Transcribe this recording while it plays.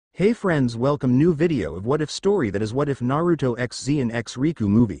Hey friends, welcome new video of what if story, that is what if Naruto x Xion x Riku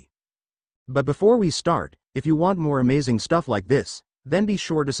movie. But before we start, if you want more amazing stuff like this, then be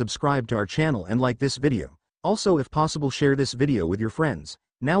sure to subscribe to our channel and like this video. Also, if possible, share this video with your friends.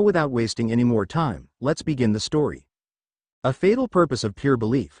 Now without wasting any more time, let's begin the story. A fatal purpose of pure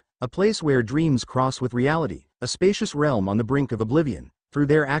belief, a place where dreams cross with reality, a spacious realm on the brink of oblivion, through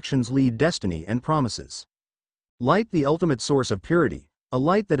their actions lead destiny and promises. Light, the ultimate source of purity. A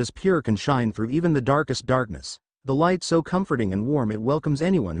light that is pure can shine through even the darkest darkness, the light so comforting and warm it welcomes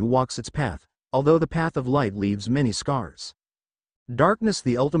anyone who walks its path, although the path of light leaves many scars. Darkness,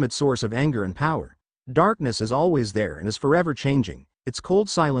 the ultimate source of anger and power. Darkness is always there and is forever changing, its cold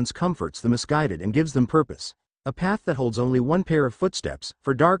silence comforts the misguided and gives them purpose, a path that holds only one pair of footsteps,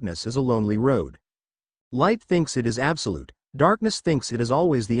 for darkness is a lonely road. Light thinks it is absolute, darkness thinks it is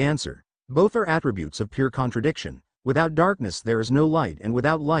always the answer, both are attributes of pure contradiction. Without darkness there is no light, and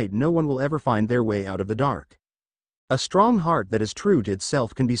without light no one will ever find their way out of the dark. A strong heart that is true to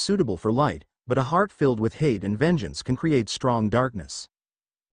itself can be suitable for light, but a heart filled with hate and vengeance can create strong darkness.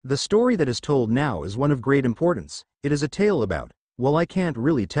 The story that is told now is one of great importance. It is a tale about, well, I can't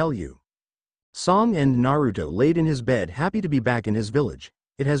really tell you. Song and Naruto laid in his bed, happy to be back in his village.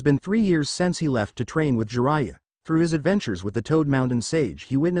 It has been 3 years since he left to train with Jiraiya. Through his adventures with the Toad Mountain Sage,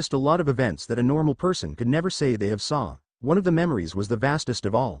 he witnessed a lot of events that a normal person could never say they have saw. One of the memories was the vastest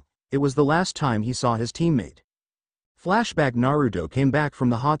of all. It was the last time he saw his teammate. Flashback: Naruto came back from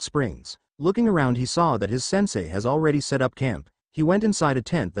the hot springs. Looking around, he saw that his sensei has already set up camp. He went inside a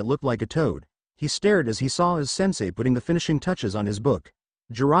tent that looked like a toad. He stared as he saw his sensei putting the finishing touches on his book.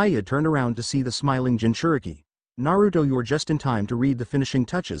 Jiraiya turned around to see the smiling Jinchuriki. "Naruto, you're just in time to read the finishing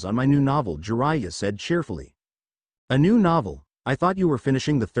touches on my new novel," Jiraiya said cheerfully. "A new novel? I thought you were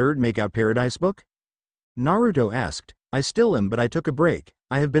finishing the third Makeout Paradise book?" Naruto asked. "I still am, but I took a break.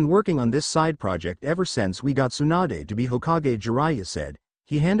 I have been working on this side project ever since we got Tsunade to be Hokage," Jiraiya said.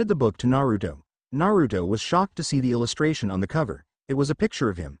 He handed the book to Naruto. Naruto was shocked to see the illustration on the cover. It was a picture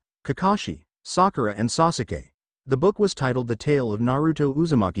of him, Kakashi, Sakura and Sasuke. The book was titled The Tale of Naruto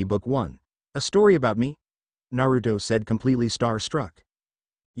Uzumaki Book 1. "A story about me?" Naruto said, completely starstruck.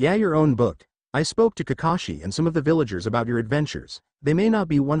 "Yeah, your own book. I spoke to Kakashi and some of the villagers about your adventures. They may not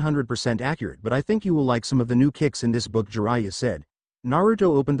be 100% accurate, but I think you will like some of the new kicks in this book," Jiraiya said.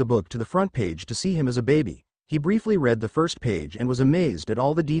 Naruto opened the book to the front page to see him as a baby. He briefly read the first page and was amazed at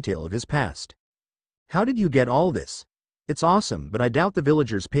all the detail of his past. "How did you get all this? It's awesome, but I doubt the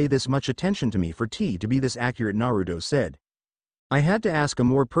villagers pay this much attention to me for tea to be this accurate," Naruto said. "I had to ask a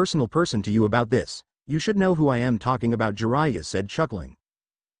more personal person to you about this. You should know who I am talking about," Jiraiya said, chuckling.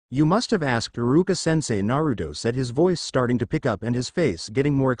 "You must have asked Iruka-sensei," Naruto said, his voice starting to pick up and his face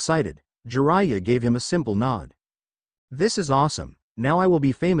getting more excited. Jiraiya gave him a simple nod. "This is awesome. Now I will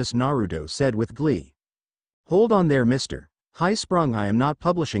be famous," Naruto said with glee. "Hold on there, mister. High sprung, I am not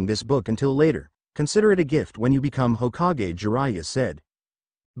publishing this book until later. Consider it a gift when you become Hokage," Jiraiya said.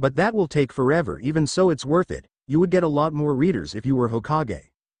 "But that will take forever. Even so, it's worth it. You would get a lot more readers if you were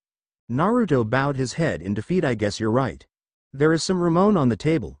Hokage." Naruto bowed his head in defeat. "I guess you're right. There is some ramen on the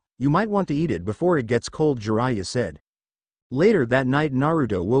table. You might want to eat it before it gets cold," Jiraiya said. Later that night,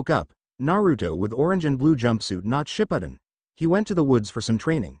 Naruto woke up. Naruto with orange and blue jumpsuit, not Shippuden. He went to the woods for some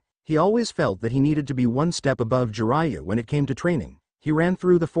training. He always felt that he needed to be one step above Jiraiya when it came to training. He ran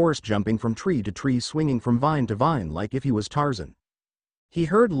through the forest, jumping from tree to tree, swinging from vine to vine like if he was Tarzan. He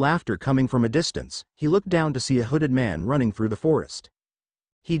heard laughter coming from a distance. He looked down to see a hooded man running through the forest.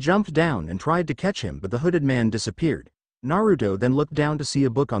 He jumped down and tried to catch him, but the hooded man disappeared. Naruto then looked down to see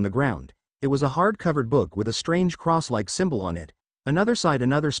a book on the ground. It was a hard-covered book with a strange cross-like symbol on it. "Another side,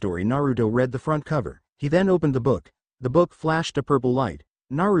 another story." Naruto read the front cover. He then opened the book. The book flashed a purple light.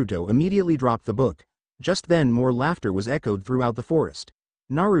 Naruto immediately dropped the book. Just then more laughter was echoed throughout the forest.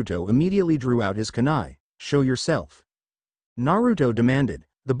 Naruto immediately drew out his kunai. "Show yourself," Naruto demanded.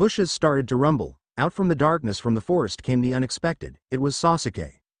 The bushes started to rumble. Out from the darkness from the forest came the unexpected. It was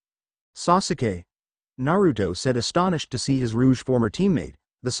Sasuke. "Sasuke?" Naruto said, astonished to see his Rouge former teammate.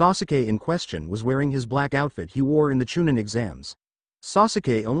 The Sasuke in question was wearing his black outfit he wore in the Chunin exams.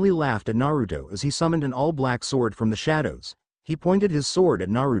 Sasuke only laughed at Naruto as he summoned an all-black sword from the shadows. He pointed his sword at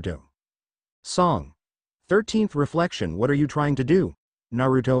Naruto. Song 13th Reflection. "What are you trying to do?"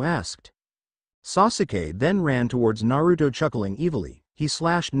 Naruto asked. Sasuke then ran towards Naruto, chuckling evilly. He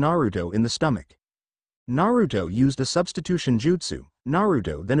slashed Naruto in the stomach. Naruto used a substitution jutsu.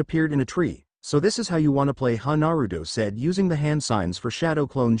 Naruto then appeared in a tree. "So this is how you want to play, huh?" Naruto said, using the hand signs for Shadow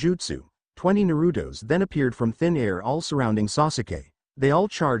Clone Jutsu. 20 Narutos then appeared from thin air, all surrounding Sasuke. They all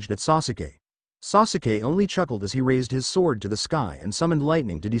charged at Sasuke. Sasuke only chuckled as he raised his sword to the sky and summoned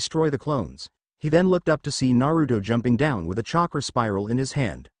lightning to destroy the clones. He then looked up to see Naruto jumping down with a chakra spiral in his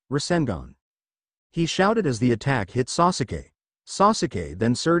hand, Rasengan. He shouted as the attack hit Sasuke. Sasuke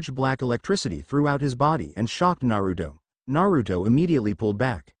then surged black electricity throughout his body and shocked Naruto. Naruto immediately pulled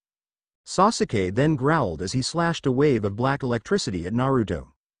back. Sasuke then growled as he slashed a wave of black electricity at Naruto.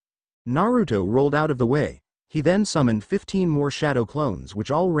 Naruto rolled out of the way. He then summoned 15 more shadow clones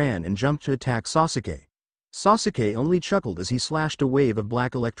which all ran and jumped to attack Sasuke. Sasuke only chuckled as he slashed a wave of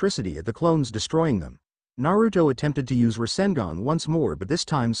black electricity at the clones, destroying them. Naruto attempted to use Rasengan once more, but this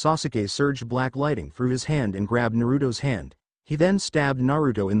time Sasuke surged black lighting through his hand and grabbed Naruto's hand. He then stabbed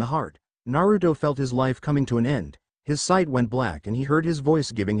Naruto in the heart. Naruto felt his life coming to an end. His sight went black and he heard his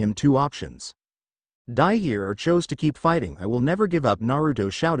voice giving him two options. Die here or choose to keep fighting. I will never give up, Naruto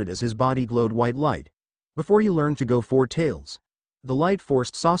shouted as his body glowed white light. Before you learn to go four tails. The light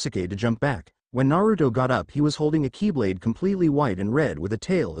forced Sasuke to jump back. When Naruto got up, he was holding a keyblade completely white and red with a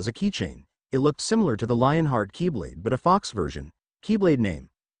tail as a keychain. It looked similar to the Lionheart keyblade but a fox version. Keyblade name: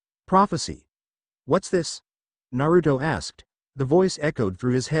 Prophecy. What's this? Naruto asked. The voice echoed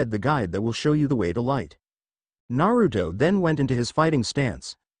through his head: the guide that will show you the way to light. Naruto then went into his fighting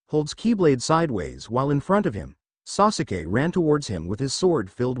stance. Holds keyblade sideways while in front of him. Sasuke ran towards him with his sword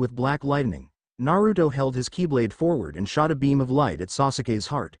filled with black lightning. Naruto held his keyblade forward and shot a beam of light at Sasuke's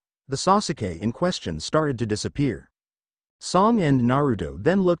heart. The Sasuke in question started to disappear. Song and Naruto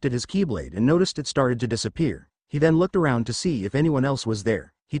then looked at his keyblade and noticed it started to disappear. He then looked around to see if anyone else was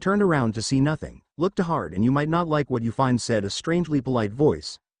there. He turned around to see nothing. Look hard and you might not like what you find, said a strangely polite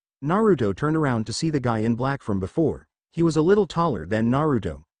voice. Naruto turned around to see the guy in black from before. He was a little taller than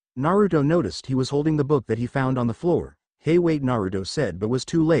Naruto. Naruto noticed he was holding the book that he found on the floor. Hey wait, Naruto said, but was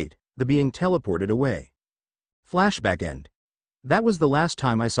too late. The being teleported away. Flashback end. That was the last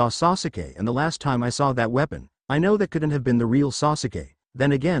time I saw Sasuke and the last time I saw that weapon. I know that couldn't have been the real Sasuke.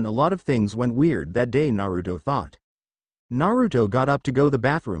 Then again, a lot of things went weird that day, Naruto thought. Naruto got up to go to the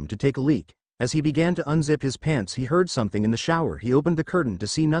bathroom to take a leak. As he began to unzip his pants, he heard something in the shower. He opened the curtain to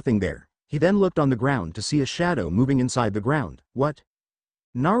see nothing there. He then looked on the ground to see a shadow moving inside the ground. What?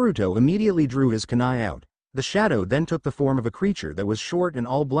 Naruto immediately drew his kunai out. The shadow then took the form of a creature that was short and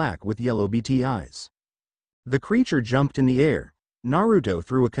all black with yellow beady eyes. The creature jumped in the air. Naruto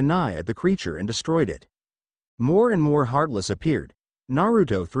threw a kunai at the creature and destroyed it. More and more Heartless appeared.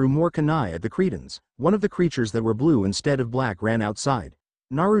 Naruto threw more kunai at the Cretans. One of the creatures that were blue instead of black ran outside.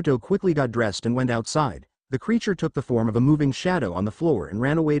 Naruto quickly got dressed and went outside. The creature took the form of a moving shadow on the floor and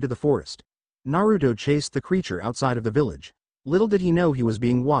ran away to the forest. Naruto chased the creature outside of the village. Little did he know he was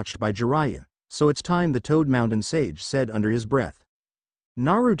being watched by Jiraiya. So it's time, the Toad Mountain Sage said under his breath.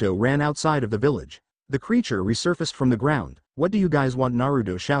 Naruto ran outside of the village. The creature resurfaced from the ground. What do you guys want?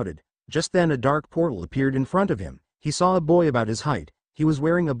 Naruto shouted. Just then a dark portal appeared in front of him. He saw a boy about his height. He was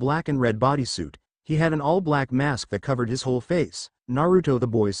wearing a black and red bodysuit. He had an all-black mask that covered his whole face. Naruto, the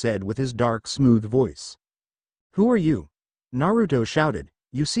boy said with his dark, smooth voice. Who are you? Naruto shouted.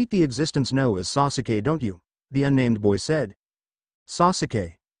 You seek the existence known as Sasuke, don't you? The unnamed boy said.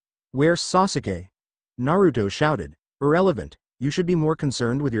 Sasuke. Where's Sasuke? Naruto shouted. Irrelevant. You should be more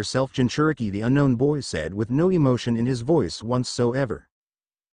concerned with yourself, Jinchuriki, the unknown boy said with no emotion in his voice whatsoever.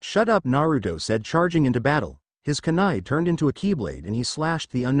 Shut up, Naruto said, charging into battle. His kunai turned into a keyblade and he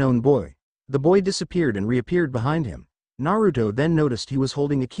slashed the unknown boy. The boy disappeared and reappeared behind him. Naruto then noticed he was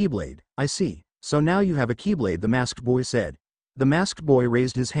holding a keyblade. I see. So now you have a keyblade, the masked boy said. The masked boy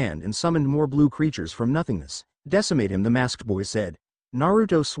raised his hand and summoned more blue creatures from nothingness. Decimate him, the masked boy said.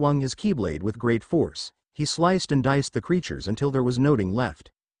 Naruto swung his keyblade with great force. He sliced and diced the creatures until there was nothing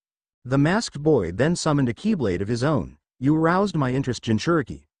left. The masked boy then summoned a keyblade of his own. You aroused my interest,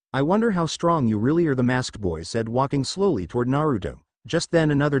 Jinchuriki. I wonder how strong you really are, the masked boy said, walking slowly toward Naruto. Just then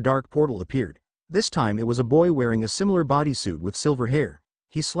another dark portal appeared. This time it was a boy wearing a similar bodysuit with silver hair.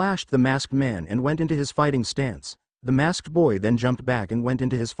 He slashed the masked man and went into his fighting stance. The masked boy then jumped back and went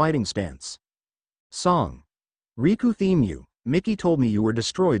into his fighting stance. Song. Riku theme. You. Mickey told me you were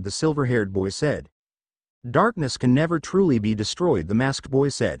destroyed, the silver-haired boy said. Darkness can never truly be destroyed, the masked boy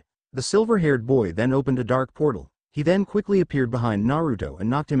said. The silver-haired boy then opened a dark portal. He then quickly appeared behind Naruto and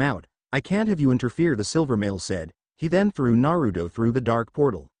knocked him out. I can't have you interfere, the silver male said. He then threw Naruto through the dark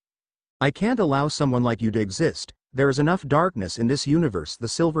portal. I can't allow someone like you to exist. There is enough darkness in this universe, the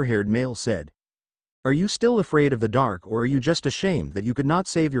silver-haired male said. Are you still afraid of the dark, or are you just ashamed that you could not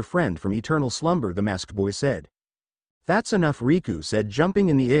save your friend from eternal slumber, the masked boy said. That's enough, Riku said, jumping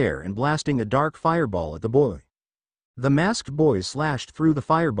in the air and blasting a dark fireball at the boy. The masked boy slashed through the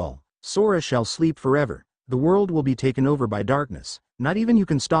fireball. Sora shall sleep forever. The world will be taken over by darkness. Not even you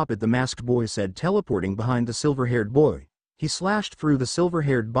can stop it, the masked boy said, teleporting behind the silver-haired boy. He slashed through the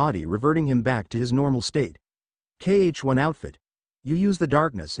silver-haired body, reverting him back to his normal state. KH1 outfit. You use the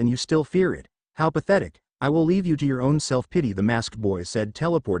darkness and you still fear it. How pathetic. I will leave you to your own self-pity, the masked boy said,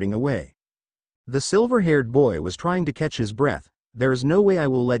 teleporting away. The silver-haired boy was trying to catch his breath. There is no way I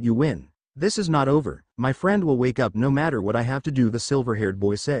will let you win. This is not over. My friend will wake up no matter what I have to do, the silver-haired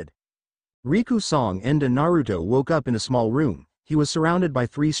boy said. Riku, Song, and Naruto woke up in a small room. He was surrounded by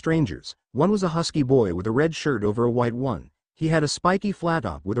 3 strangers. One was a husky boy with a red shirt over a white one. He had a spiky flat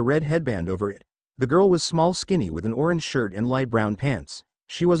top with a red headband over it. The girl was small, skinny with an orange shirt and light brown pants.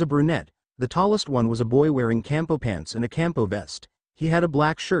 She was a brunette. The tallest one was a boy wearing campo pants and a campo vest. He had a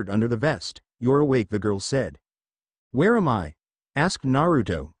black shirt under the vest. You're awake, the girl said. Where am I? Asked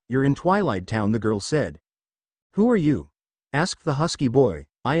Naruto. You're in Twilight Town, the girl said. Who are you? Asked the husky boy.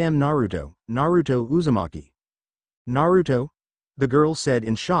 I am Naruto, Naruto Uzumaki. Naruto? The girl said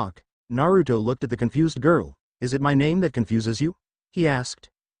in shock. Naruto looked at the confused girl. Is it my name that confuses you? He asked.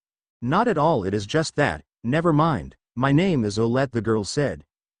 Not at all, it is just that. Never mind. My name is Olette, the girl said.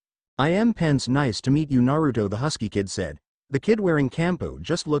 I am Pence, nice to meet you, Naruto, the husky kid said. The kid wearing campo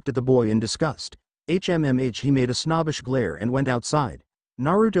just looked at the boy in disgust. He made a snobbish glare and went outside.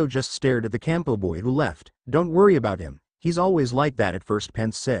 Naruto just stared at the campo boy who left. Don't worry about him. He's always like that at first,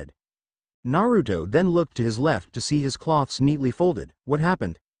 Pence said. Naruto then looked to his left to see his cloths neatly folded. What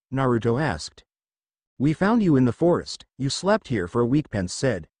happened? Naruto asked. We found you in the forest. You slept here for a week, Pence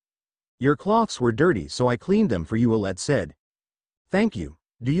said. Your cloths were dirty, so I cleaned them for you, Olette said. Thank you.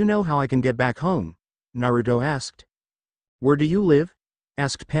 Do you know how I can get back home? Naruto asked. Where do you live?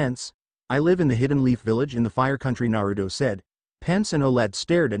 Asked Pence. I live in the Hidden Leaf Village in the Fire Country, Naruto said. Pence and Olette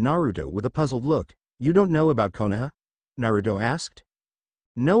stared at Naruto with a puzzled look. You don't know about Konoha? Naruto asked.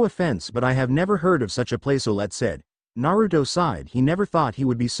 No offense, but I have never heard of such a place, Olette said. Naruto sighed. He never thought he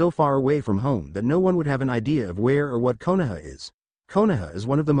would be so far away from home that no one would have an idea of where or what Konoha is. Konoha is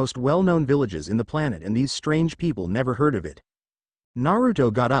one of the most well-known villages in the planet, and these strange people never heard of it.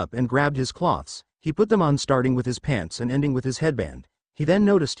 Naruto got up and grabbed his cloths. He put them on, starting with his pants and ending with his headband. He then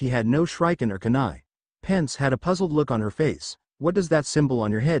noticed he had no shuriken or kunai. Pence had a puzzled look on her face. What does that symbol on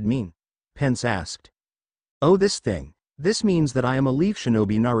your head mean? Pence asked. Oh, this thing. This means that I am a leaf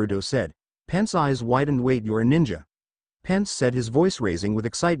shinobi, Naruto said. Pence's eyes widened. Wait, you're a ninja? Pence said, his voice raising with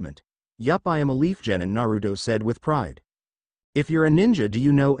excitement. Yup, I am a leaf genin, Naruto said with pride. If you're a ninja, do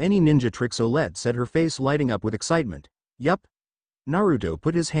you know any ninja tricks? Olette said, her face lighting up with excitement. Yup. Naruto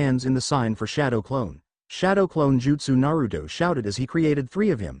put his hands in the sign for Shadow Clone. Shadow Clone Jutsu, Naruto shouted as he created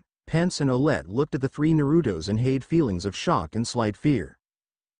 3 of him. Pence and Olette looked at the 3 Narutos and had feelings of shock and slight fear.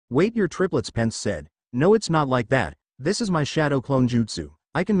 Wait, you're triplets, Pence said. No, it's not like that. This is my Shadow Clone Jutsu.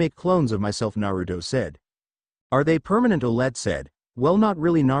 I can make clones of myself, Naruto said. Are they permanent? Olette said. Well, not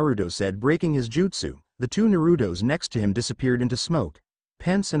really, Naruto said, breaking his jutsu. The 2 Narutos next to him disappeared into smoke.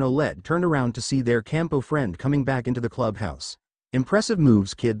 Pence and Olette turned around to see their campo friend coming back into the clubhouse. Impressive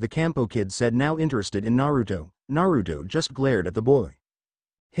moves, kid, the campo kid said, now interested in Naruto. Naruto just glared at the boy.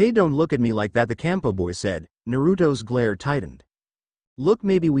 Hey, don't look at me like that, the campo boy said. Naruto's glare tightened. Look,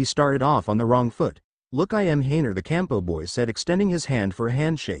 maybe we started off on the wrong foot. Look, I am Hainer, the campo boy said, extending his hand for a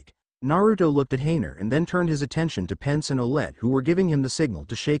handshake. Naruto looked at Hainer and then turned his attention to Pence and Olette, who were giving him the signal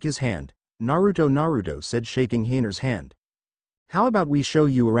to shake his hand. Naruto said, shaking Hainer's hand. How about we show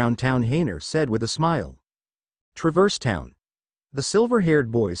you around town, Hainer said with a smile. Traverse Town. The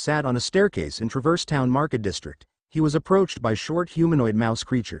silver-haired boy sat on a staircase in Traverse Town Market District. He was approached by short humanoid mouse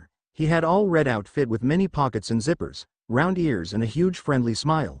creature. He had all red outfit with many pockets and zippers, round ears and a huge friendly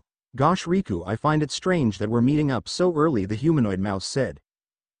smile. Gosh, Riku, I find it strange that we're meeting up so early, the humanoid mouse said.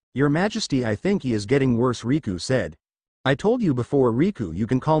 Your Majesty, I think he is getting worse, Riku said. I told you before, Riku, you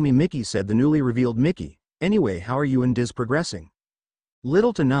can call me Mickey, said the newly revealed Mickey. Anyway, how are you and Diz progressing?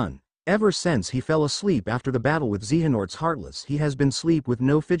 Little to none. Ever since he fell asleep after the battle with Xehanort's Heartless, he has been asleep with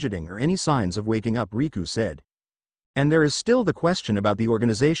no fidgeting or any signs of waking up, Riku said. And there is still the question about the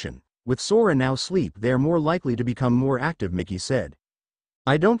organization. With Sora now asleep, they are more likely to become more active, Mickey said.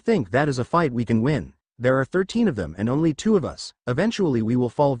 I don't think that is a fight we can win. There are 13 of them and only 2 of us. Eventually we will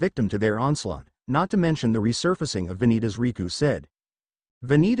fall victim to their onslaught, not to mention the resurfacing of Vanitas, Riku said.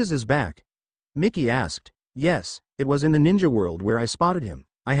 Vanitas is back? Mickey asked. Yes, it was in the ninja world where I spotted him.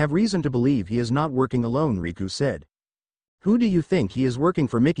 I have reason to believe he is not working alone, Riku said. Who do you think he is working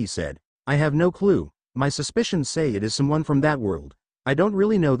for? Mickey said. I have no clue. My suspicions say it is someone from that world. I don't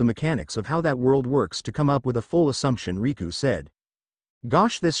really know the mechanics of how that world works to come up with a full assumption, Riku said.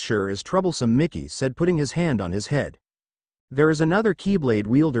 Gosh, this sure is troublesome, Mickey said, putting his hand on his head. There is another Keyblade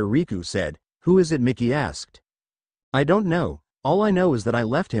wielder, Riku said. Who is it? Mickey asked. I don't know. All I know is that I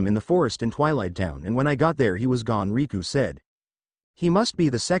left him in the forest in Twilight Town and when I got there he was gone, Riku said. He must be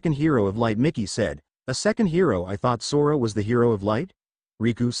the second hero of light, Mickey said. A second hero? I thought Sora was the hero of light?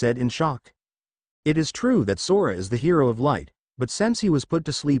 Riku said in shock. It is true that Sora is the hero of light, but since he was put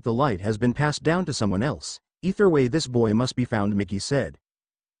to sleep the light has been passed down to someone else. Either way this boy must be found, Mickey said.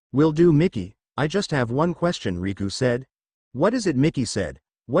 Will do, Mickey. I just have one question, Riku said. What is it? Mickey said.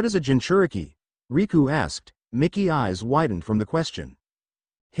 What is a Jinchuriki? Riku asked. Mickey's eyes widened from the question.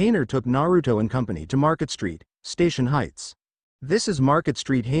 Hainer took Naruto and company to Market Street, Station Heights. This is Market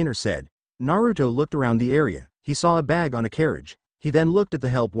Street, Hainer said. Naruto looked around the area. He saw a bag on a carriage. He then looked at the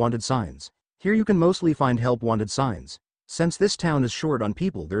help wanted signs. Here you can mostly find help wanted signs. Since this town is short on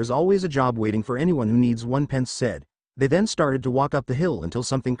people, there is always a job waiting for anyone who needs one, Pence said. They then started to walk up the hill until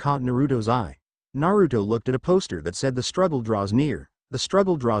something caught Naruto's eye. Naruto looked at a poster that said the struggle draws near. The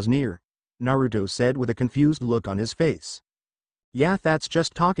struggle draws near, Naruto said with a confused look on his face. Yeah, that's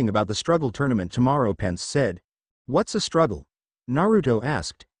just talking about the struggle tournament tomorrow, Pence said. What's a struggle? Naruto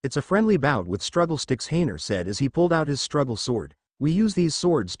asked. It's a friendly bout with struggle sticks, Hainer said as he pulled out his struggle sword. We use these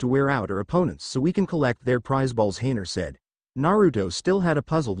swords to wear out our opponents so we can collect their prize balls, Hainer said. Naruto still had a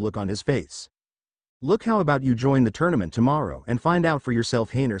puzzled look on his face. Look, how about you join the tournament tomorrow and find out for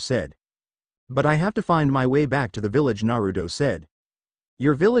yourself, Hainer said. But I have to find my way back to the village, Naruto said.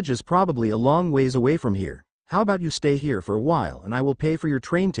 Your village is probably a long ways away from here. How about you stay here for a while and I will pay for your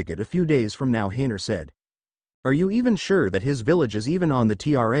train ticket a few days from now, Hainer said. Are you even sure that his village is even on the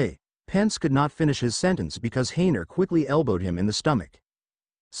TRA? Pence could not finish his sentence because Hainer quickly elbowed him in the stomach.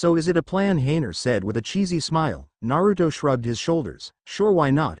 So is it a plan, Hainer said with a cheesy smile. Naruto shrugged his shoulders. Sure, why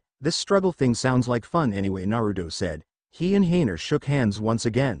not? This struggle thing sounds like fun anyway, Naruto said. He and Hainer shook hands once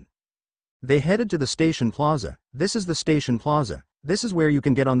again. They headed to the station plaza. This is the station plaza. This is where you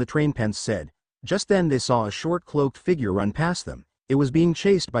can get on the train, Pence said. Just then they saw a short cloaked figure run past them. It was being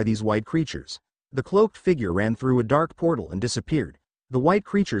chased by these white creatures. The cloaked figure ran through a dark portal and disappeared. The white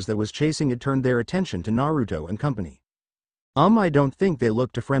creatures that was chasing it turned their attention to Naruto and company. I don't think they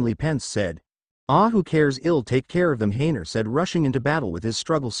look too friendly, Pence said. Who cares? I'll take care of them, Hainer said, rushing into battle with his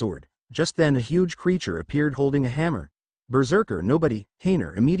struggle sword. Just then a huge creature appeared holding a hammer. Berserker, nobody.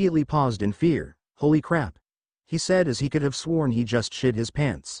 Hainer immediately paused in fear. Holy crap, he said as he could have sworn he just shit his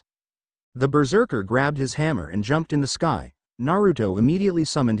pants. The berserker grabbed his hammer and jumped in the sky. Naruto immediately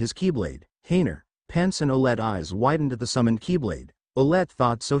summoned his Keyblade. Hainer, Pence and Olette eyes widened at the summoned Keyblade. Olette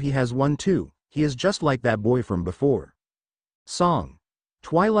thought so, he has one too. He is just like that boy from before. Song.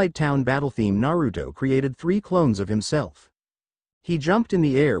 Twilight Town battle theme. Naruto created 3 clones of himself. He jumped in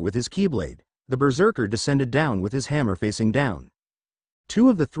the air with his Keyblade. The berserker descended down with his hammer facing down. 2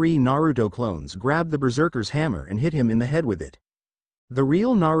 of the 3 Naruto clones grabbed the berserker's hammer and hit him in the head with it. The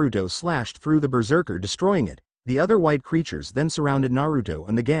real Naruto slashed through the berserker, destroying it. The other white creatures then surrounded Naruto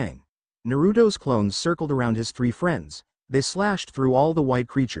and the gang. Naruto's clones circled around his 3 friends. They slashed through all the white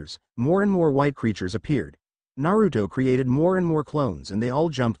creatures. More and more white creatures appeared. Naruto created more and more clones and they all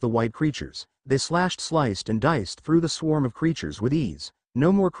jumped the white creatures. They slashed, sliced and diced through the swarm of creatures with ease.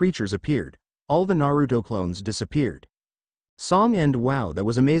 No more creatures appeared. All the Naruto clones disappeared. Song end. Wow, that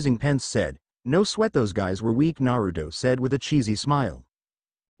was amazing, Pence said. No sweat, those guys were weak, Naruto said with a cheesy smile.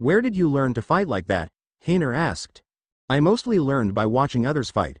 Where did you learn to fight like that? Hainer asked. I mostly learned by watching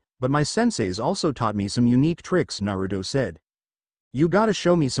others fight, but my senseis also taught me some unique tricks, Naruto said. You gotta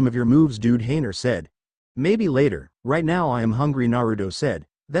show me some of your moves, dude, Hainer said. Maybe later. Right now I am hungry, Naruto said.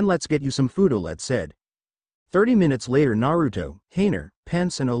 Then let's get you some food, Olette said. 30 minutes later, Naruto, Hainer,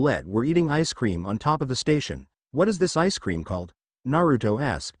 Pence and Olette were eating ice cream on top of the station. What is this ice cream called? Naruto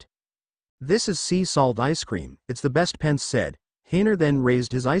asked. This is sea salt ice cream. It's the best, Pence said. Hainer then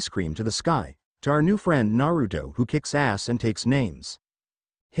raised his ice cream to the sky. To our new friend Naruto, who kicks ass and takes names.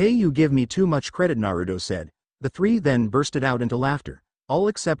 Hey, you give me too much credit, Naruto said. The 3 then bursted out into laughter. All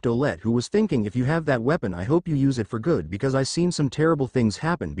except Olette, who was thinking, if you have that weapon I hope you use it for good because I seen some terrible things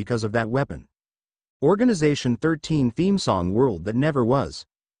happen because of that weapon. Organization 13 theme song. World that never was.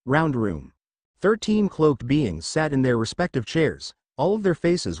 Round room. 13 cloaked beings sat in their respective chairs. All of their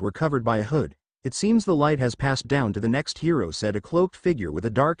faces were covered by a hood. It seems the light has passed down to the next hero, said a cloaked figure with a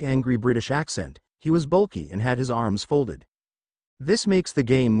dark, angry British accent. He was bulky and had his arms folded. This makes the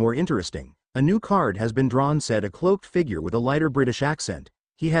game more interesting. A new card has been drawn, said a cloaked figure with a lighter British accent.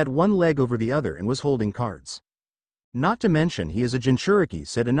 He had one leg over the other and was holding cards. Not to mention he is a Jinchuriki,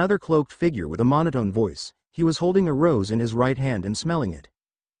 said another cloaked figure with a monotone voice. He was holding a rose in his right hand and smelling it.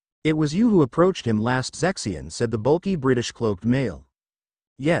 It was you who approached him last, Xion, said the bulky British cloaked male.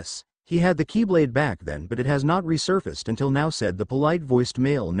 Yes, he had the Keyblade back then, but it has not resurfaced until now, said the polite voiced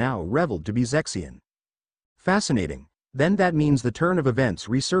male, now reveled to be Xion. Fascinating. Then that means the turn of events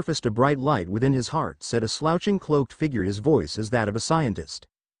resurfaced a bright light within his heart, said a slouching cloaked figure, his voice is that of a scientist.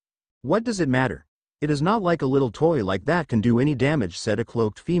 What does it matter? It is not like a little toy like that can do any damage, said a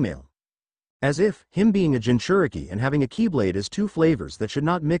cloaked female. As if, him being a Jinchuriki and having a Keyblade is two flavors that should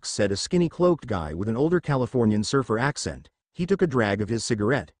not mix, said a skinny cloaked guy with an older Californian surfer accent. He took a drag of his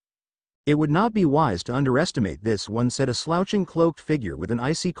cigarette. It would not be wise to underestimate this one, said a slouching cloaked figure with an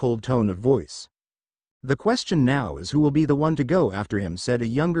icy cold tone of voice. The question now is who will be the one to go after him, said a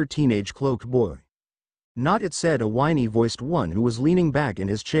younger teenage cloaked boy. Not it, said a whiny-voiced one who was leaning back in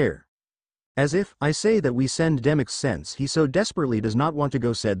his chair. As if, I say that we send Demix since he so desperately does not want to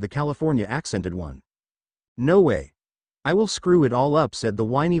go, said the California accented one. No way. I will screw it all up, said the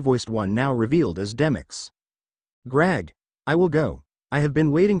whiny-voiced one now revealed as Demix. Grag. I will go. I have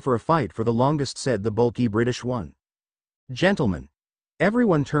been waiting for a fight for the longest, said the bulky British one. Gentlemen.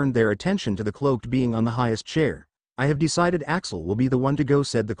 Everyone turned their attention to the cloaked being on the highest chair. I have decided Axel will be the one to go,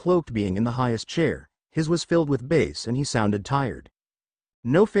 said the cloaked being in the highest chair. His was filled with bass and he sounded tired.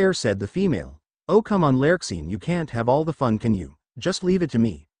 No fair, said the female. Oh come on Lerxine, you can't have all the fun, can you? Just leave it to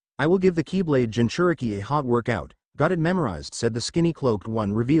me. I will give the Keyblade Jinchuriki a hot workout. Got it memorized, said the skinny cloaked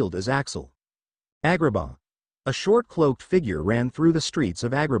one revealed as Axel. Agrabah. A short cloaked figure ran through the streets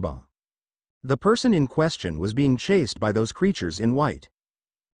of Agrabah. The person in question was being chased by those creatures in white.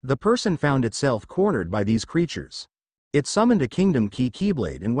 The person found itself cornered by these creatures. It summoned a Kingdom Key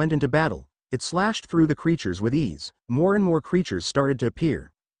Keyblade and went into battle. It slashed through the creatures with ease. More and more creatures started to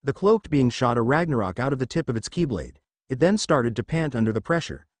appear. The cloaked being shot a Ragnarok out of the tip of its Keyblade. It then started to pant under the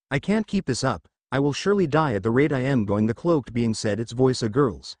pressure. I can't keep this up. I will surely die at the rate I am going, the cloaked being said, its voice a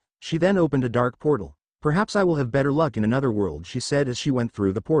girl's. She then opened a dark portal. Perhaps I will have better luck in another world, she said as she went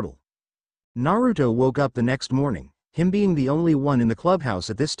through the portal. Naruto woke up the next morning. Him being the only one in the clubhouse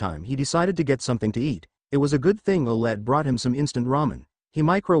at this time, he decided to get something to eat. It was a good thing Olette brought him some instant ramen. He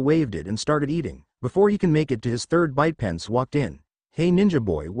microwaved it and started eating. Before he can make it to his third bite, Pence walked in. Hey ninja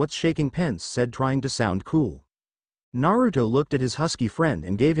boy, what's shaking, Pence said, trying to sound cool. Naruto looked at his husky friend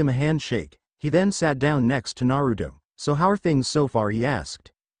and gave him a handshake. He then sat down next to Naruto. So how are things so far, he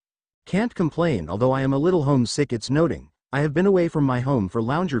asked. Can't complain, although I am a little homesick, it's noting. I have been away from my home for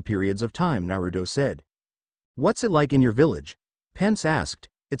longer periods of time, Naruto said. What's it like in your village? Pence asked.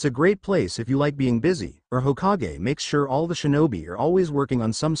 It's a great place if you like being busy. Our Hokage makes sure all the shinobi are always working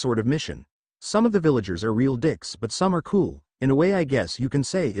on some sort of mission. Some of the villagers are real dicks, but some are cool. In a way I guess you can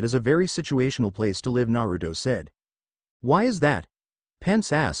say it is a very situational place to live, Naruto said. Why is that?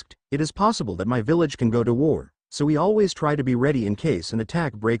 Pence asked. It is possible that my village can go to war, so we always try to be ready in case an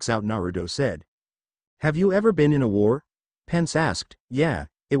attack breaks out, Naruto said. Have you ever been in a war? Pence asked. Yeah,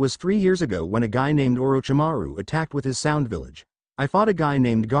 it was 3 years ago when a guy named Orochimaru attacked with his sound village. I fought a guy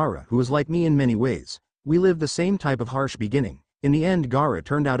named Gaara who was like me in many ways. We lived the same type of harsh beginning. In the end Gaara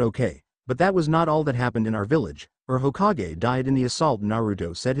turned out okay, but that was not all that happened in our village. Our Hokage died in the assault,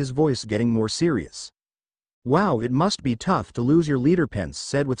 Naruto said, his voice getting more serious. Wow, it must be tough to lose your leader, Pence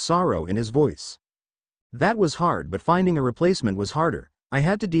said with sorrow in his voice. That was hard, but finding a replacement was harder. I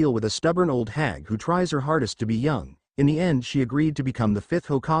had to deal with a stubborn old hag who tries her hardest to be young. In the end she agreed to become the 5th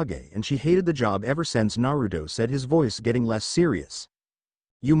Hokage and she hated the job ever since, Naruto said, his voice getting less serious.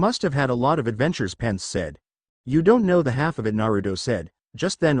 You must have had a lot of adventures, Pence said. You don't know the half of it, Naruto said.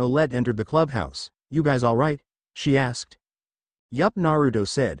 Just then Olette entered the clubhouse. You guys alright? She asked. Yup, Naruto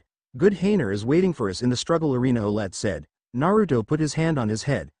said. Good Hainer is waiting for us in the struggle arena, Olette said. Naruto put his hand on his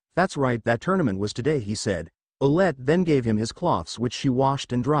head. That's right, that tournament was today, he said. Olette then gave him his cloths which she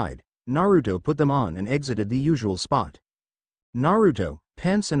washed and dried. Naruto put them on and exited the usual spot. Naruto,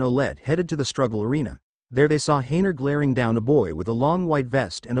 Pence and Olette headed to the struggle arena. There they saw Hainer glaring down a boy with a long white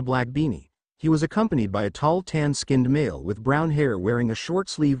vest and a black beanie. He was accompanied by a tall tan-skinned male with brown hair wearing a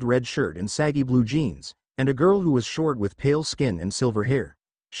short-sleeved red shirt and saggy blue jeans, and a girl who was short with pale skin and silver hair.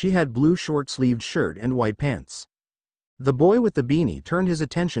 She had blue short-sleeved shirt and white pants. The boy with the beanie turned his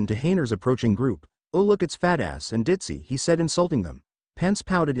attention to Hainer's approaching group. Oh look, it's fat ass and ditzy, he said, insulting them. Pence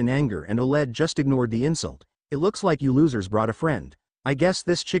pouted in anger and Olette just ignored the insult. It looks like you losers brought a friend. I guess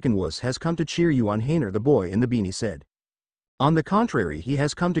this chicken wuss has come to cheer you on, Hainer, the boy in the beanie said. On the contrary, he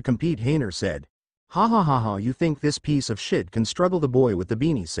has come to compete, Hainer said. Ha ha ha ha, you think this piece of shit can struggle, the boy with the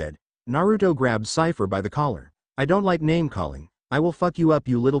beanie said. Naruto grabbed Cypher by the collar. I don't like name calling. I will fuck you up,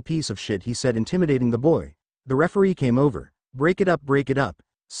 you little piece of shit, he said, intimidating the boy. The referee came over. Break it up, break it up.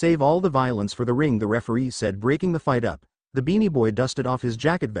 Save all the violence for the ring, the referee said, breaking the fight up. The beanie boy dusted off his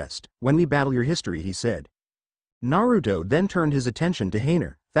jacket vest. When we battle your history, he said. Naruto then turned his attention to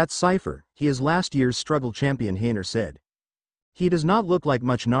Hainer. That's Cypher. He is last year's struggle champion, Hainer said. He does not look like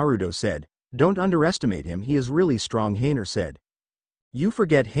much, Naruto said. Don't underestimate him, he is really strong, Hainer said. You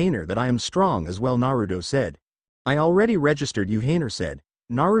forget, Hainer, that I am strong as well, Naruto said. I already registered you, Hainer said.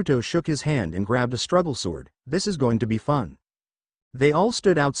 Naruto shook his hand and grabbed a struggle sword. This is going to be fun. They all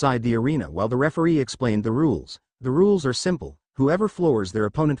stood outside the arena while the referee explained the rules. The rules are simple. Whoever floors their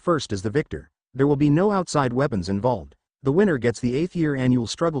opponent first is the victor. There will be no outside weapons involved. The winner gets the 8th year annual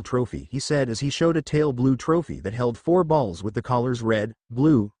struggle trophy, he said as he showed a tail blue trophy that held 4 balls with the collars red,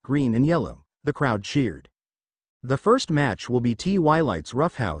 blue, green and yellow. The crowd cheered. The first match will be Twilight's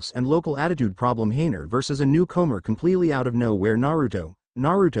roughhouse and local attitude problem Hainer versus a newcomer completely out of nowhere Naruto.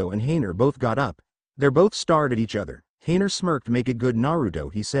 Naruto and Hainer both got up. They're both stared at each other. Hainer smirked. Make it good,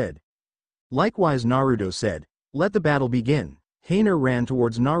 Naruto, he said. Likewise, Naruto said. Let the battle begin. Hainer ran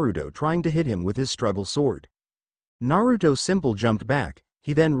towards Naruto trying to hit him with his struggle sword. Naruto simple jumped back.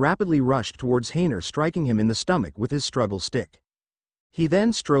 He then rapidly rushed towards Hainer, striking him in the stomach with his struggle stick. He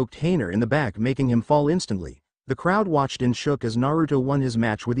then stroked Hainer in the back, making him fall instantly. The crowd watched and shook as Naruto won his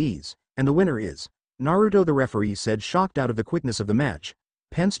match with ease. And the winner is Naruto, the referee said, shocked out of the quickness of the match.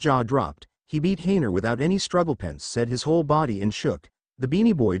 Pence's jaw dropped. He beat Hainer without any struggle. Pence said his whole body and shook. The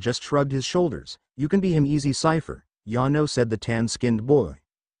beanie boy just shrugged his shoulders. You can be him easy, Cypher. Ya no, said the tan-skinned boy.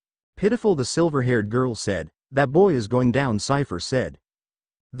 Pitiful, the silver-haired girl said. That boy is going down, Cypher said.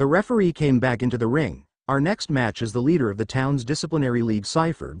 The referee came back into the ring. Our next match is the leader of the town's disciplinary league,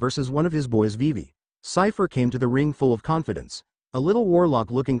 Cypher, versus one of his boys, Vivi. Cypher came to the ring full of confidence. A little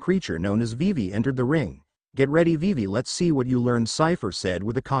warlock-looking creature known as Vivi entered the ring. Get ready, Vivi, let's see what you learn, Cypher said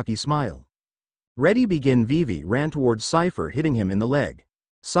with a cocky smile. Ready, begin. Vivi ran towards Cypher, hitting him in the leg.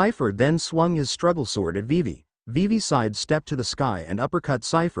 Cypher then swung his struggle sword at Vivi. Vivi sidestepped to the sky and uppercut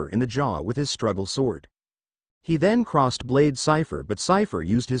Cypher in the jaw with his struggle sword. He then crossed blade Cypher, but Cypher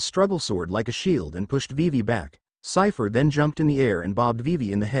used his struggle sword like a shield and pushed Vivi back. Cypher then jumped in the air and bobbed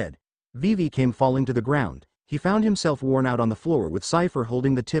Vivi in the head. Vivi came falling to the ground. He found himself worn out on the floor with Cypher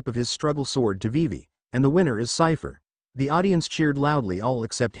holding the tip of his struggle sword to Vivi. And the winner is Cypher. The audience cheered loudly, all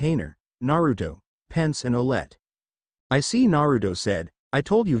except Hainer, Naruto, Pence and Olette. I see, Naruto said. I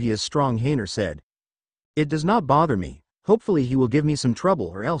told you he is strong, Hainer said. It does not bother me. Hopefully he will give me some trouble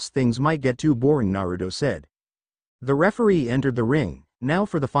or else things might get too boring, Naruto said. The referee entered the ring. Now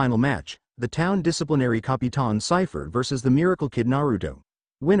for the final match, the town disciplinary Capitan Cypher versus the Miracle Kid Naruto.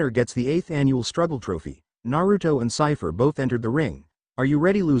 Winner gets the 8th annual struggle trophy. Naruto and Cypher both entered the ring. Are you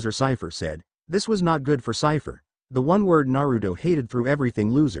ready, loser? Cypher said. This was not good for Cypher. The one word Naruto hated through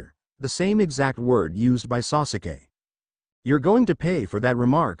everything, loser. The same exact word used by Sasuke. You're going to pay for that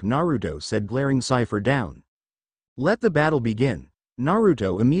remark, Naruto said, glaring Cypher down. Let the battle begin.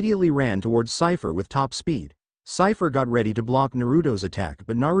 Naruto immediately ran towards Cypher with top speed. Cypher got ready to block Naruto's attack,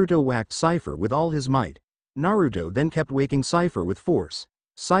 but Naruto whacked Cypher with all his might. Naruto then kept waking Cypher with force.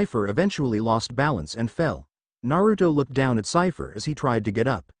 Cypher eventually lost balance and fell. Naruto looked down at Cypher as he tried to get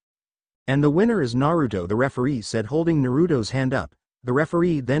up. And the winner is Naruto, the referee said, holding Naruto's hand up. The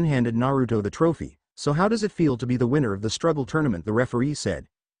referee then handed Naruto the trophy. So how does it feel to be the winner of the struggle tournament? The referee said.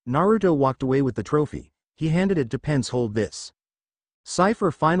 Naruto walked away with the trophy. He handed it to Pence. Hold this.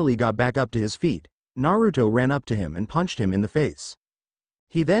 Cypher finally got back up to his feet. Naruto ran up to him and punched him in the face.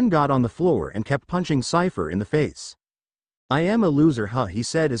 He then got on the floor and kept punching Cypher in the face. I am a loser, huh, he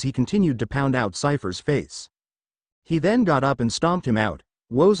said as he continued to pound out Cypher's face. He then got up and stomped him out.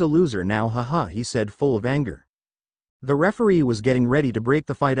 Wo's a loser now, haha, he said, full of anger. The referee was getting ready to break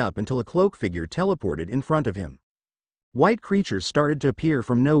the fight up until a cloak figure teleported in front of him. White creatures started to appear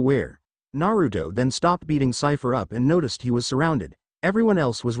from nowhere. Naruto then stopped beating Cypher up and noticed he was surrounded. Everyone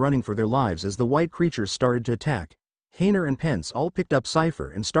else was running for their lives as the white creatures started to attack. Hainer and Pence all picked up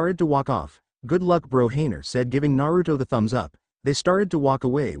Cypher and started to walk off. Good luck, bro, Hainer said, giving Naruto the thumbs up. They started to walk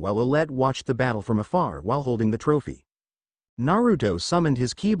away while Olette watched the battle from afar while holding the trophy. Naruto summoned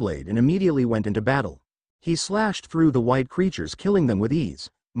his Keyblade and immediately went into battle. He slashed through the white creatures, killing them with ease.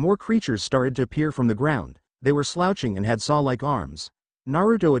 More creatures started to appear from the ground. They were slouching and had saw-like arms.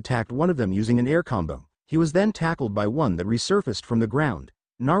 Naruto attacked one of them using an air combo. He was then tackled by one that resurfaced from the ground.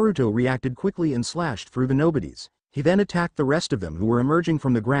 Naruto reacted quickly and slashed through the nobodies. He then attacked the rest of them who were emerging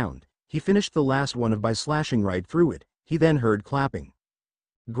from the ground. He finished the last one by slashing right through it. He then heard clapping.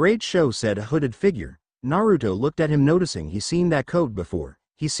 Great show, said a hooded figure. Naruto looked at him, noticing he's seen that coat before.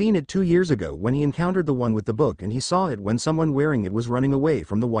 He's seen it 2 years ago when he encountered the one with the book, and he saw it when someone wearing it was running away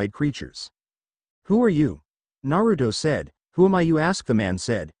from the white creatures. Who are you? Naruto said. Who am I, you ask? The man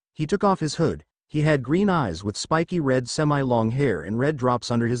said. He took off his hood. He had green eyes with spiky red semi-long hair and red drops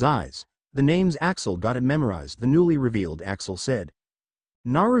under his eyes. The name's Axel, got it memorized, the newly revealed Axel said.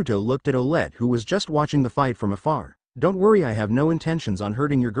 Naruto looked at Olette, who was just watching the fight from afar. Don't worry, I have no intentions on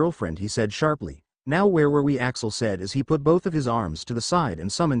hurting your girlfriend, he said sharply. Now where were we? Axel said as he put both of his arms to the side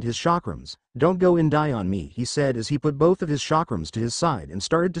and summoned his chakrams. Don't go and die on me, he said as he put both of his chakrams to his side and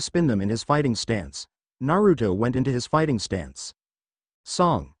started to spin them in his fighting stance. Naruto went into his fighting stance.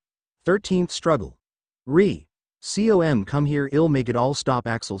 Song. 13th Struggle. Com, come here, I'll make it all stop,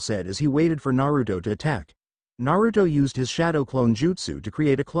 Axel said as he waited for Naruto to attack. Naruto used his shadow clone jutsu to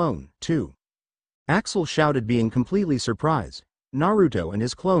create a clone, too. Axel shouted, being completely surprised. Naruto and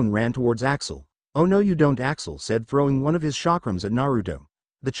his clone ran towards Axel. Oh no you don't, Axel said, throwing one of his chakrams at Naruto.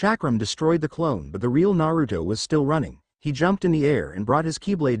 The chakram destroyed the clone, but the real Naruto was still running. He jumped in the air and brought his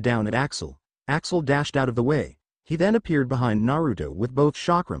keyblade down at Axel. Axel dashed out of the way. He then appeared behind Naruto with both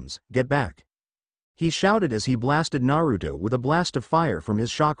chakrams. Get back! He shouted as he blasted Naruto with a blast of fire from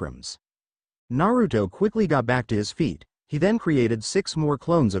his chakrams. Naruto quickly got back to his feet. He then created 6 more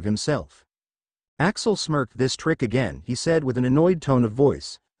clones of himself. Axel smirked. This trick again, he said with an annoyed tone of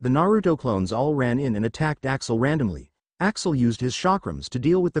voice. The Naruto clones all ran in and attacked Axel randomly. Axel used his chakrams to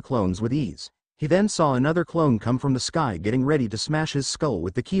deal with the clones with ease. He then saw another clone come from the sky getting ready to smash his skull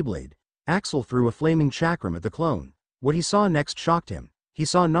with the keyblade. Axel threw a flaming chakram at the clone. What he saw next shocked him. He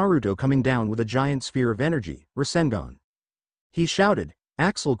saw Naruto coming down with a giant sphere of energy, Rasengan. He shouted.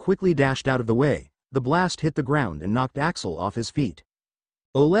 Axel quickly dashed out of the way. The blast hit the ground and knocked Axel off his feet.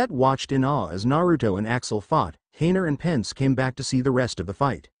 Olette watched in awe as Naruto and Axel fought. Hainer and Pence came back to see the rest of the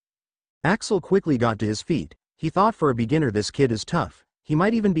fight. Axel quickly got to his feet. He thought, for a beginner this kid is tough. He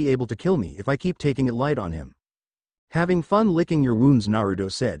might even be able to kill me if I keep taking it light on him. Having fun licking your wounds,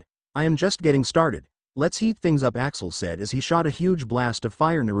 Naruto said. I am just getting started. Let's heat things up, Axel said as he shot a huge blast of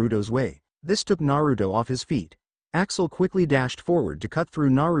fire Naruto's way. This took Naruto off his feet. Axel quickly dashed forward to cut through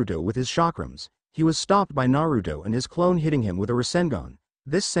Naruto with his chakrams. He was stopped by Naruto and his clone hitting him with a Rasengan.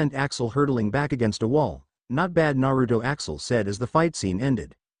 This sent Axel hurtling back against a wall. Not bad, Naruto, Axel said as the fight scene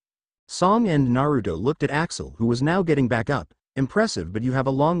ended. Song and Naruto looked at Axel, who was now getting back up. Impressive, but you have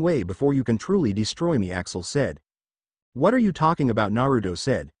a long way before you can truly destroy me, Axel said. What are you talking about? Naruto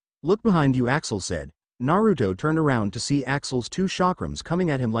said. Look behind you, Axel said. Naruto turned around to see Axel's 2 chakrams coming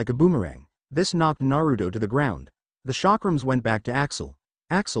at him like a boomerang. This knocked Naruto to the ground. The chakrams went back to Axel.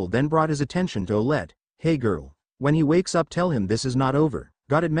 Axel then brought his attention to Olette. Hey girl, when he wakes up tell him this is not over.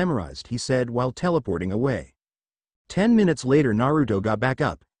 Got it memorized, he said while teleporting away. 10 minutes later Naruto got back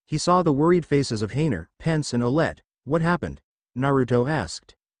up. He saw the worried faces of Hainer, Pence and Olette. What happened? Naruto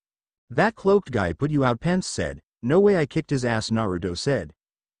asked. That cloaked guy put you out, Pence said. No way, I kicked his ass, Naruto said.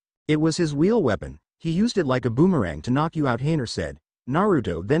 It was his wheel weapon. He used it like a boomerang to knock you out, Hainer said.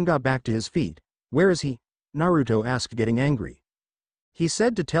 Naruto then got back to his feet. Where is he? Naruto asked, getting angry. He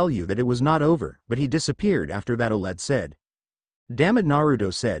said to tell you that it was not over, but he disappeared after that, Olette said. Damn it,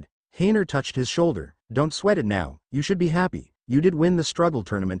 Naruto said. Hainer touched his shoulder. Don't sweat it now, you should be happy. You did win the struggle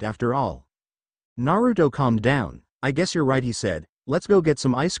tournament after all. Naruto calmed down. I guess you're right, he said. Let's go get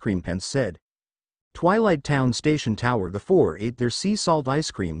some ice cream, Pence said. Twilight Town Station Tower. The 4 ate their sea salt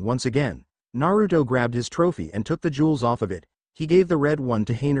ice cream once again. Naruto grabbed his trophy and took the jewels off of it. He gave the red one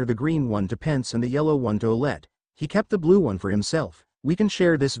to Hainer, the green one to Pence and the yellow one to Olette. He kept the blue one for himself. We can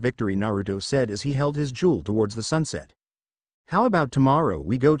share this victory, Naruto said as he held his jewel towards the sunset. How about tomorrow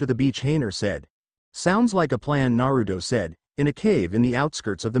we go to the beach, Hainer said. Sounds like a plan, Naruto said, in a cave in the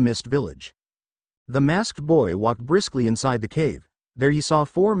outskirts of the Mist Village. The masked boy walked briskly inside the cave. There he saw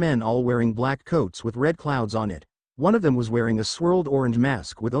 4 men all wearing black coats with red clouds on it. One of them was wearing a swirled orange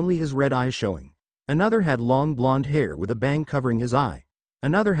mask with only his red eye showing. Another had long blonde hair with a bang covering his eye.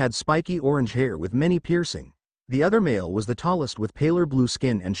 Another had spiky orange hair with many piercing. The other male was the tallest with paler blue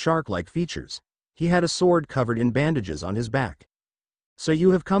skin and shark-like features. He had a sword covered in bandages on his back. So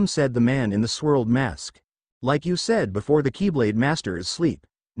you have come, said the man in the swirled mask. Like you said before, the Keyblade Master is asleep.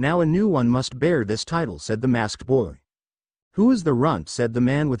 Now a new one must bear this title, said the masked boy. Who is the runt, said the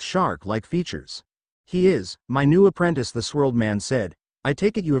man with shark-like features. He is my new apprentice, the swirled man said. I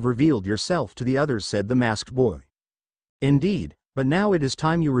take it you have revealed yourself to the others, said the masked boy. Indeed, but now it is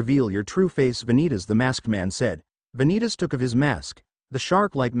time you reveal your true face, Vanitas, the masked man said. Vanitas took of his mask. The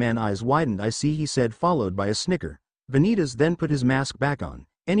shark-like man eyes widened. I see, he said, followed by a snicker. Vanitas then put his mask back on.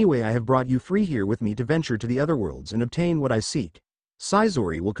 Anyway, I have brought you 3 here with me to venture to the other worlds and obtain what I seek.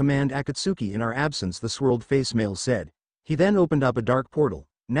 Saizori will command Akatsuki in our absence, the swirled face male said. He then opened up a dark portal.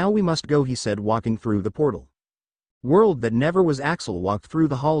 Now we must go, he said, walking through the portal. World that never was. Axel walked through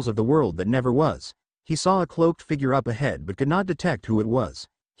the halls of the world that never was. He saw a cloaked figure up ahead but could not detect who it was.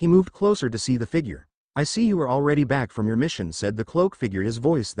 He moved closer to see the figure. I see you are already back from your mission, said the cloak figure, his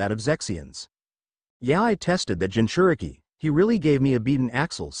voice that of Zexion's. Yeah, I tested that Jinchuriki. He really gave me a beating,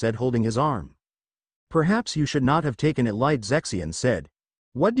 Axel said, holding his arm. Perhaps you should not have taken it light, Xion said.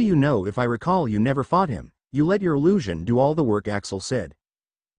 What do you know? If I recall, you never fought him. You let your illusion do all the work, Axel said.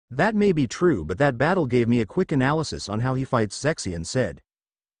 That may be true, but that battle gave me a quick analysis on how he fights, Xion said.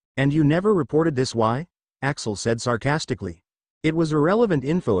 And you never reported this? Why? Axel said sarcastically. It was irrelevant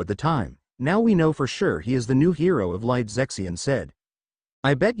info at the time. Now we know for sure he is the new hero of light, Xion said.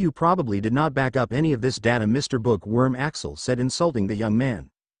 I bet you probably did not back up any of this data, Mr. Bookworm, Axel said, insulting the young man.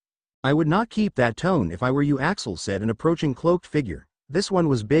 I would not keep that tone if I were you, Axel said, an approaching cloaked figure. This one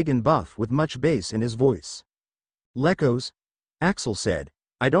was big and buff with much bass in his voice. Lekos? Axel said.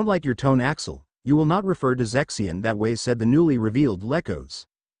 I don't like your tone, Axel. You will not refer to Xion that way, said the newly revealed Lekos.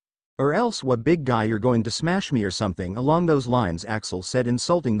 Or else what, big guy, you're going to smash me or something along those lines, Axel said,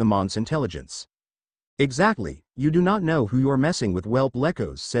 insulting the Mon's intelligence. Exactly, you do not know who you are messing with, whelp,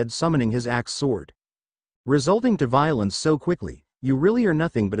 Lekos said, summoning his axe sword. Resulting to violence so quickly, you really are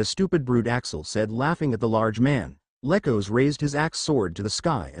nothing but a stupid brute, Axel said, laughing at the large man. Lekos raised his axe sword to the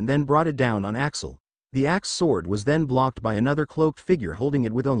sky and then brought it down on Axel. The axe sword was then blocked by another cloaked figure holding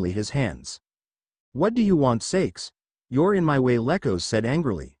it with only his hands. What do you want, Sakes? You're in my way, Lekos said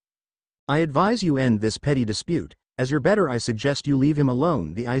angrily. I advise you end this petty dispute. As you're better, I suggest you leave him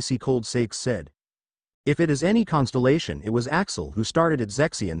alone, the icy cold Sakes said. If it is any consolation, it was Axel who started it,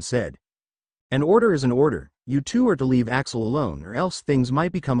 Xion said. An order is an order. You two are to leave Axel alone, or else things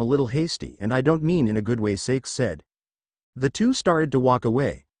might become a little hasty, and I don't mean in a good way, Sakes said. The two started to walk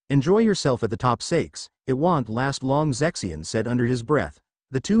away. Enjoy yourself at the top, Sakes. It won't last long, Xion said under his breath.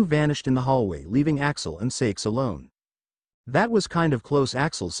 The two vanished in the hallway, leaving Axel and Sakes alone. That was kind of close,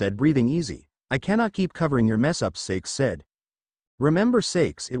 Axel said, breathing easy. I cannot keep covering your mess-ups, Sakes said. Remember,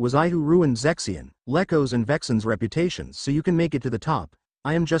 Sakes, it was I who ruined Xion, Lekos and Vexen's reputations, so you can make it to the top.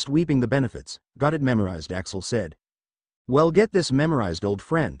 I am just reaping the benefits. Got it memorized, Axel said. Well, get this memorized, old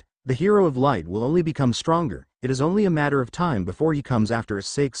friend. The hero of light will only become stronger. It is only a matter of time before he comes after us,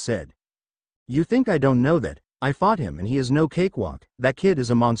 Sakes said. You think I don't know that? I fought him and he is no cakewalk. That kid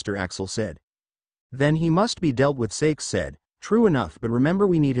is a monster, Axel said. Then he must be dealt with, Sakes said. True enough, but remember,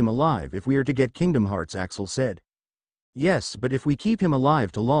 we need him alive if we are to get Kingdom Hearts, Axel said. Yes, but if we keep him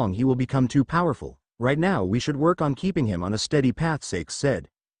alive too long he will become too powerful. Right now we should work on keeping him on a steady path, Sakes said.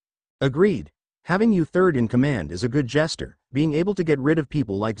 Agreed. Having you third in command is a good gesture. Being able to get rid of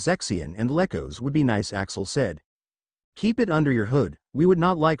people like Xion and Lekos would be nice, Axel said. Keep it under your hood. We would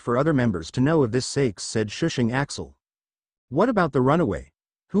not like for other members to know of this, Sakes said, shushing Axel. What about the runaway?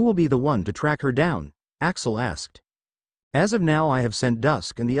 Who will be the one to track her down? Axel asked. As of now I have sent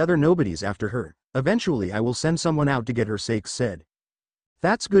Dusk and the other nobodies after her. Eventually I will send someone out to get her, Sakes said.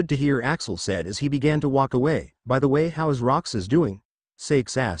 That's good to hear, Axel said as he began to walk away. By the way, how is Roxas doing?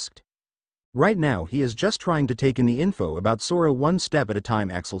 Sakes asked. Right now he is just trying to take in the info about Sora one step at a time,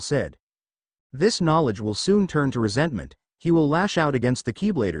 Axel said. This knowledge will soon turn to resentment. He will lash out against the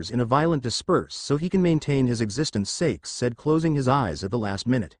Keybladers in a violent disperse so he can maintain his existence, Sakes said, closing his eyes at the last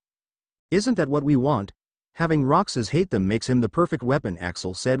minute. Isn't that what we want? Having Roxas hate them makes him the perfect weapon,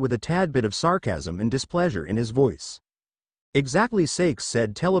 Axel said with a tad bit of sarcasm and displeasure in his voice. Exactly, Sakes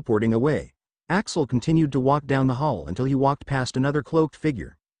said, teleporting away. Axel continued to walk down the hall until he walked past another cloaked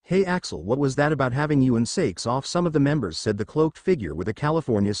figure. Hey Axel, what was that about having you and Sakes off? Some of the members said, the cloaked figure with a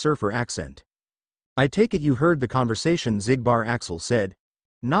California surfer accent. I take it you heard the conversation, Xigbar, Axel said.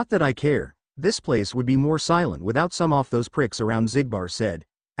 Not that I care. This place would be more silent without some of those pricks around, Xigbar said.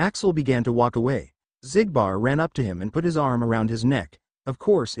 Axel began to walk away. Xigbar ran up to him and put his arm around his neck. Of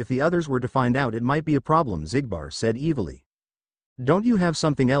course, if the others were to find out it might be a problem, Xigbar said evilly. Don't you have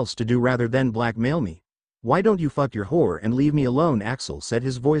something else to do rather than blackmail me? Why don't you fuck your whore and leave me alone, Axel said,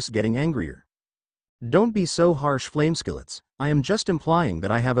 his voice getting angrier. Don't be so harsh, Flameskillets. I am just implying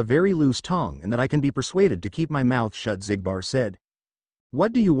that I have a very loose tongue and that I can be persuaded to keep my mouth shut, Xigbar said.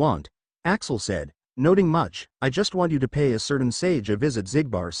 What do you want? Axel said, noting much. I just want you to pay a certain sage a visit,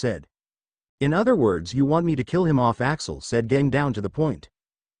 Xigbar said. In other words, you want me to kill him off, Axel said, getting down to the point.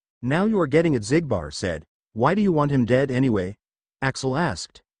 Now you are getting it, Xigbar said. Why do you want him dead anyway? Axel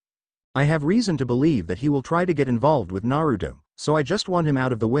asked. I have reason to believe that he will try to get involved with Naruto, so I just want him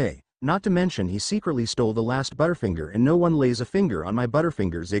out of the way. Not to mention he secretly stole the last Butterfinger and no one lays a finger on my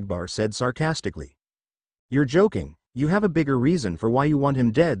Butterfinger, Xigbar said sarcastically. You're joking. You have a bigger reason for why you want him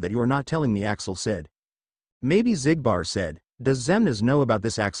dead that you are not telling me, Axel said. Maybe, Xigbar said. Does Xemnas know about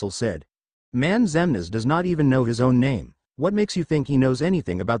this, Axel said. Man, Xemnas does not even know his own name. What makes you think he knows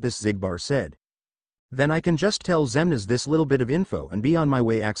anything about this, Xigbar said. Then I can just tell Xemnas this little bit of info and be on my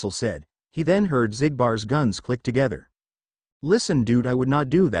way, Axel said. He then heard Xigbar's guns click together. Listen, dude, I would not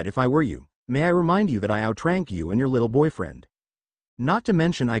do that if I were you. May I remind you that I outrank you and your little boyfriend. Not to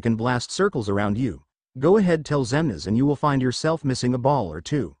mention I can blast circles around you. Go ahead, tell Xemnas, and you will find yourself missing a ball or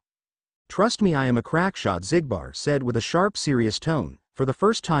two. Trust me, I am a crack shot, Xigbar said with a sharp, serious tone. For the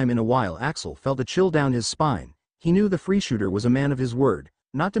first time in a while, Axel felt a chill down his spine. He knew the free shooter was a man of his word,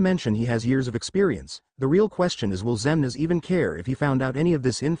 not to mention he has years of experience. The real question is, will Xemnas even care if he found out any of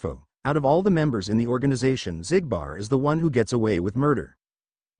this info? Out of all the members in the organization, Xigbar is the one who gets away with murder.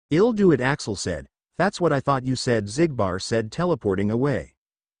 "I'll do it," Axel said. "That's what I thought you said," Xigbar said, teleporting away.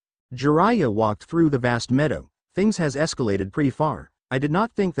 Jiraiya walked through the vast meadow. Things has escalated pretty far. I did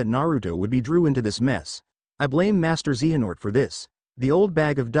not think that Naruto would be drew into this mess. I blame Master Xehanort for this. The old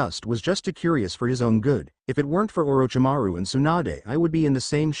bag of dust was just too curious for his own good. If it weren't for Orochimaru and Tsunade, I would be in the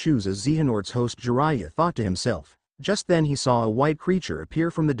same shoes as Xehanort's host, Jiraiya thought to himself. Just then he saw a white creature appear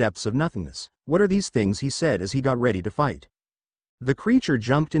from the depths of nothingness. "What are these things?" he said as he got ready to fight. The creature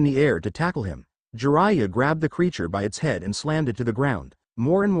jumped in the air to tackle him. Jiraiya grabbed the creature by its head and slammed it to the ground.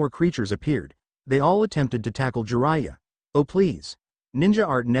 More and more creatures appeared. They all attempted to tackle Jiraiya. "Oh please. Ninja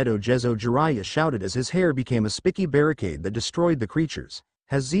art Neto Jezo," Jiraiya shouted as his hair became a spiky barricade that destroyed the creatures.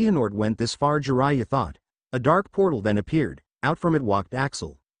 Has Xehanort went this far, Jiraiya thought. A dark portal then appeared. Out from it walked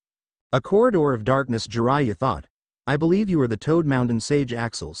Axel. A corridor of darkness, Jiraiya thought. "I believe you are the Toad Mountain Sage,"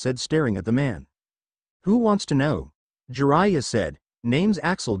 Axel said, staring at the man. "Who wants to know?" Jiraiya said. "Name's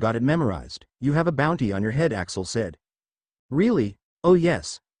Axel, got it memorized. You have a bounty on your head," Axel said. "Really? Oh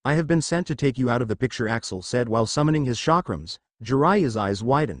yes. I have been sent to take you out of the picture," Axel said while summoning his chakrams. Jiraiya's eyes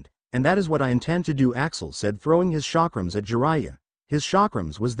widened. "And that is what I intend to do," Axel said, throwing his chakrams at Jiraiya. His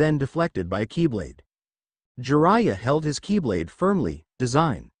chakrams was then deflected by a keyblade. Jiraiya held his keyblade firmly.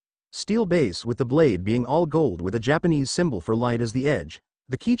 Design: steel base with the blade being all gold with a Japanese symbol for light as the edge.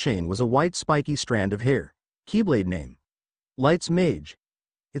 The keychain was a white spiky strand of hair. Keyblade name: Light's Mage.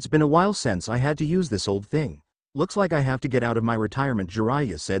 "It's been a while since I had to use this old thing. Looks like I have to get out of my retirement,"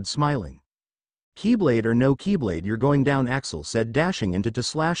 Jiraiya said, smiling. "Keyblade or no keyblade, you're going down," Axel said, dashing into to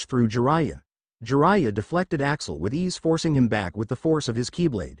slash through Jiraiya. Jiraiya deflected Axel with ease, forcing him back with the force of his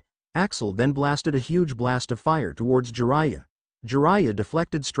keyblade. Axel then blasted a huge blast of fire towards Jiraiya. Jiraiya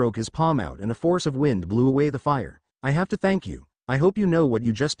deflected, stroke his palm out, and a force of wind blew away the fire. "I have to thank you. I hope you know what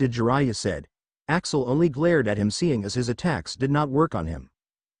you just did," Jiraiya said. Axel only glared at him, seeing as his attacks did not work on him.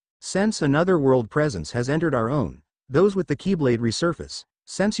 "Since another world presence has entered our own, those with the keyblade resurface.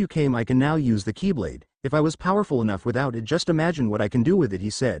 Since you came, I can now use the keyblade. If I was powerful enough without it, just imagine what I can do with it,"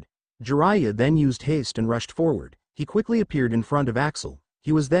 he said. Jiraiya then used haste and rushed forward. He quickly appeared in front of Axel.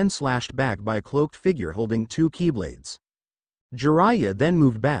 He was then slashed back by a cloaked figure holding two keyblades. Jiraiya then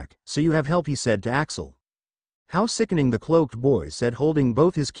moved back. "So you have help," he said to Axel. "How sickening," the cloaked boy said, holding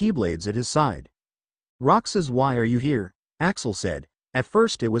both his keyblades at his side. "Roxas, why are you here?" Axel said. "At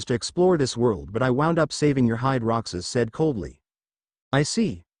first it was to explore this world, but I wound up saving your hide," Roxas said coldly. "I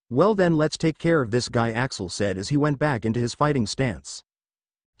see. Well then, let's take care of this guy," Axel said as he went back into his fighting stance.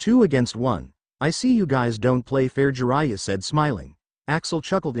 2 against 1. "I see you guys don't play fair," Jiraiya said, smiling. Axel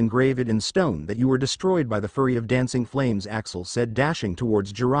chuckled. "Engrave it in stone that you were destroyed by the fury of dancing flames," Axel said, dashing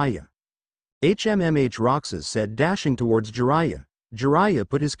towards Jiraiya. "HMMH," Roxas said, dashing towards Jiraiya. Jiraiya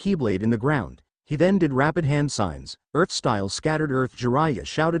put his keyblade in the ground. He then did rapid hand signs. "Earth-style scattered earth," Jiraiya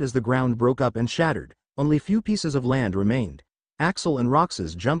shouted as the ground broke up and shattered. Only few pieces of land remained. Axel and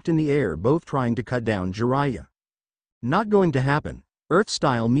Roxas jumped in the air, both trying to cut down Jiraiya. "Not going to happen."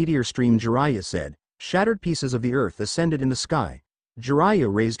 "Earth-style meteor stream," Jiraiya said. Shattered pieces of the earth ascended in the sky.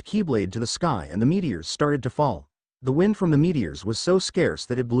 Jiraiya raised keyblade to the sky and the meteors started to fall. The wind from the meteors was so scarce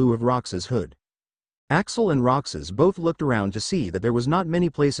that it blew of Roxas' hood. Axel and Roxas both looked around to see that there was not many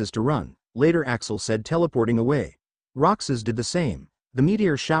places to run. Later Axel said, teleporting away. Roxas did the same. The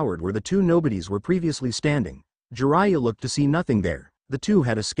meteor showered where the two nobodies were previously standing. Jiraiya looked to see nothing there. The two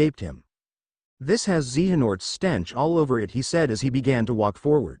had escaped him. "This has Xehanort's stench all over it," he said as he began to walk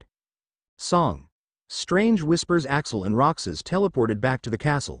forward. Song. Strange whispers. Axel and Roxas teleported back to the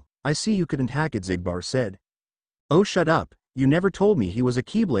castle. "I see you couldn't hack it," Xigbar said. "Oh, shut up. You never told me he was a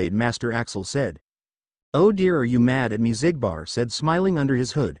Keyblade master," Axel said. "Oh dear, are you mad at me?" Xigbar said, smiling under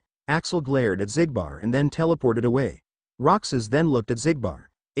his hood. Axel glared at Xigbar and then teleported away. Roxas then looked at Xigbar.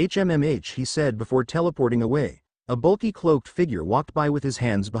 "HMMH," he said before teleporting away. A bulky cloaked figure walked by with his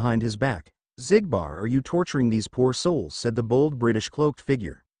hands behind his back. "Xigbar, are you torturing these poor souls?" said the bold British cloaked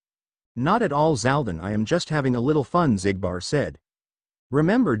figure. "Not at all, Zaldan, I am just having a little fun," Xigbar said.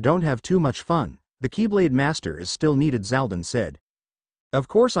 "Remember, don't have too much fun. The Keyblade Master is still needed," Zaldan said. "Of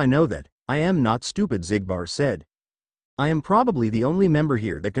course I know that. I am not stupid," Xigbar said. "I am probably the only member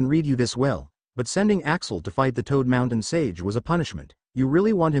here that can read you this well, but sending Axel to fight the Toad Mountain Sage was a punishment. You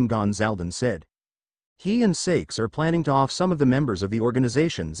really want him gone?" Zaldan said. "He and Sakes are planning to off some of the members of the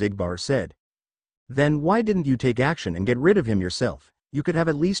organization," Xigbar said. Then why didn't you take action and get rid of him yourself? You could have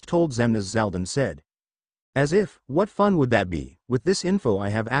at least told Xemnas, Zaldin said. As if, what fun would that be? With this info I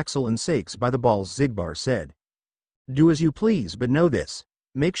have Axel and Sakes by the balls, Xigbar said. Do as you please, but know this.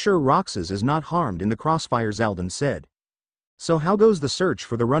 Make sure Roxas is not harmed in the crossfire, Zaldin said. So how goes the search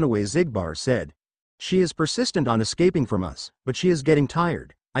for the runaway, Xigbar said. She is persistent on escaping from us, but she is getting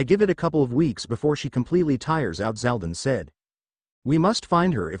tired. I give it a couple of weeks before she completely tires out, Zaldin said. We must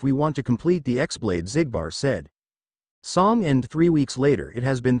find her if we want to complete the X-Blade, Xigbar said. Song end 3 weeks later. It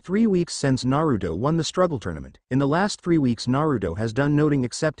has been 3 weeks since Naruto won the struggle tournament. In the last 3 weeks Naruto has done nothing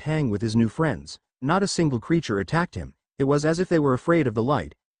except hang with his new friends. Not a single creature attacked him. It was as if they were afraid of the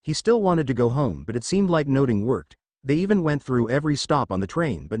light. He still wanted to go home, but it seemed like noting worked. They even went through every stop on the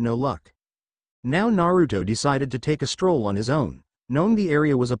train, but no luck. Now Naruto decided to take a stroll on his own. Knowing the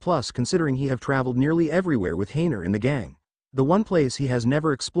area was a plus considering he have traveled nearly everywhere with Hainer in the gang. The one place he has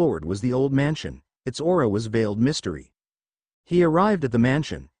never explored was the old mansion. Its aura was veiled mystery. He arrived at the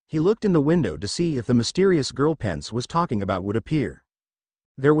mansion. He looked in the window to see if the mysterious girl Pence was talking about would appear.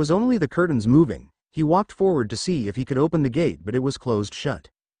 There was only the curtains moving. He walked forward to see if he could open the gate, but it was closed shut.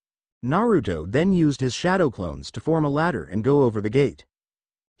 Naruto then used his shadow clones to form a ladder and go over the gate.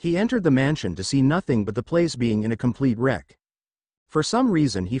 He entered the mansion to see nothing but the place being in a complete wreck. For some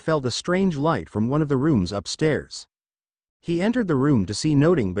reason he felt a strange light from one of the rooms upstairs. He entered the room to see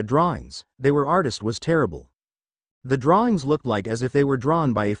nothing but drawings. They were artist was terrible. The drawings looked like as if they were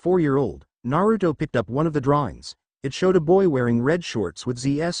drawn by a 4-year-old. Naruto picked up one of the drawings. It showed a boy wearing red shorts with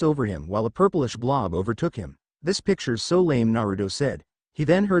ZS over him while a purplish blob overtook him. This picture's so lame, Naruto said. He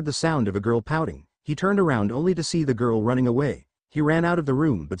then heard the sound of a girl pouting. He turned around only to see the girl running away. He ran out of the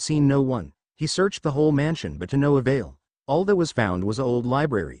room but seen no one. He searched the whole mansion but to no avail. All that was found was an old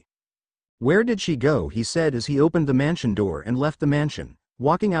library. Where did she go? He said as he opened the mansion door and left the mansion.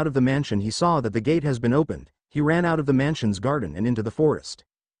 Walking out of the mansion he saw that the gate has been opened. He ran out of the mansion's garden and into the forest.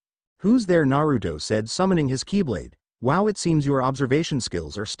 Who's there? Naruto said, summoning his Keyblade. Wow, it seems your observation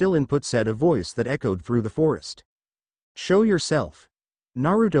skills are still input, said a voice that echoed through the forest. Show yourself.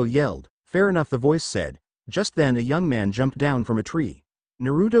 Naruto yelled. Fair enough, the voice said. Just then a young man jumped down from a tree.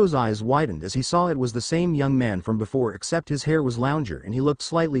 Naruto's eyes widened as he saw it was the same young man from before, except his hair was lounger and he looked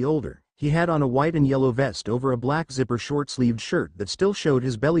slightly older. He had on a white and yellow vest over a black zipper short-sleeved shirt that still showed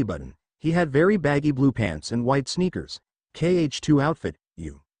his belly button. He had very baggy blue pants and white sneakers. KH2 outfit,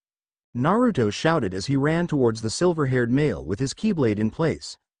 you. Naruto shouted as he ran towards the silver-haired male with his Keyblade in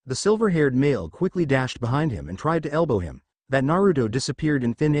place. The silver-haired male quickly dashed behind him and tried to elbow him. That Naruto disappeared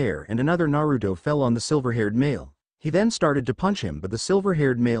in thin air and another Naruto fell on the silver-haired male. He then started to punch him but the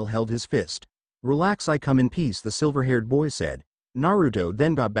silver-haired male held his fist. Relax, I come in peace, the silver-haired boy said. Naruto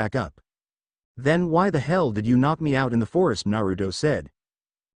then got back up. Then why the hell did you knock me out in the forest? Naruto said.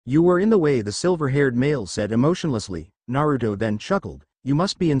 You were in the way, the silver-haired male said emotionlessly. Naruto then chuckled. You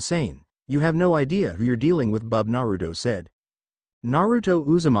must be insane. You have no idea who you're dealing with, bub, Naruto said. Naruto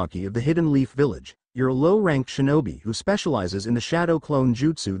Uzumaki of the Hidden Leaf Village. You're a low-ranked shinobi who specializes in the shadow clone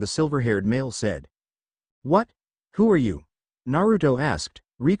jutsu, the silver-haired male said. What? Who are you? Naruto asked.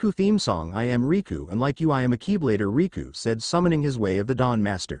 Riku theme song. I am Riku and like you I am a Keyblader, Riku said, summoning his way of the Dawn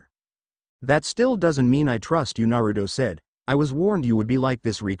Master. That still doesn't mean I trust you, Naruto said. I was warned you would be like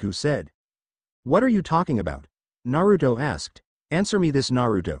this, Riku said. What are you talking about? Naruto asked. Answer me this,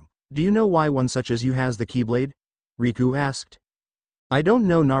 Naruto. Do you know why one such as you has the Keyblade? Riku asked. I don't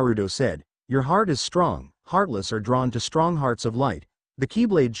know, Naruto said. Your heart is strong. Heartless are drawn to strong hearts of light. The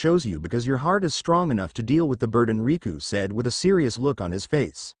Keyblade shows you because your heart is strong enough to deal with the burden, Riku said with a serious look on his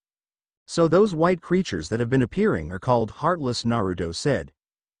face. So those white creatures that have been appearing are called heartless, Naruto said.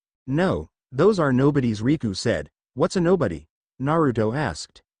 No, those are nobodies, Riku said. What's a nobody? Naruto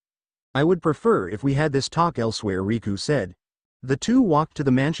asked. I would prefer if we had this talk elsewhere, Riku said. The two walked to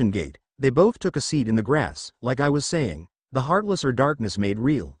the mansion gate. They both took a seat in the grass. Like I was saying, the heartless are darkness made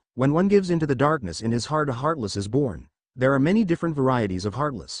real. When one gives into the darkness in his heart, a heartless is born. There are many different varieties of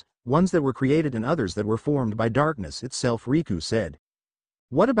heartless, ones that were created and others that were formed by darkness itself, Riku said.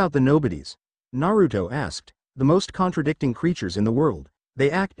 What about the nobodies? Naruto asked. The most contradicting creatures in the world. They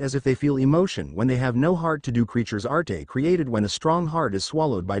act as if they feel emotion when they have no heart to do. Creatures arte created when a strong heart is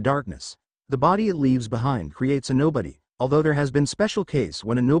swallowed by darkness. The body it leaves behind creates a nobody, although there has been special case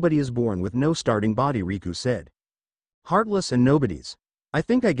when a nobody is born with no starting body, Riku said. Heartless and nobodies. I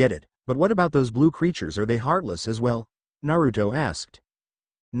think I get it, but what about those blue creatures, are they heartless as well? Naruto asked.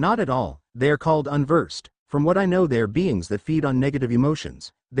 Not at all, they are called unversed. From what I know they are beings that feed on negative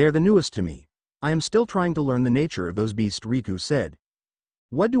emotions. They are the newest to me. I am still trying to learn the nature of those beasts, Riku said.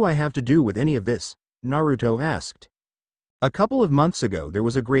 What do I have to do with any of this? Naruto asked. A couple of months ago there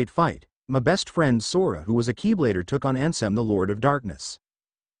was a great fight. My best friend Sora, who was a Keyblader, took on Ansem, the Lord of Darkness.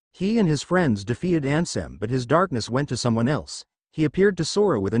 He and his friends defeated Ansem, but his darkness went to someone else. He appeared to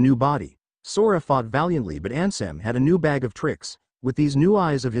Sora with a new body. Sora fought valiantly, but Ansem had a new bag of tricks. With these new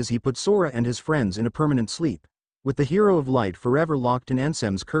eyes of his, he put Sora and his friends in a permanent sleep. With the hero of light forever locked in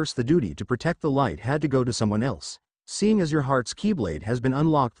Ansem's curse, the duty to protect the light had to go to someone else. Seeing as your heart's Keyblade has been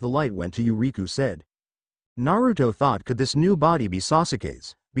unlocked, the light went to you, Riku said. Naruto thought, could this new body be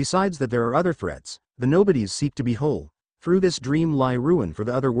Sasuke's? Besides that, there are other threats. The nobodies seek to be whole. Through this dream lie ruin for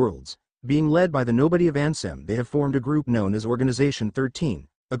the other worlds. Being led by the nobody of Ansem, they have formed a group known as Organization 13,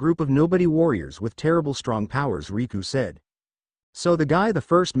 a group of nobody warriors with terrible strong powers, Riku said. So the guy the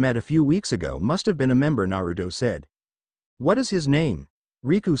first met a few weeks ago must have been a member, Naruto said. What is his name?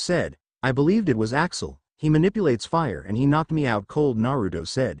 Riku said. I believed it was Axel. He manipulates fire and he knocked me out cold, Naruto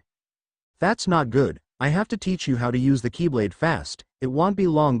said. That's not good. I have to teach you how to use the Keyblade fast. It won't be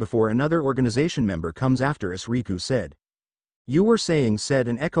long before another organization member comes after us, Riku said. You were saying, said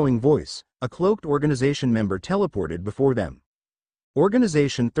an echoing voice. A cloaked organization member teleported before them.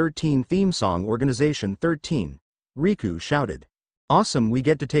 Organization 13 theme song. Organization 13. Riku shouted. Awesome, we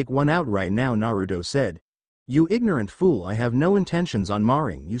get to take one out right now, Naruto said. You ignorant fool, I have no intentions on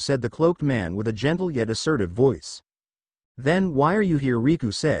marring you, said the cloaked man with a gentle yet assertive voice. Then why are you here,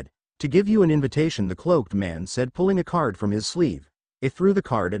 Riku said. To give you an invitation, the cloaked man said, pulling a card from his sleeve. He threw the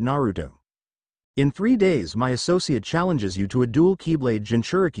card at Naruto. In 3 days my associate challenges you to a dual Keyblade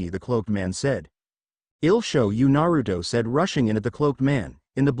Jinchuriki, the cloaked man said. I'll show you, Naruto said, rushing in at the cloaked man.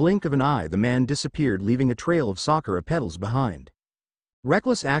 In the blink of an eye the man disappeared, leaving a trail of Sakura petals behind.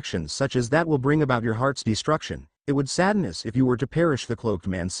 Reckless actions such as that will bring about your heart's destruction. It would sadden us if you were to perish, the cloaked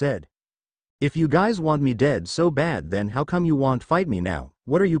man said. If you guys want me dead so bad, then how come you won't fight me now?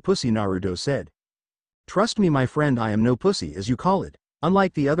 What are you, pussy? Naruto said. Trust me, my friend, I am no pussy as you call it.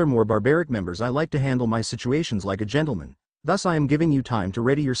 Unlike the other more barbaric members, I like to handle my situations like a gentleman. Thus I am giving you time to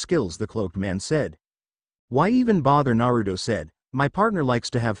ready your skills, the cloaked man said. Why even bother? Naruto said. My partner likes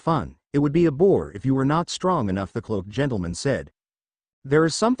to have fun. It would be a bore if you were not strong enough, the cloaked gentleman said. There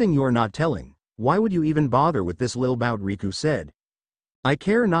is something you're not telling. Why would you even bother with this lil bout? Riku said. I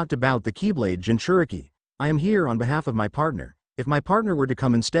care not about the Keyblade Jinchuriki. I am here on behalf of my partner. If my partner were to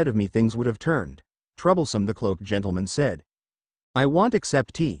come instead of me, things would have turned troublesome, the cloaked gentleman said. I won't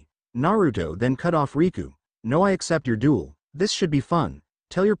accept tea. Naruto then cut off Riku. No, I accept your duel. This should be fun.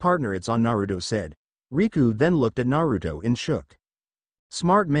 Tell your partner it's on, Naruto said. Riku then looked at Naruto in shook.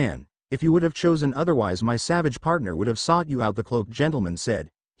 Smart man. If you would have chosen otherwise, my savage partner would have sought you out, the cloaked gentleman said.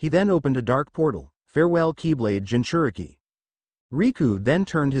 He then opened a dark portal. Farewell, Keyblade Jinchuriki. Riku then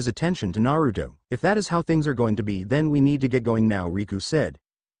turned his attention to Naruto. If that is how things are going to be, then we need to get going now, Riku said.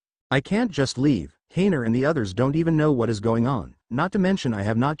 I can't just leave. Hainer and the others don't even know what is going on. Not to mention I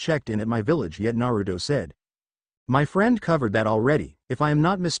have not checked in at my village yet, Naruto said. My friend covered that already. If I am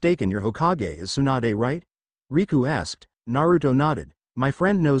not mistaken, your Hokage is Tsunade, right? Riku asked. Naruto nodded. My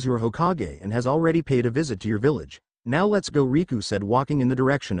friend knows your Hokage and has already paid a visit to your village. Now let's go, Riku said, walking in the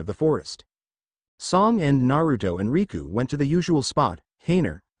direction of the forest. Song and Naruto and Riku went to the usual spot.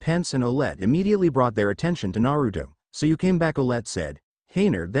 Hainer, Pence and Olette immediately brought their attention to Naruto. So you came back, Olette said.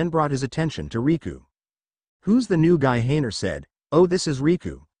 Hainer then brought his attention to Riku. Who's the new guy? Hainer said. Oh, this is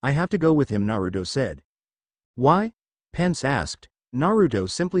Riku. I have to go with him, Naruto said. Why? Pence asked. Naruto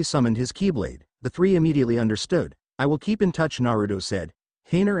simply summoned his Keyblade. The three immediately understood. I will keep in touch, Naruto said.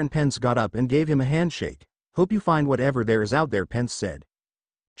 Hainer and Pence got up and gave him a handshake. Hope you find whatever there is out there, Pence said.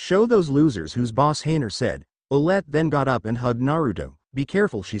 Show those losers who's boss, Hainer said. Olette then got up and hugged Naruto. Be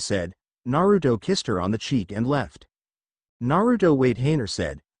careful, she said. Naruto kissed her on the cheek and left. Naruto, wait, Hainer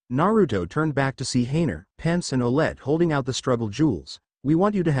said. Naruto turned back to see Hainer, Pence and Olette holding out the struggle jewels. We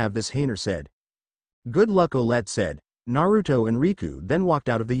want you to have this, Hainer said. Good luck, Olette said. Naruto and Riku then walked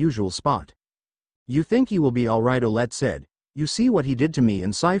out of the usual spot. You think he will be alright, Olette said. You see what he did to me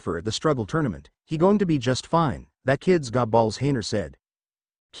and Cypher at the struggle tournament. He going to be just fine. That kid's got balls, Hainer said.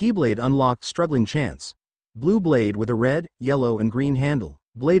 Keyblade unlocked, struggling chance. Blue blade with a red, yellow and green handle.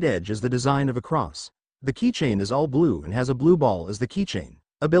 Blade edge is the design of a cross. The keychain is all blue and has a blue ball as the keychain.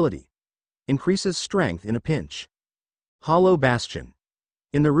 Ability. Increases strength in a pinch. Hollow Bastion.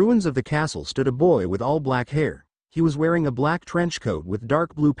 In the ruins of the castle stood a boy with all black hair. He was wearing a black trench coat with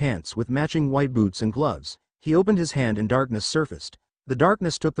dark blue pants with matching white boots and gloves. He opened his hand and darkness surfaced. The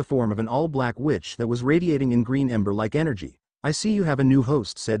darkness took the form of an all-black witch that was radiating in green ember-like energy. I see you have a new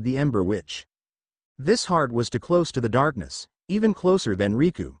host, said the Ember Witch. This heart was too close to the darkness, even closer than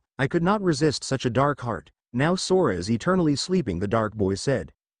Riku. I could not resist such a dark heart. Now Sora is eternally sleeping, the dark boy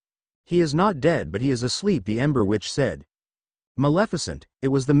said. He is not dead, but he is asleep, the Ember Witch said. Maleficent, it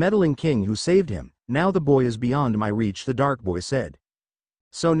was the meddling king who saved him. Now the boy is beyond my reach, the dark boy said.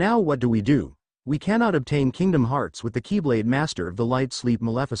 So now what do we do? We cannot obtain Kingdom Hearts with the Keyblade Master of the Light Sleep,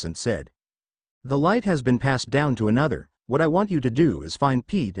 Maleficent said. The light has been passed down to another. What I want you to do is find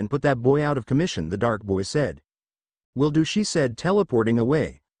Pete and put that boy out of commission, the dark boy said. Will do, she said, teleporting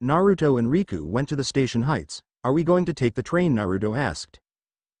away. Naruto and Riku went to the station heights. Are we going to take the train? Naruto asked.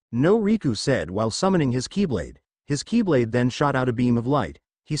 No, Riku said while summoning his Keyblade. His Keyblade then shot out a beam of light.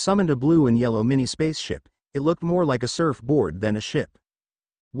 He summoned a blue and yellow mini spaceship. It looked more like a surfboard than a ship.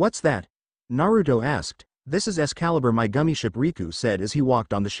 What's that? Naruto asked. This is Excalibur, my gummy ship, Riku said as he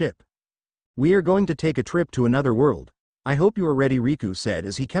walked on the ship. We are going to take a trip to another world. I hope you are ready, Riku said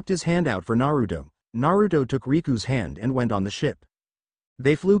as he kept his hand out for Naruto. Naruto took Riku's hand and went on the ship.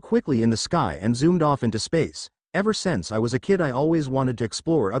 They flew quickly in the sky and zoomed off into space. Ever since I was a kid I always wanted to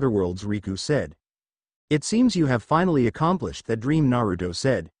explore other worlds, Riku said. It seems you have finally accomplished that dream, Naruto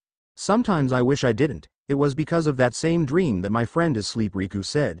said. Sometimes I wish I didn't. It was because of that same dream that my friend is asleep, Riku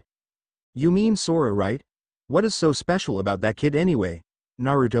said. You mean Sora, right? What is so special about that kid anyway?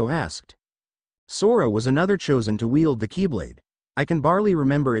 Naruto asked. Sora was another chosen to wield the Keyblade. I can barely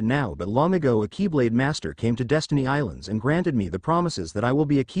remember it now, but long ago a Keyblade Master came to Destiny Islands and granted me the promises that I will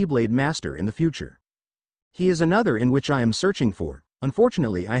be a Keyblade Master in the future. He is another in which I am searching for.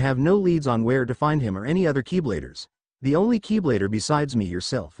 Unfortunately, I have no leads on where to find him or any other Keybladers. The only Keyblader besides me,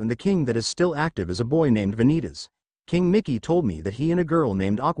 yourself, and the king that is still active is a boy named Vanitas. King Mickey told me that he and a girl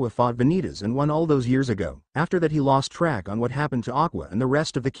named Aqua fought Vanitas and won all those years ago. After that he lost track on what happened to Aqua and the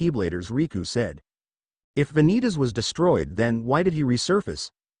rest of the Keybladers, Riku said. If Vanitas was destroyed, then why did he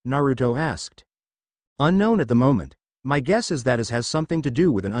resurface? Naruto asked. Unknown at the moment. My guess is that it has something to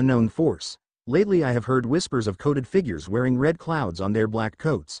do with an unknown force. Lately I have heard whispers of coated figures wearing red clouds on their black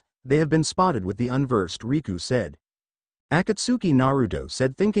coats. They have been spotted with the unversed, Riku said. Akatsuki, Naruto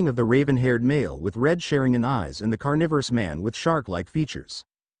said, thinking of the raven-haired male with red Sharingan eyes and the carnivorous man with shark-like features.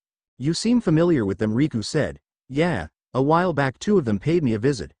 You seem familiar with them, Riku said. Yeah, a while back two of them paid me a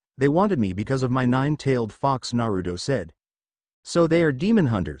visit. They wanted me because of my nine-tailed fox, Naruto said. So they are demon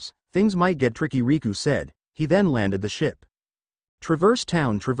hunters. Things might get tricky, Riku said. He then landed the ship. Traverse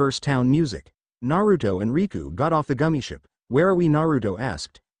Town music. Naruto and Riku got off the gummy ship. Where are we? Naruto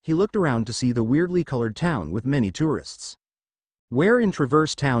asked. He looked around to see the weirdly colored town with many tourists. Where in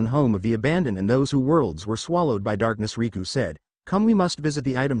Traverse Town, home of the abandoned and those whose worlds were swallowed by darkness, Riku said. Come, we must visit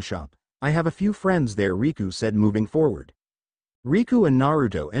the item shop. I have a few friends there, Riku said, moving forward. Riku and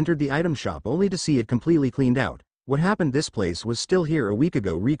Naruto entered the item shop only to see it completely cleaned out. What happened? This place was still here a week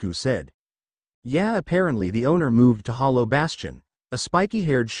ago, Riku said. Yeah, apparently the owner moved to Hollow Bastion. A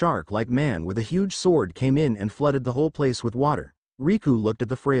spiky-haired shark-like man with a huge sword came in and flooded the whole place with water. Riku looked at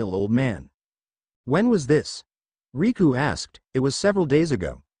the frail old man. When was this? Riku asked. It was several days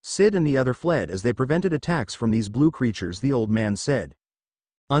ago. Sid and the other fled as they prevented attacks from these blue creatures, the old man said.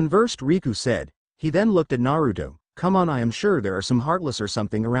 Unversed, Riku said. He then looked at Naruto. Come on, I am sure there are some Heartless or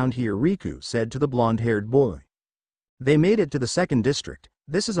something around here, Riku said to the blonde-haired boy. They made it to the second district.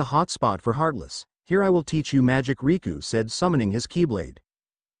 This is a hot spot for Heartless. Here I will teach you magic, Riku said, summoning his Keyblade.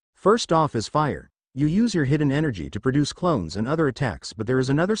 First off is fire. You use your hidden energy to produce clones and other attacks, but there is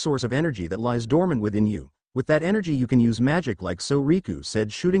another source of energy that lies dormant within you. With that energy you can use magic like so, Riku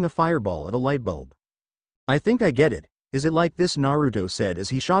said, shooting a fireball at a light bulb. I think I get it. Is it like this? Naruto said as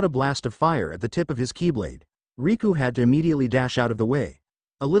he shot a blast of fire at the tip of his Keyblade. Riku had to immediately dash out of the way.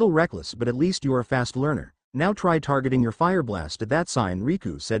 A little reckless, but at least you are a fast learner. Now try targeting your fire blast at that sign,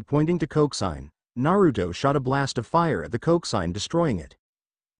 Riku said, pointing to Coke sign. Naruto shot a blast of fire at the Coke sign, destroying it.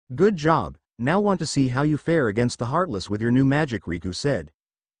 Good job. Now want to see how you fare against the Heartless with your new magic, Riku said.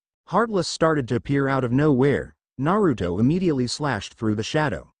 Heartless started to appear out of nowhere. Naruto immediately slashed through the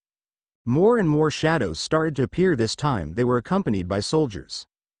shadow. More and more shadows started to appear. This time they were accompanied by soldiers.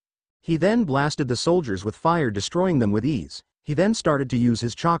 He then blasted the soldiers with fire, destroying them with ease. He then started to use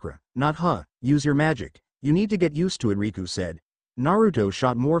his chakra. Use your magic. You need to get used to it, Riku said. Naruto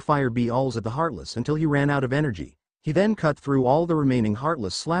shot more fire balls at the Heartless until he ran out of energy. He then cut through all the remaining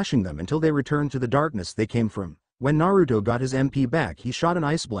Heartless, slashing them until they returned to the darkness they came from. When Naruto got his MP back, he shot an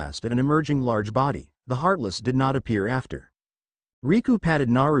ice blast at an emerging large body. The Heartless did not appear after. Riku patted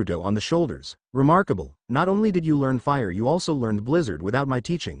Naruto on the shoulders. Remarkable. Not only did you learn fire, you also learned blizzard without my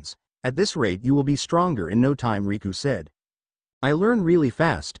teachings. At this rate you will be stronger in no time, Riku said. I learn really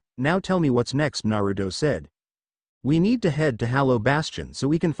fast. Now tell me what's next, Naruto said. We need to head to Hollow Bastion so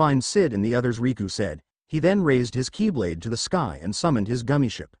we can find Sid and the others, Riku said. He then raised his Keyblade to the sky and summoned his gummy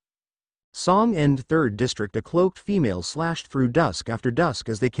ship. Song End 3rd District. A cloaked female slashed through dusk after dusk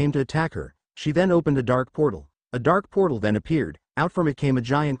as they came to attack her. She then opened a dark portal. A dark portal then appeared, out from it came a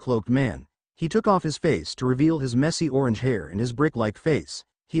giant cloaked man. He took off his face to reveal his messy orange hair and his brick-like face.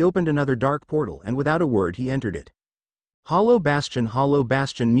 He opened another dark portal and without a word he entered it. Hollow Bastion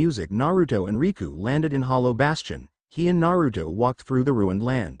music. Naruto and Riku landed in Hollow Bastion. He and Naruto walked through the ruined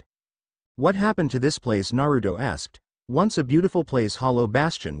land. What happened to this place? Naruto asked. Once a beautiful place, Hollow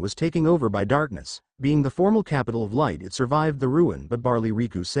Bastion was taken over by darkness. Being the formal capital of light, it survived the ruin but barely,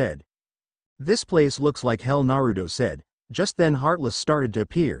 Riku said. This place looks like hell, Naruto said. Just then Heartless started to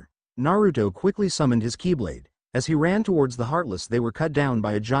appear. Naruto quickly summoned his Keyblade. As he ran towards the Heartless, they were cut down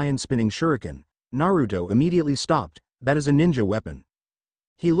by a giant spinning shuriken. Naruto immediately stopped. That is a ninja weapon.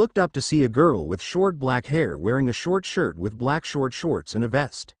 He looked up to see a girl with short black hair wearing a short shirt with black short shorts and a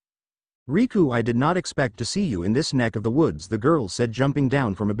vest. Riku, I did not expect to see you in this neck of the woods, the girl said, jumping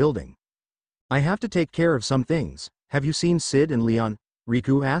down from a building. I have to take care of some things. Have you seen Sid and Leon?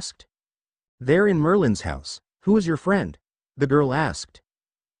 Riku asked. They're in Merlin's house. Who is your friend? The girl asked.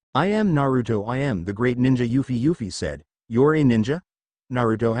 I am Naruto. I am the great ninja, Yuffie said. You're a ninja?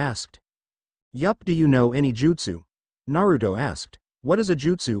 Naruto asked. Yup. Do you know any jutsu? Naruto asked. What is a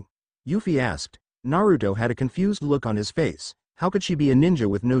jutsu? Yuffie asked. Naruto had a confused look on his face. How could she be a ninja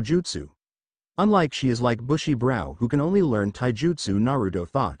with no jutsu? Unlike she is like Bushy Brow who can only learn taijutsu, Naruto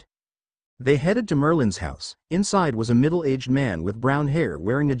thought. They headed to Merlin's house. Inside was a middle-aged man with brown hair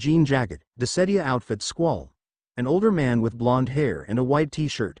wearing a jean jacket, Desetia outfit Squall. An older man with blonde hair and a white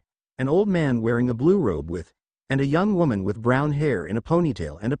t-shirt. An old man wearing a blue robe with, and a young woman with brown hair in a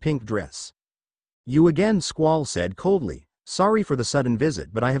ponytail and a pink dress. You again, Squall said coldly. Sorry for the sudden visit,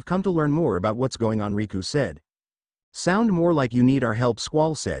 but I have come to learn more about what's going on, Riku said. Sound more like you need our help,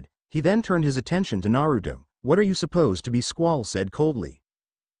 Squall said. He then turned his attention to Naruto. What are you supposed to be? Squall said coldly.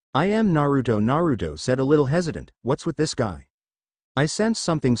 I am Naruto. Naruto said a little hesitant. What's with this guy? I sense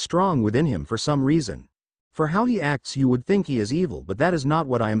something strong within him for some reason. For how he acts you would think he is evil, but that is not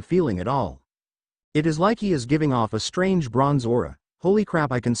what I am feeling at all. It is like he is giving off a strange bronze aura. Holy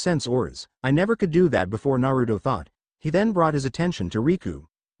crap, I can sense auras. I never could do that before, Naruto thought. He then brought his attention to Riku.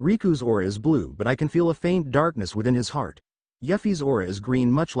 Riku's aura is blue, but I can feel a faint darkness within his heart. Yuffie's aura is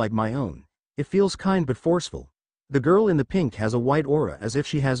green, much like my own. It feels kind but forceful. The girl in the pink has a white aura as if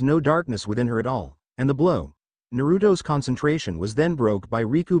she has no darkness within her at all. And the blow. Naruto's concentration was then broke by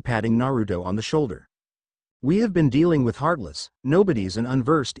Riku patting Naruto on the shoulder. We have been dealing with heartless, nobodies and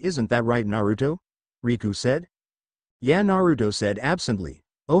unversed, isn't that right, Naruto? Riku said. Yeah, Naruto said absently.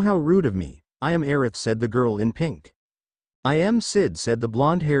 Oh, how rude of me. I am Aerith, said the girl in pink. I am Sid, said the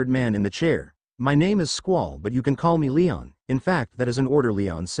blonde-haired man in the chair. My name is Squall, but you can call me Leon. In fact, that is an order,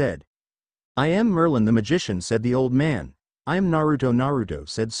 Leon said. I am Merlin the magician, said the old man. I am Naruto. Naruto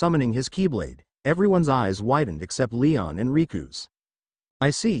said, summoning his Keyblade. Everyone's eyes widened except Leon and Riku's.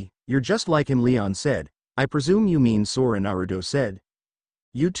 I see, you're just like him, Leon said. I presume you mean Sora, Naruto said.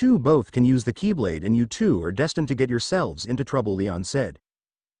 You two both can use the Keyblade and you two are destined to get yourselves into trouble, Leon said.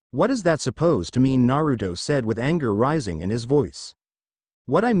 What is that supposed to mean? Naruto said with anger rising in his voice.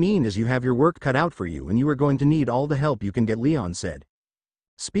 What I mean is you have your work cut out for you and you are going to need all the help you can get, Leon said.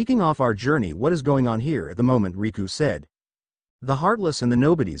 Speaking off our journey, what is going on here at the moment? Riku said. The Heartless and the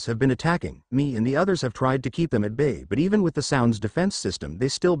Nobodies have been attacking me and the others have tried to keep them at bay, but even with the Sound's defense system they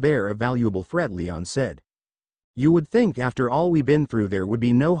still bear a valuable threat, Leon said. You would think after all we've been through there would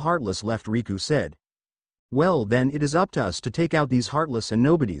be no Heartless left, Riku said. Well then it is up to us to take out these Heartless and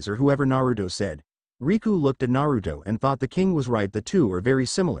Nobodies or whoever, Naruto said. Riku looked at Naruto and thought the king was right, the two are very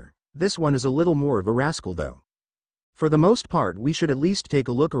similar. This one is a little more of a rascal though. For the most part we should at least take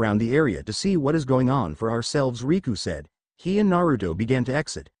a look around the area to see what is going on for ourselves, Riku said. He and Naruto began to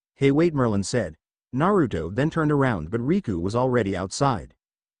exit. Hey wait, Merlin said. Naruto then turned around but Riku was already outside.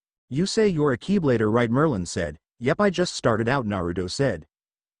 You say you're a Keyblader, right? Merlin said. Yep, I just started out, Naruto said.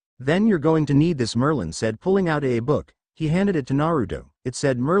 Then you're going to need this, Merlin said, pulling out a book. He handed it to Naruto. It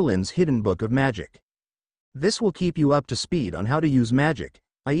said Merlin's Hidden Book of Magic. This will keep you up to speed on how to use magic.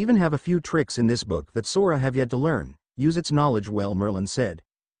 I even have a few tricks in this book that Sora have yet to learn. Use its knowledge well, Merlin said.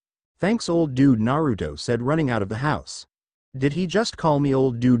 Thanks, old dude, Naruto said, running out of the house. Did he just call me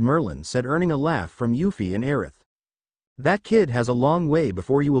old dude? Merlin said, earning a laugh from Yuffie and Aerith. That kid has a long way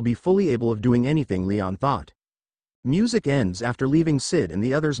before you will be fully able of doing anything, Leon thought. Music ends after leaving Sid and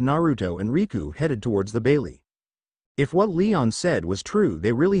the others. Naruto and Riku headed towards the Bailey. If what Leon said was true,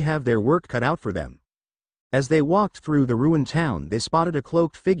 they really have their work cut out for them. As they walked through the ruined town, they spotted a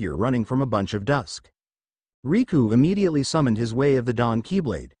cloaked figure running from a bunch of dusk. Riku immediately summoned his Way of the Dawn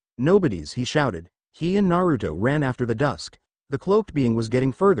Keyblade. Nobodies, he shouted. He and Naruto ran after the dusk. The cloaked being was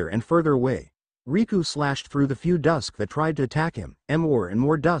getting further and further away. Riku slashed through the few dusk that tried to attack him. More and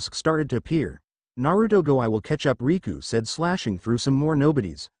more dusk started to appear. Naruto go, I will catch up, Riku said, slashing through some more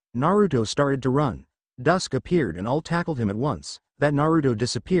nobodies. Naruto started to run. Dusk appeared and all tackled him at once. That Naruto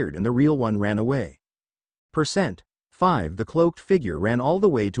disappeared and the real one ran away. %5 The cloaked figure ran all the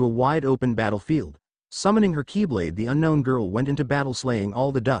way to a wide open battlefield. Summoning her Keyblade, the unknown girl went into battle, slaying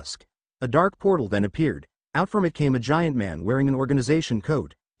all the Dusk. A dark portal then appeared. Out from it came a giant man wearing an organization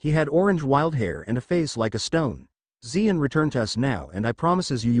coat. He had orange wild hair and a face like a stone. Xion, return to us now and I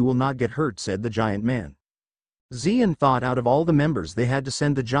promises you will not get hurt, said the giant man. Xion thought, out of all the members they had to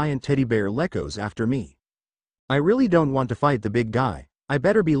send the giant teddy bear Lekos after me. I really don't want to fight the big guy. I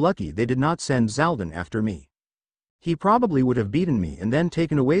better be lucky they did not send Zaldin after me. He probably would have beaten me and then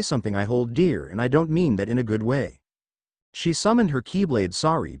taken away something I hold dear, and I don't mean that in a good way. She summoned her Keyblade.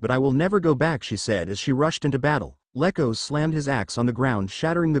 Sorry, but I will never go back, she said as she rushed into battle. Lekos slammed his axe on the ground,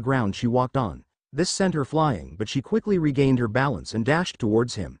 shattering the ground she walked on. This sent her flying, but she quickly regained her balance and dashed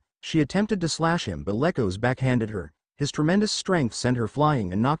towards him. She attempted to slash him, but Lekos backhanded her. His tremendous strength sent her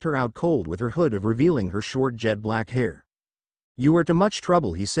flying and knocked her out cold with her hood of revealing her short jet black hair. You are too much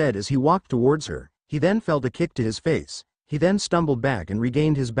trouble, he said as he walked towards her. He then felt a kick to his face. He then stumbled back and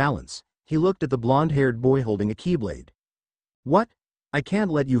regained his balance. He looked at the blonde-haired boy holding a Keyblade. What? I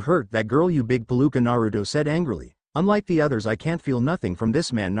can't let you hurt that girl, you big palooka, Naruto said angrily. Unlike the others, I can't feel nothing from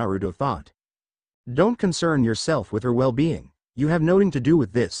this man, Naruto thought. Don't concern yourself with her well-being. You have nothing to do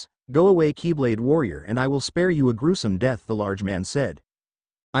with this. Go away, Keyblade warrior, and I will spare you a gruesome death, the large man said.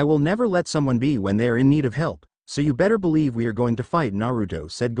 I will never let someone be when they are in need of help, so you better believe we are going to fight, Naruto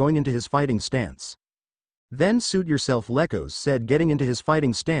said, going into his fighting stance. Then suit yourself, Lekos said, getting into his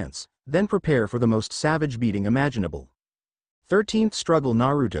fighting stance, then prepare for the most savage beating imaginable. 13th struggle.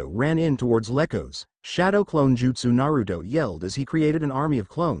 Naruto ran in towards Lekos. Shadow clone jutsu, Naruto yelled as he created an army of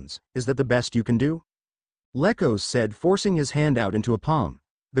clones. Is that the best you can do? Lekos said, forcing his hand out into a palm.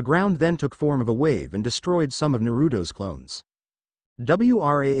 The ground then took form of a wave and destroyed some of Naruto's clones.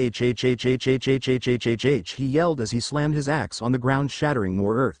 WRAHHHHHHHHHH, he yelled as he slammed his axe on the ground, shattering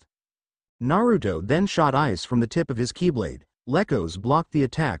more earth. Naruto then shot ice from the tip of his Keyblade. Lekos blocked the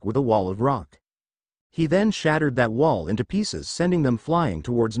attack with a wall of rock. He then shattered that wall into pieces, sending them flying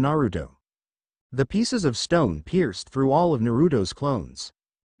towards Naruto. The pieces of stone pierced through all of Naruto's clones.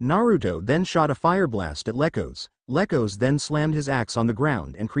 Naruto then shot a fire blast at Lekos. Lekos then slammed his axe on the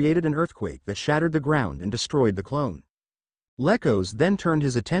ground and created an earthquake that shattered the ground and destroyed the clone. Lekos then turned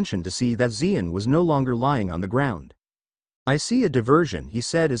his attention to see that Xion was no longer lying on the ground. I see a diversion, he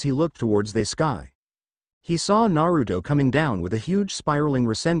said as he looked towards the sky. He saw Naruto coming down with a huge spiraling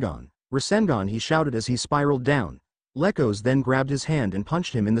Rasengan. Rasengan, he shouted as he spiraled down. Lekos then grabbed his hand and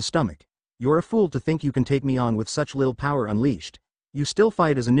punched him in the stomach. You're a fool to think you can take me on with such little power unleashed. You still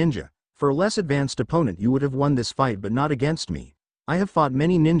fight as a ninja. For a less advanced opponent you would have won this fight, but not against me. I have fought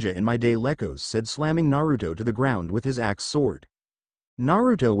many ninja in my day, Lekos said, slamming Naruto to the ground with his axe sword.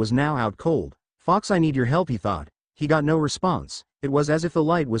 Naruto was now out cold. Fox, I need your help, he thought. He got no response. It was as if the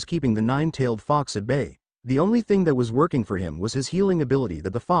light was keeping the nine-tailed fox at bay. The only thing that was working for him was his healing ability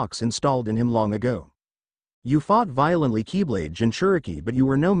that the fox installed in him long ago. You fought violently, Keyblade Jinchuriki, but you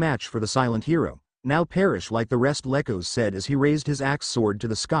were no match for the silent hero. Now perish like the rest, Lekos said as he raised his axe sword to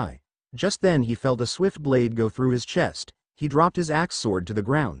the sky. Just then he felt a swift blade go through his chest. He dropped his axe sword to the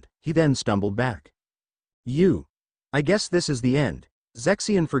ground. He then stumbled back. I guess this is the end.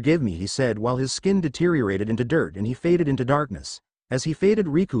 Zexion, forgive me, he said while his skin deteriorated into dirt and he faded into darkness. As he faded,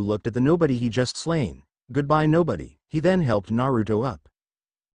 Riku looked at the nobody he just slain. Goodbye, nobody. He then helped Naruto up.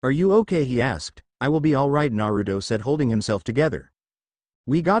 Are you okay, he asked. I will be alright, Naruto said, holding himself together.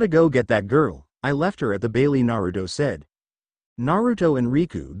 We gotta go get that girl. I left her at the Bailey, Naruto said. Naruto and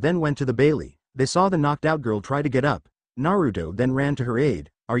Riku then went to the Bailey. They saw the knocked out girl try to get up. Naruto then ran to her aid.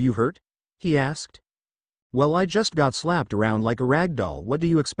 Are you hurt? He asked. Well, I just got slapped around like a rag doll. What do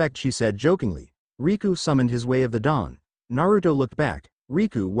you expect, she said jokingly. Riku summoned his Way of the Dawn. Naruto looked back.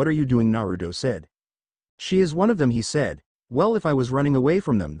 Riku, what are you doing, Naruto said. She is one of them, he said. Well, if I was running away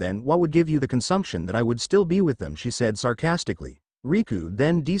from them, then what would give you the consumption that I would still be with them, she said sarcastically. Riku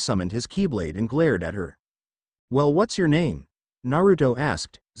then desummoned his Keyblade and glared at her. Well, what's your name? Naruto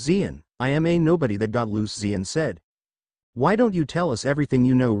asked. Xion. I am a nobody that got loose, Xion said. Why don't you tell us everything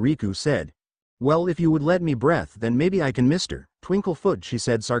you know, Riku said. Well, if you would let me breath, then maybe I can, Mr. Twinklefoot, she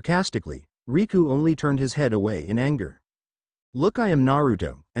said sarcastically. Riku only turned his head away in anger. Look, I am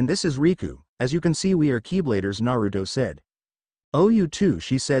Naruto, and this is Riku. As you can see, we are Keybladers, Naruto said. Oh, you too,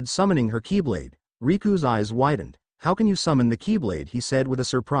 she said, summoning her Keyblade. Riku's eyes widened. How can you summon the Keyblade, he said with a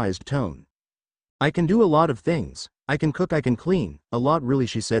surprised tone. I can do a lot of things. I can cook, I can clean. A lot, really,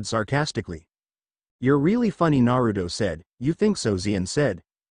 she said sarcastically. You're really funny, Naruto said. You think so, Xion said.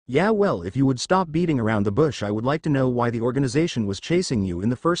 Yeah, well, if you would stop beating around the bush, I would like to know why the organization was chasing you in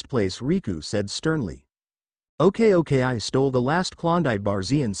the first place, Riku said sternly. Okay, I stole the last Klondike bar,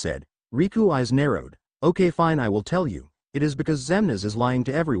 Xion said. Riku eyes narrowed. Okay, fine, I will tell you. It is because Xemnas is lying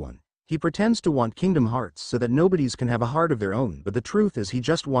to everyone. He pretends to want Kingdom Hearts so that nobodies can have a heart of their own, but the truth is he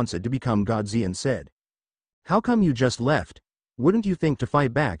just wants it to become God, Xion said. How come you just left? Wouldn't you think to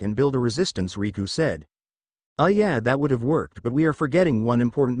fight back and build a resistance, Riku said. Yeah, that would have worked, but we are forgetting one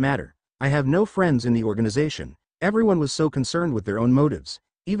important matter. I have no friends in the organization. Everyone was so concerned with their own motives.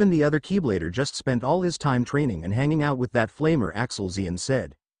 Even the other Keyblader just spent all his time training and hanging out with that flamer Axel, Xion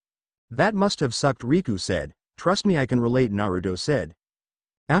said. That must have sucked, Riku said. Trust me, I can relate, Naruto said.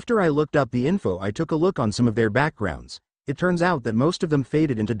 After I looked up the info, I took a look on some of their backgrounds. It turns out that most of them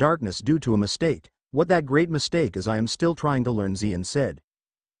faded into darkness due to a mistake. What that great mistake is I am still trying to learn, Xion said.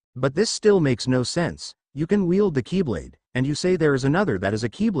 But this still makes no sense. You can wield the Keyblade, and you say there is another that is a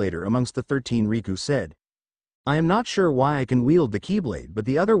Keyblader amongst the 13, Riku said. I am not sure why I can wield the Keyblade, but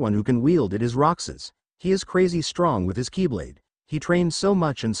the other one who can wield it is Roxas. He is crazy strong with his Keyblade. He trained so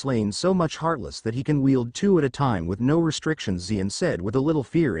much and slain so much Heartless that he can wield 2 at a time with no restrictions, Xion said with a little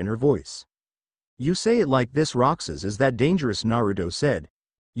fear in her voice. You say it like this, Roxas is that dangerous, Naruto said.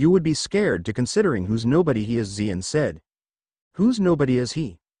 You would be scared to considering whose nobody he is, Xion said. Whose nobody is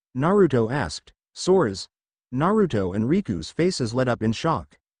he? Naruto asked. Sora's. Naruto and Riku's faces lit up in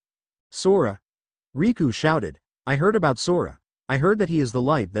shock. Sora. Riku shouted. I heard about Sora. I heard that he is the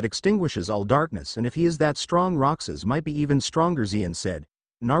light that extinguishes all darkness, and if he is that strong, Roxas might be even stronger, Xion said.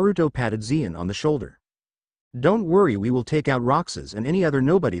 Naruto patted Xion on the shoulder. Don't worry, we will take out Roxas and any other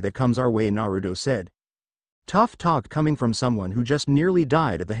nobody that comes our way, Naruto said. Tough talk coming from someone who just nearly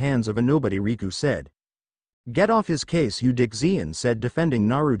died at the hands of a nobody, Riku said. Get off his case, you dick, Xion said, defending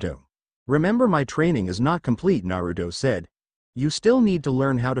Naruto. Remember, my training is not complete, Naruto said. You still need to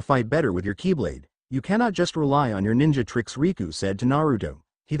learn how to fight better with your Keyblade. You cannot just rely on your ninja tricks, Riku said to Naruto.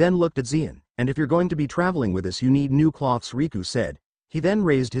 He then looked at Xion. And if you're going to be traveling with us, you need new cloths, Riku said. He then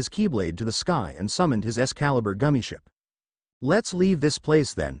raised his Keyblade to the sky and summoned his Excalibur gummy ship. Let's leave this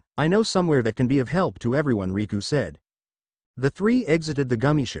place then. I know somewhere that can be of help to everyone, Riku said. The 3 exited the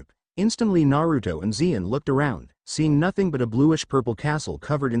gummy ship. Instantly Naruto and Xion looked around, seeing nothing but a bluish-purple castle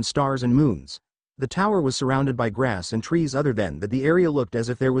covered in stars and moons. The tower was surrounded by grass and trees, other than that the area looked as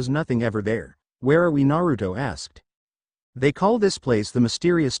if there was nothing ever there. Where are we? Naruto asked. They call this place the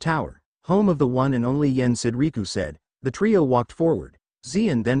Mysterious Tower, home of the one and only Yen Sid, Riku said. The trio walked forward.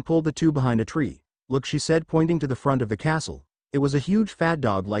 Xion then pulled the 2 behind a tree. Look, she said, pointing to the front of the castle. It was a huge fat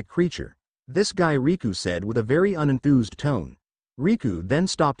dog-like creature. This guy, Riku said with a very unenthused tone. Riku then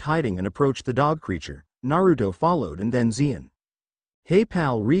stopped hiding and approached the dog creature. Naruto followed and then Xion. Hey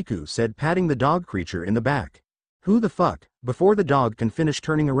pal, Riku said, patting the dog creature in the back. Who the fuck? Before the dog can finish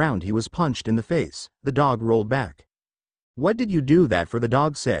turning around, he was punched in the face. The dog rolled back. What did you do that for? The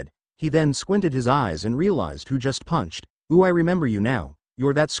dog said. He then squinted his eyes and realized who just punched. Ooh, I remember you now.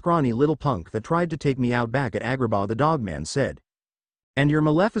 You're that scrawny little punk that tried to take me out back at Agrabah, the dogman said. And you're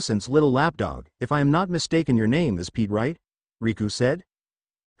Maleficent's little lapdog. If I am not mistaken, your name is Pete, right? Riku said.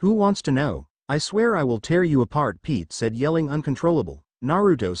 Who wants to know? I swear I will tear you apart, Pete said, yelling uncontrollable.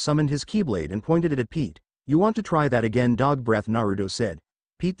 Naruto summoned his Keyblade and pointed it at Pete. You want to try that again, dog breath, Naruto said.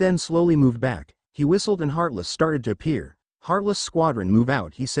 Pete then slowly moved back. He whistled and Heartless started to appear. Heartless Squadron, move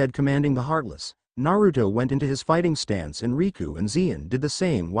out, he said, commanding the Heartless. Naruto went into his fighting stance and Riku and Xion did the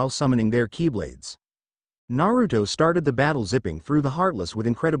same while summoning their Keyblades. Naruto started the battle, zipping through the Heartless with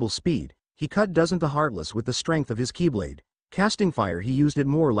incredible speed. He cut doesn't the Heartless with the strength of his Keyblade. Casting fire, he used it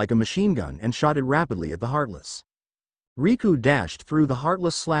more like a machine gun and shot it rapidly at the Heartless. Riku dashed through the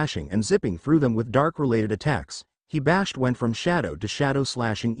Heartless, slashing and zipping through them with dark-related attacks. He went from shadow to shadow,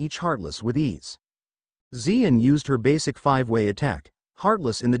 slashing each Heartless with ease. Xion used her basic 5-way attack.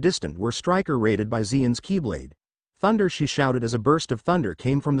 Heartless in the distance were striker rated by Xion's Keyblade. Thunder, she shouted as a burst of thunder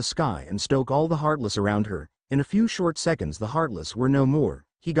came from the sky and stoke all the Heartless around her. In a few short seconds the Heartless were no more.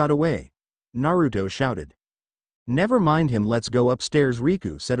 He got away. Naruto shouted. Never mind him, let's go upstairs,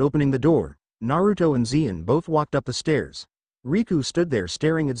 Riku said, opening the door. Naruto and Xion both walked up the stairs. Riku stood there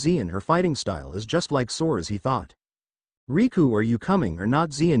staring at Xion. Her fighting style is just like Sora's, he thought. Riku, are you coming or not?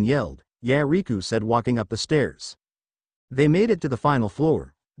 Xion yelled. Yeah, Riku said, walking up the stairs. They made it to the final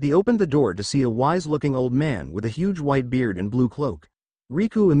floor. They opened the door to see a wise-looking old man with a huge white beard and blue cloak.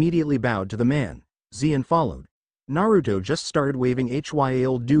 Riku immediately bowed to the man. Xion followed. Naruto just started waving. HYA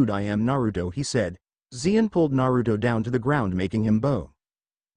old dude, I am Naruto, he said. Xion pulled Naruto down to the ground, making him bow.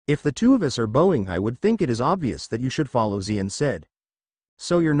 If the 2 of us are bowing, I would think it is obvious that you should follow, Xion said.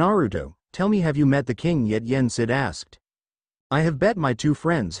 So you're Naruto, tell me, have you met the king yet? Yen Sid asked. I have bet my two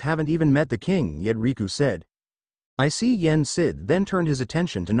friends haven't even met the king yet, Riku said. I see. Yen Sid then turned his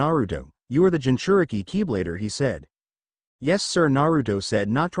attention to Naruto. You are the Jinchuriki Keyblader, he said. Yes sir, Naruto said,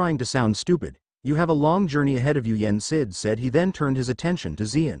 not trying to sound stupid. You have a long journey ahead of you, Yen Sid said. He then turned his attention to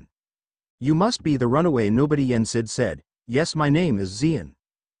Xion. You must be the runaway nobody, Yen Sid said. Yes, my name is Xion.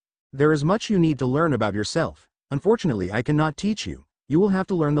 There is much you need to learn about yourself. Unfortunately I cannot teach you. You will have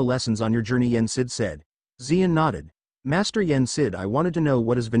to learn the lessons on your journey, Yen Sid said. Xion nodded. Master Yen Sid, I wanted to know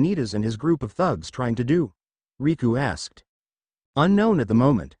what is Vanitas and his group of thugs trying to do? Riku asked. Unknown at the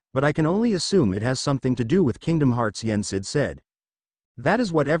moment, but I can only assume it has something to do with Kingdom Hearts, Yen Sid said. That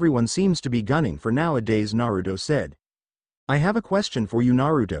is what everyone seems to be gunning for nowadays, Naruto said. I have a question for you,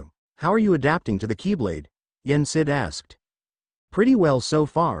 Naruto. How are you adapting to the Keyblade? Yen Sid asked. Pretty well so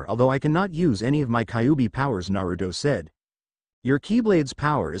far, although I cannot use any of my Kyuubi powers, Naruto said. Your Keyblade's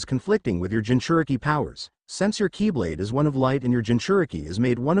power is conflicting with your Jinchuriki powers. Since your Keyblade is one of light and your Jinchuriki is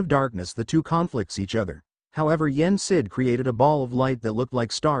made one of darkness, the two conflicts each other. However, Yen Sid created a ball of light that looked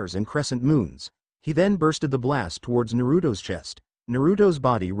like stars and crescent moons. He then bursted the blast towards Naruto's chest. Naruto's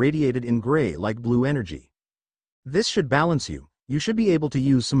body radiated in gray like blue energy. This should balance you. You should be able to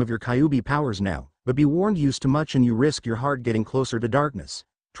use some of your Kyuubi powers now, but be warned, use too much and you risk your heart getting closer to darkness.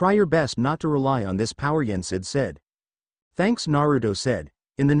 Try your best not to rely on this power, Yen Sid said. Thanks, Naruto said.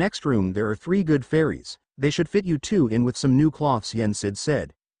 In the next room there are 3 good fairies. They should fit you two in with some new cloths, Yen Sid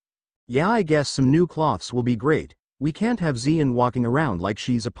said. Yeah, I guess some new cloths will be great. We can't have Xion walking around like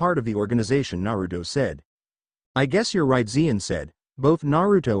she's a part of the organization, Naruto said. I guess you're right, Xion said. Both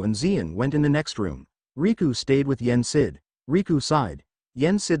Naruto and Xion went in the next room. Riku stayed with Yen Sid. Riku sighed.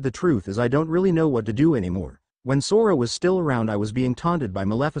 Yen Sid, the truth is I don't really know what to do anymore. When Sora was still around I was being taunted by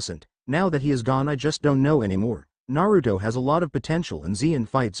Maleficent. Now that he is gone I just don't know anymore. Naruto has a lot of potential and Xion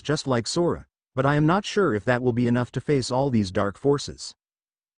fights just like Sora. But I am not sure if that will be enough to face all these dark forces.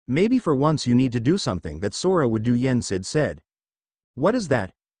 Maybe for once you need to do something that Sora would do, Yen Sid said. What is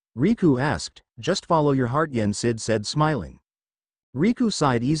that? Riku asked. Just follow your heart, Yen Sid said, smiling. Riku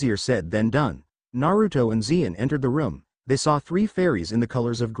sighed. Easier said than done. Naruto and Xion entered the room. They saw 3 fairies in the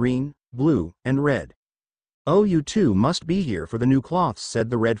colors of green, blue, and red. Oh, you two must be here for the new cloths, said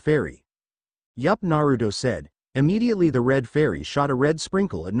the red fairy. Yup, Naruto said. Immediately the red fairy shot a red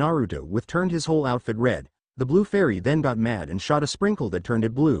sprinkle at Naruto which turned his whole outfit red. The blue fairy then got mad and shot a sprinkle that turned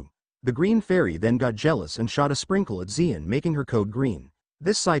it blue. The green fairy then got jealous and shot a sprinkle at Xion, making her coat green.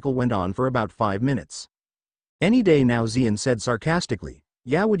 This cycle went on for about 5 minutes. Any day now, Xion said sarcastically.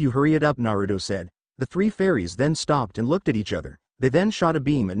 Yeah, would you hurry it up, Naruto said. The 3 fairies then stopped and looked at each other. They then shot a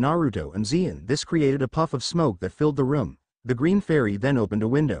beam at Naruto and Xion. This created a puff of smoke that filled the room. The green fairy then opened a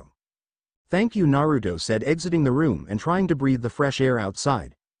window. Thank you, Naruto said, exiting the room and trying to breathe the fresh air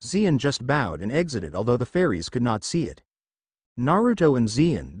outside. Xion just bowed and exited, although the fairies could not see it. Naruto and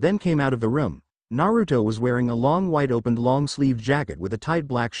Xion then came out of the room. Naruto was wearing a long white opened long-sleeved jacket with a tight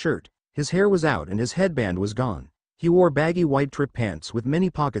black shirt. His hair was out and his headband was gone. He wore baggy white trip pants with many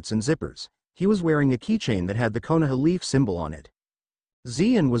pockets and zippers. He was wearing a keychain that had the Konoha leaf symbol on it.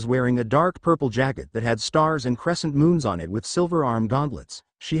 Xion was wearing a dark purple jacket that had stars and crescent moons on it with silver arm gauntlets.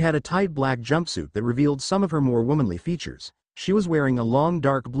 She had a tight black jumpsuit that revealed some of her more womanly features. She was wearing a long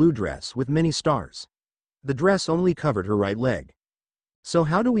dark blue dress with many stars. The dress only covered her right leg. So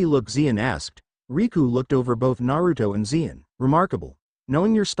how do we look? Xion asked. Riku looked over both Naruto and Xion. Remarkable.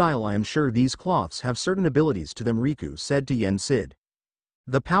 Knowing your style, I am sure these cloths have certain abilities to them, Riku said to Yen Sid.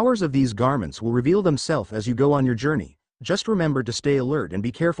 The powers of these garments will reveal themselves as you go on your journey. Just remember to stay alert and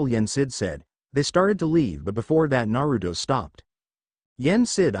be careful, Yen Sid said. They started to leave, but before that Naruto stopped. Yen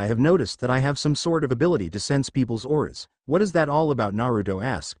Sid, I have noticed that I have some sort of ability to sense people's auras. What is that all about? Naruto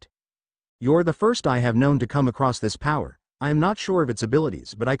asked. You're the first I have known to come across this power. I am not sure of its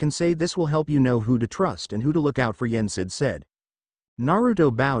abilities, but I can say this will help you know who to trust and who to look out for, Yen Sid said.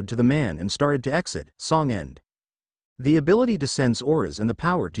 Naruto bowed to the man and started to exit. Song end. The ability to sense auras and the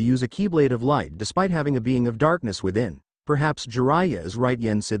power to use a Keyblade of light despite having a being of darkness within. Perhaps Jiraiya is right,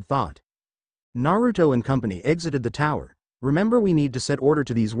 Yen Sid thought. Naruto and company exited the tower. Remember, we need to set order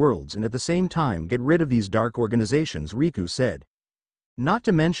to these worlds and at the same time get rid of these dark organizations, Riku said. Not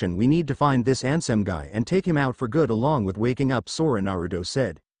to mention we need to find this Ansem guy and take him out for good along with waking up Sora, Naruto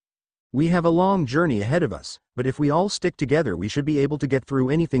said. We have a long journey ahead of us, but if we all stick together we should be able to get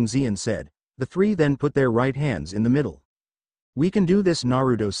through anything, Xion said. The 3 then put their right hands in the middle. We can do this,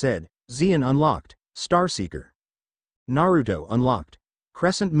 Naruto said. Xion unlocked. Starseeker. Naruto unlocked.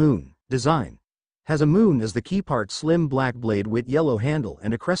 Crescent Moon. Design. Has a moon as the key part, slim black blade with yellow handle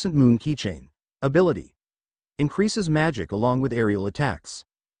and a crescent moon keychain. Ability. Increases magic along with aerial attacks.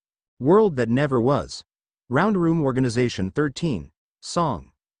 World that never was. Round Room Organization 13.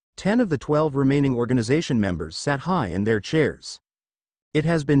 Song. 10 of the 12 remaining organization members sat high in their chairs. It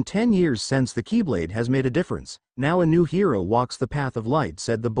has been 10 years since the Keyblade has made a difference. Now a new hero walks the path of light,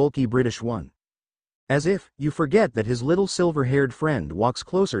 said the bulky British one. As if you forget that his little silver-haired friend walks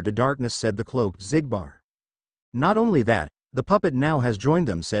closer to darkness, said the cloaked Xigbar. Not only that, the puppet now has joined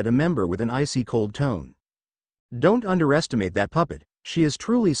them, said a member with an icy cold tone. Don't underestimate that puppet, she is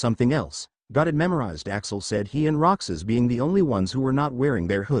truly something else. Got it memorized, Axel, said he, and Roxas being the only ones who were not wearing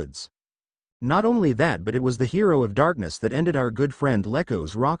their hoods. Not only that, but it was the hero of darkness that ended our good friend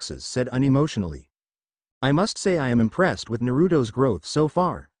Leko's, Roxas said unemotionally. I must say I am impressed with Naruto's growth so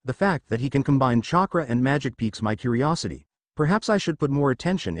far. The fact that he can combine chakra and magic piques my curiosity. Perhaps I should put more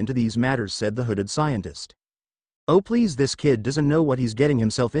attention into these matters, said the hooded scientist. Oh please, this kid doesn't know what he's getting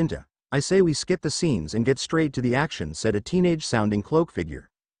himself into. I say we skip the scenes and get straight to the action, said a teenage-sounding cloak figure.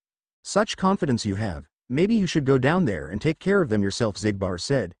 Such confidence you have, maybe you should go down there and take care of them yourself, Xigbar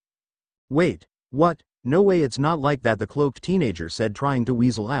said. Wait, what? No way, it's not like that, the cloaked teenager said, trying to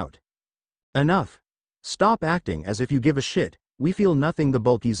weasel out. Enough. Stop acting as if you give a shit. We feel nothing, the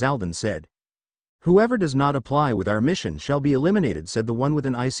bulky Zaldan said. Whoever does not apply with our mission shall be eliminated, said the one with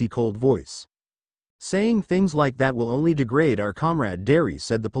an icy cold voice. Saying things like that will only degrade our comrade Darius,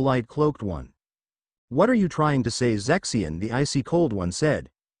 said the polite cloaked one. What are you trying to say, Xion, the icy cold one said.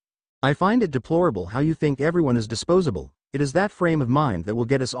 I find it deplorable how you think everyone is disposable. It is that frame of mind that will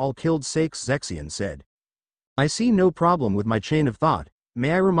get us all killed, Xion said. I see no problem with my chain of thought.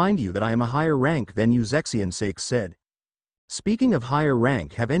 May I remind you that I am a higher rank than you, Xion said. Speaking of higher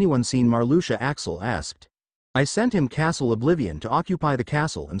rank, have anyone seen Marluxia, Axel asked. I sent him Castle Oblivion to occupy the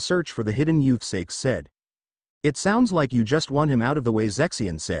castle and search for the hidden youth, said. It sounds like you just want him out of the way,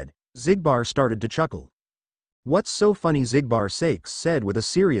 Xion said. Xigbar started to chuckle. What's so funny, Xigbar said with a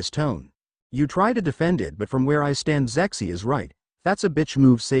serious tone. You try to defend it, but from where I stand, Zexy is right. That's a bitch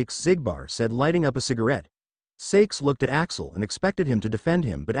move, Xigbar said, lighting up a cigarette. Sakes looked at Axel and expected him to defend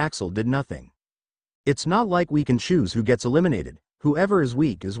him, but Axel did nothing. It's not like we can choose who gets eliminated. Whoever is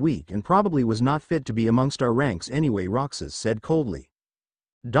weak and probably was not fit to be amongst our ranks anyway, Roxas said coldly.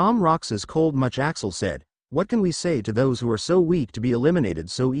 Dom Roxas cold much, Axel said. What can we say to those who are so weak to be eliminated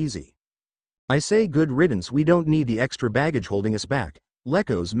so easy? I say good riddance, we don't need the extra baggage holding us back.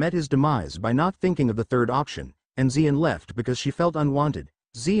 Lekos met his demise by not thinking of the third option, and Xion left because she felt unwanted.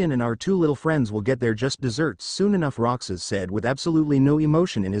 Xion and our two little friends will get their just desserts soon enough, Roxas said with absolutely no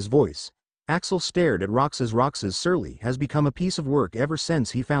emotion in his voice. Axel stared at Roxas. Roxas surly has become a piece of work ever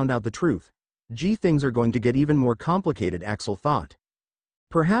since he found out the truth. Gee, things are going to get even more complicated, Axel thought.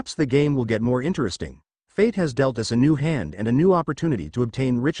 Perhaps the game will get more interesting. Fate has dealt us a new hand and a new opportunity to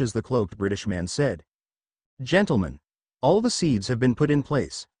obtain riches, the cloaked British man said. Gentlemen, all the seeds have been put in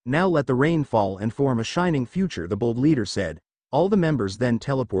place. Now let the rain fall and form a shining future, the bold leader said. All the members then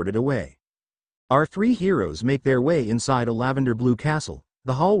teleported away. Our three heroes make their way inside a lavender blue castle.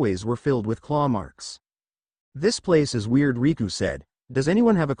 The hallways were filled with claw marks. This place is weird, Riku said. Does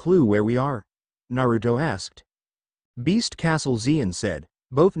anyone have a clue where we are? Naruto asked. Beast Castle, Xion said.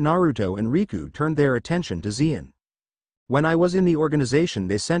 Both Naruto and Riku turned their attention to Xion. When I was in the organization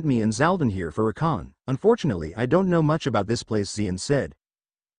they sent me and Zaldan here for a con. Unfortunately I don't know much about this place, Xion said.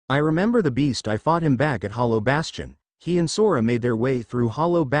 I remember the beast, I fought him back at Hollow Bastion. He and Sora made their way through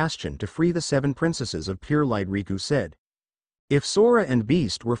Hollow Bastion to free the 7 princesses of pure light, Riku said. If Sora and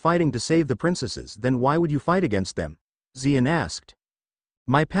Beast were fighting to save the princesses, then why would you fight against them? Xion asked.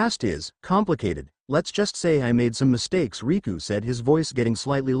 My past is complicated. Let's just say I made some mistakes, Riku said, his voice getting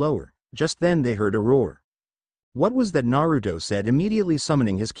slightly lower. Just then they heard a roar. What was that? Naruto said, immediately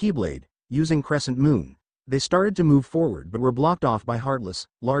summoning his Keyblade. Using Crescent Moon, they started to move forward but were blocked off by heartless,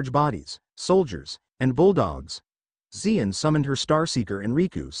 large bodies, soldiers, and bulldogs. Xion summoned her Starseeker and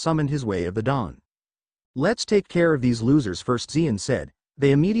Riku summoned his Way of the Dawn. Let's take care of these losers first, Xion said.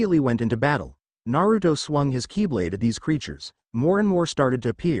 They immediately went into battle. Naruto swung his Keyblade at these creatures. More and more started to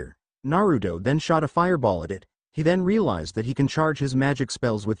appear. Naruto then shot a fireball at it. He then realized that he can charge his magic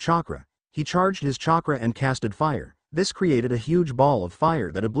spells with chakra. He charged his chakra and casted fire. This created a huge ball of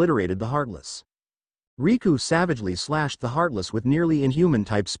fire that obliterated the Heartless. Riku savagely slashed the Heartless with nearly inhuman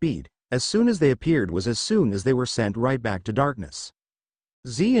type speed. As soon as they appeared was as soon as they were sent right back to darkness.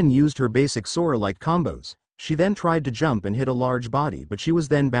 Xion used her basic Sora-like combos. She then tried to jump and hit a large body, but she was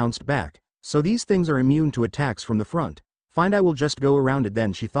then bounced back. So these things are immune to attacks from the front. Fine, I will just go around it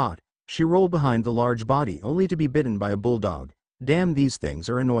then, she thought. She rolled behind the large body only to be bitten by a bulldog. Damn, these things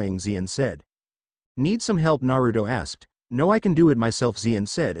are annoying, Xion said. Need some help? Naruto asked. No, I can do it myself, Xion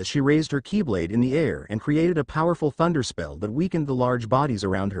said as she raised her Keyblade in the air and created a powerful thunder spell that weakened the large bodies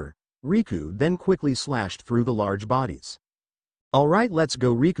around her. Riku then quickly slashed through the large bodies. Alright, let's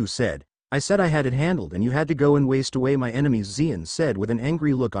go, Riku said. I said I had it handled and you had to go and waste away my enemies, Xion said with an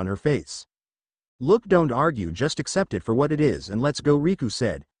angry look on her face. Look, don't argue, just accept it for what it is and let's go, Riku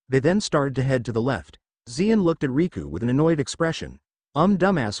said. They then started to head to the left. Xion looked at Riku with an annoyed expression.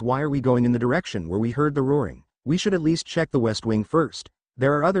 Dumbass, why are we going in the direction where we heard the roaring? We should at least check the west wing first.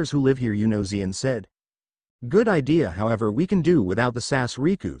 There are others who live here, you know, Xion said. Good idea, however we can do without the sass,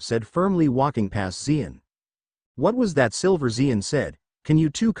 Riku said, firmly walking past Xion. What was that, Silver? Xion said. Can you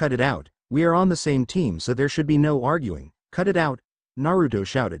two cut it out? We are on the same team, so there should be no arguing. Cut it out, Naruto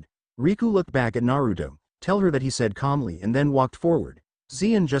shouted. Riku looked back at Naruto. Tell her that, he said calmly, and then walked forward.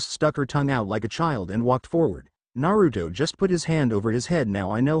 Xion just stuck her tongue out like a child and walked forward. Naruto just put his hand over his head.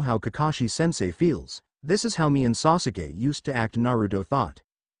 Now I know how Kakashi-sensei feels. This is how me and Sasuke used to act, Naruto thought.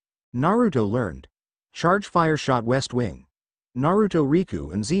 Naruto learned. Charge fire shot west wing. Naruto,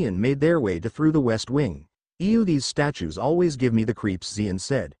 Riku and Xion made their way to through the west wing. Ew, these statues always give me the creeps, Xion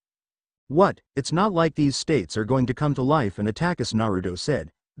said. What, it's not like these states are going to come to life and attack us, Naruto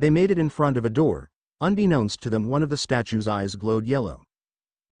said. They made it in front of a door. Unbeknownst to them, one of the statues' eyes glowed yellow.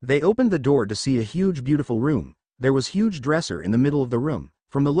 They opened the door to see a huge, beautiful room. There was a huge dresser in the middle of the room.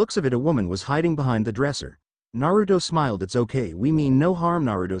 From the looks of it, a woman was hiding behind the dresser. Naruto smiled. It's okay, we mean no harm,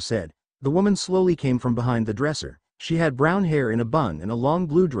 Naruto said. The woman slowly came from behind the dresser. She had brown hair in a bun and a long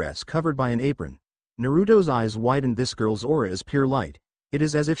blue dress covered by an apron. Naruto's eyes widened. This girl's aura is pure light. It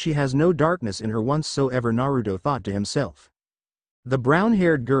is as if she has no darkness in her whatsoever, Naruto thought to himself. The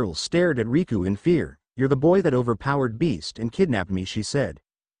brown-haired girl stared at Riku in fear. You're the boy that overpowered Beast and kidnapped me, she said.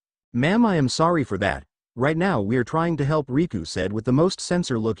 Ma'am, I am sorry for that. Right now we are trying to help, Riku said with the most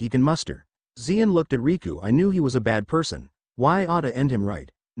sincere look he can muster. Xion looked at Riku. I knew he was a bad person. Why ought to end him right?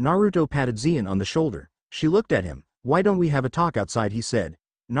 Naruto patted Xion on the shoulder. She looked at him. Why don't we have a talk outside, he said.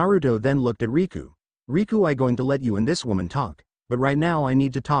 Naruto then looked at Riku. Riku, I going to let you and this woman talk. But right now I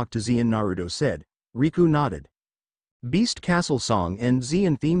need to talk to Xion, Naruto said. Riku nodded. Beast Castle song and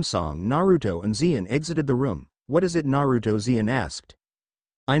Xion theme song. Naruto and Xion exited the room. What is it, Naruto? Xion asked.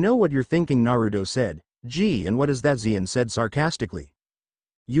 I know what you're thinking, Naruto said. Gee, and what is that? Xion said sarcastically.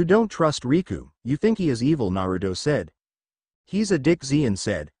 You don't trust Riku. You think he is evil, Naruto said. He's a dick, Xion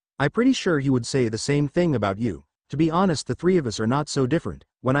said. I'm pretty sure he would say the same thing about you. To be honest, the three of us are not so different.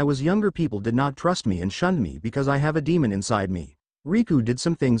 When I was younger, people did not trust me and shunned me because I have a demon inside me. Riku did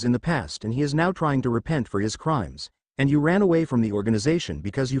some things in the past and he is now trying to repent for his crimes. And you ran away from the organization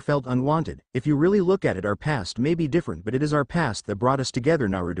because you felt unwanted. If you really look at it, our past may be different, but it is our past that brought us together,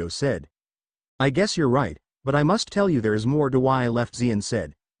 Naruto said. I guess you're right, but I must tell you there is more to why I left, Xion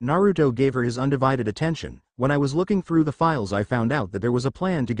said. Naruto gave her his undivided attention. When I was looking through the files, I found out that there was a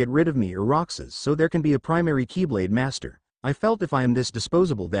plan to get rid of me or Roxas so there can be a primary Keyblade master. I felt if I am this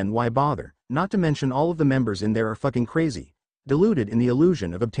disposable, then why bother? Not to mention all of the members in there are fucking crazy. Deluded in the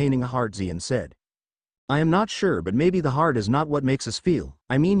illusion of obtaining a heart, Xion said. I am not sure, but maybe the heart is not what makes us feel.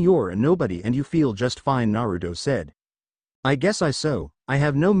 I mean, you're a nobody and you feel just fine, Naruto said. I guess I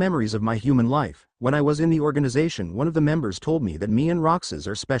have no memories of my human life. When I was in the organization, one of the members told me that me and Roxas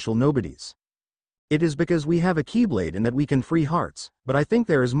are special nobodies. It is because we have a Keyblade and that we can free hearts, but I think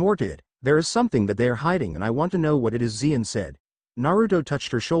there is more to it. There is something that they are hiding and I want to know what it is, Xion said. Naruto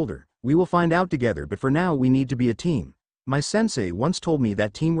touched her shoulder. We will find out together, but for now we need to be a team. My sensei once told me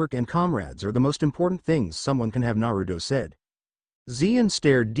that teamwork and comrades are the most important things someone can have, Naruto said. Xion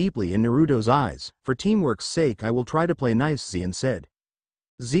stared deeply in Naruto's eyes. For teamwork's sake I will try to play nice, Xion said.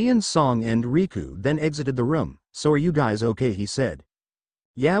 Xion's song and Riku then exited the room. So are you guys okay, he said.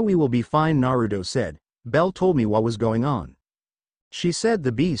 Yeah, we will be fine, Naruto said. Belle told me what was going on. She said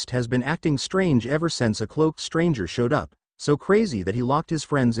the beast has been acting strange ever since a cloaked stranger showed up, so crazy that he locked his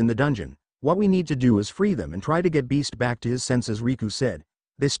friends in the dungeon. What we need to do is free them and try to get Beast back to his senses, Riku said.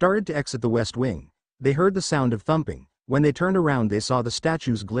 They started to exit the west wing. They heard the sound of thumping. When they turned around they saw the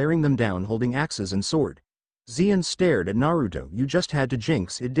statues glaring them down holding axes and sword. Xion stared at Naruto. You just had to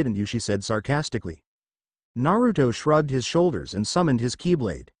jinx it, didn't you, she said sarcastically. Naruto shrugged his shoulders and summoned his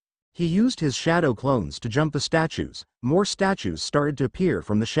Keyblade. He used his shadow clones to jump the statues. More statues started to appear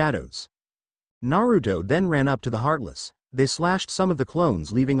from the shadows. Naruto then ran up to the Heartless. They slashed some of the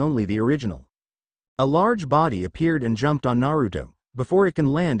clones, leaving only the original. A large body appeared and jumped on Naruto. Before it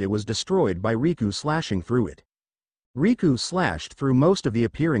can land, it was destroyed by Riku slashing through it. Riku slashed through most of the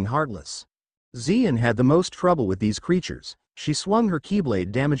appearing Heartless. Xion had the most trouble with these creatures. She swung her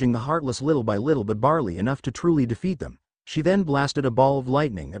Keyblade, damaging the Heartless little by little but barely enough to truly defeat them. She then blasted a ball of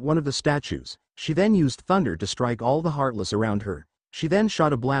lightning at one of the statues. She then used thunder to strike all the Heartless around her. She then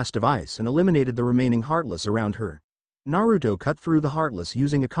shot a blast of ice and eliminated the remaining Heartless around her. Naruto cut through the Heartless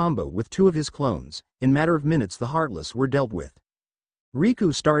using a combo with two of his clones. In matter of minutes the Heartless were dealt with.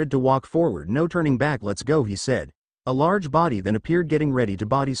 Riku started to walk forward. No turning back, let's go, he said. A large body then appeared getting ready to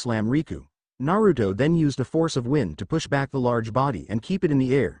body slam Riku. Naruto then used a force of wind to push back the large body and keep it in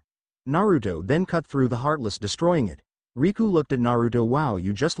the air. Naruto then cut through the Heartless, destroying it. Riku looked at Naruto. Wow,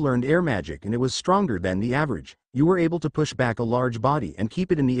 you just learned air magic and it was stronger than the average. You were able to push back a large body and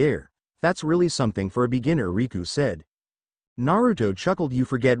keep it in the air. That's really something for a beginner, Riku said. Naruto chuckled. You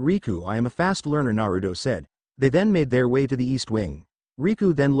forget, Riku, I am a fast learner, Naruto said. They then made their way to the east wing.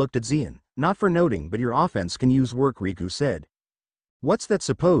 Riku then looked at Xion. Not for noting, but your offense can use work, Riku said. What's that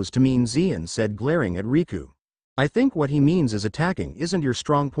supposed to mean? Xion said, glaring at Riku. I think what he means is attacking isn't your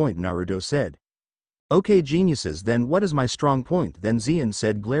strong point, Naruto said. Okay, geniuses, then what is my strong point then? Xion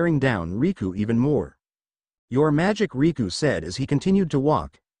said, glaring down Riku even more. Your magic, Riku said as he continued to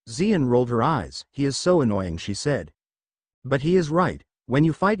walk. Xion rolled her eyes. He is so annoying, she said. But he is right. When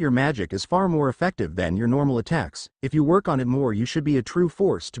you fight, your magic is far more effective than your normal attacks. If you work on it more, you should be a true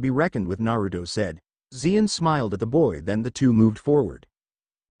force to be reckoned with, Naruto said. Xion smiled at the boy, then the two moved forward.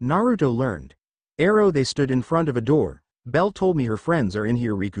 Naruto learned. Arrow. They stood in front of a door. Belle told me her friends are in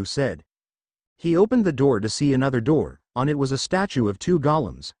here, Riku said. He opened the door to see another door. On it was a statue of two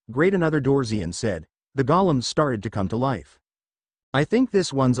golems. Great, another door, Xion said. The golems started to come to life. I think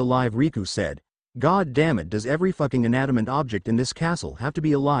this one's alive, Riku said. God damn it, does every fucking inanimate object in this castle have to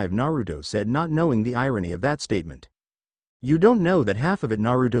be alive? Naruto said, not knowing the irony of that statement. You don't know that half of it,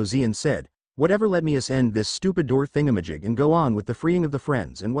 Naruto. Xion said. Whatever, let me end this stupid door thingamajig and go on with the freeing of the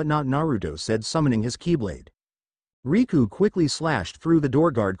friends and whatnot, Naruto said, summoning his keyblade. Riku quickly slashed through the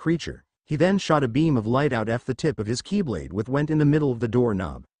door guard creature. He then shot a beam of light out of the tip of his keyblade which went in the middle of the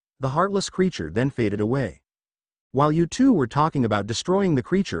doorknob. The heartless creature then faded away. While you two were talking about destroying the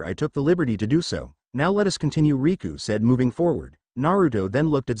creature, I took the liberty to do so. Now let us continue, Riku said, moving forward. Naruto then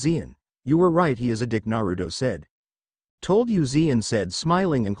looked at Xion. You were right, he is a dick, Naruto said. Told you, Xion said,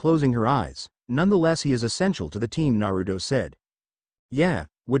 smiling and closing her eyes. Nonetheless, he is essential to the team, Naruto said. Yeah,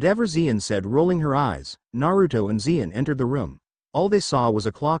 whatever, Xion said, rolling her eyes. Naruto and Xion entered the room. All they saw was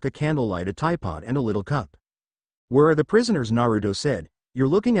a clock, a candlelight, a teapot, and a little cup. Where are the prisoners? Naruto said. You're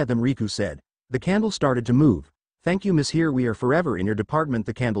looking at them, Riku said. The candle started to move. Thank you, miss, here we are forever in your department,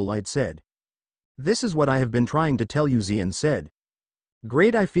 the candlelight said. This is what I have been trying to tell you, Xion said.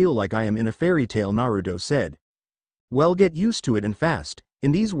 Great, I feel like I am in a fairy tale, Naruto said. Well, get used to it and fast.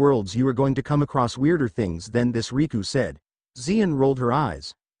 In these worlds you are going to come across weirder things than this, Riku said. Xion rolled her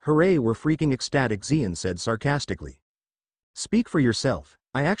eyes. Hooray, we're freaking ecstatic, Xion said sarcastically. Speak for yourself.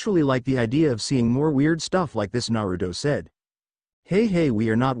 I actually like the idea of seeing more weird stuff like this, Naruto said. Hey, we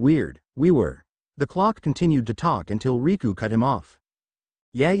are not weird, we were. The clock continued to talk until Riku cut him off.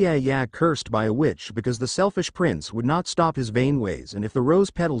 Yeah, cursed by a witch because the selfish prince would not stop his vain ways, and if the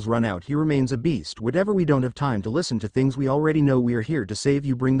rose petals run out he remains a beast. Whatever, we don't have time to listen to things we already know. We are here to save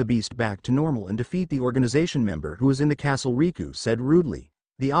you, bring the beast back to normal and defeat the organization member who is in the castle, Riku said rudely.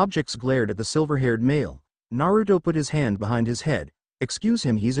 The objects glared at the silver-haired male. Naruto put his hand behind his head. Excuse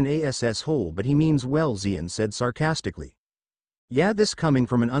him, he's an ass hole, but he means well, Xion said sarcastically. Yeah, this coming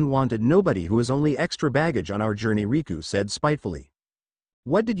from an unwanted nobody who is only extra baggage on our journey, Riku said spitefully.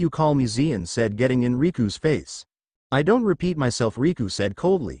 What did you call me? Xion said, getting in Riku's face. I don't repeat myself, Riku said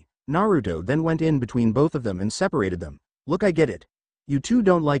coldly. Naruto then went in between both of them and separated them. Look, I get it. You two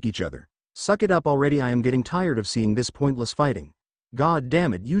don't like each other. Suck it up already, I am getting tired of seeing this pointless fighting. God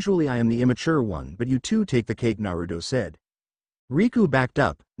damn it, usually I am the immature one, but you two take the cake, Naruto said. Riku backed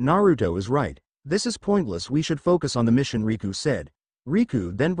up. Naruto is right. This is pointless, we should focus on the mission, Riku said.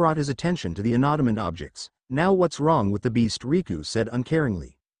 Riku then brought his attention to the inanimate objects. Now what's wrong with the beast? Riku said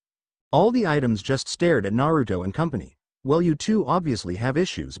uncaringly. All the items just stared at Naruto and company. Well, you two obviously have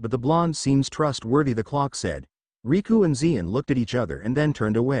issues, but the blonde seems trustworthy, the clock said. Riku and Xion looked at each other and then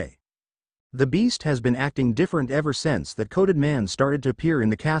turned away. The beast has been acting different ever since that coated man started to appear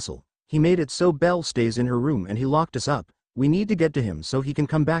in the castle. He made it so Belle stays in her room and he locked us up. We need to get to him so he can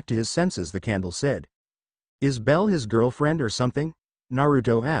come back to his senses, the candle said. Is Belle his girlfriend or something?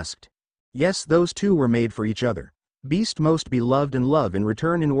 Naruto asked. Yes, those two were made for each other. Beast must be loved and love in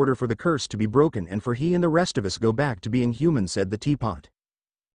return in order for the curse to be broken and for he and the rest of us go back to being human, said the teapot.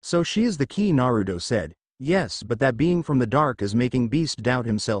 So she is the key, Naruto said. Yes, but that being from the dark is making Beast doubt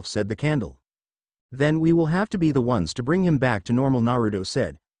himself, said the candle. Then we will have to be the ones to bring him back to normal, Naruto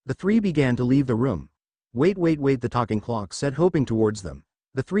said. The three began to leave the room. Wait, the talking clock said, hoping towards them.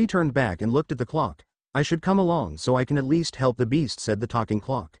 The three turned back and looked at the clock. I should come along so I can at least help the beast, said the talking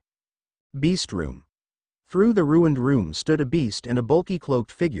clock. Beast room. Through the ruined room stood a beast and a bulky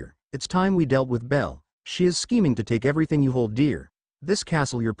cloaked figure. It's time we dealt with Belle. She is scheming to take everything you hold dear. This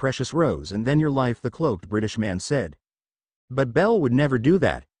castle, your precious rose, and then your life, the cloaked British man said. But Belle would never do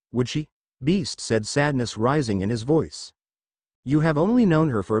that, would she? Beast said, sadness rising in his voice. You have only known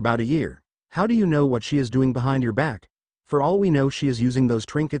her for about a year. How do you know what she is doing behind your back? For all we know, she is using those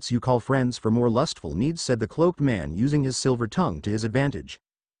trinkets you call friends for more lustful needs, said the cloaked man, using his silver tongue to his advantage.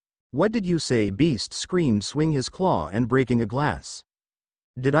 What did you say? Beast screamed, swinging his claw and breaking a glass.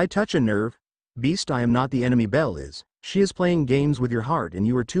 Did I touch a nerve? Beast, I am not the enemy. Belle is. She is playing games with your heart and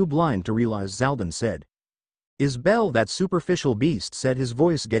you are too blind to realize, Zaldin said. Is Belle that superficial? Beast said, his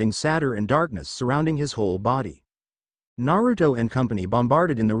voice getting sadder and darkness surrounding his whole body. Naruto and company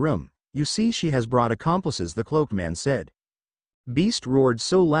bombarded in the room. You see, she has brought accomplices, the cloaked man said. Beast roared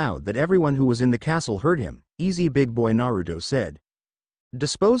so loud that everyone who was in the castle heard him. Easy, big boy, Naruto said.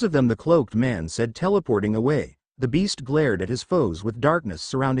 Dispose of them, the cloaked man said, teleporting away. The beast glared at his foes with darkness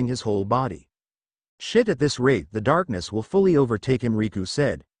surrounding his whole body. Shit, at this rate the darkness will fully overtake him, Riku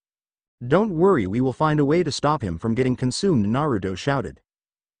said. Don't worry, we will find a way to stop him from getting consumed, Naruto shouted.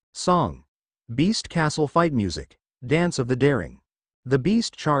 Song. Beast Castle fight music. Dance of the Daring. The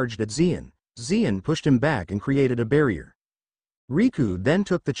beast charged at Xion. Xion pushed him back and created a barrier. Riku then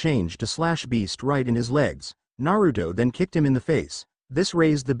took the change to slash Beast right in his legs. Naruto then kicked him in the face. This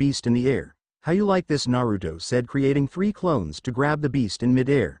raised the beast in the air. How you like this? Naruto said, creating 3 clones to grab the beast in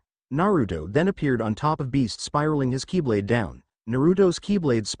mid-air. Naruto then appeared on top of Beast, spiraling his keyblade down. Naruto's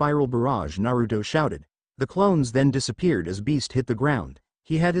keyblade spiral barrage, Naruto shouted. The clones then disappeared as Beast hit the ground.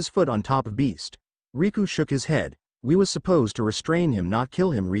 He had his foot on top of Beast. Riku shook his head. We was supposed to restrain him, not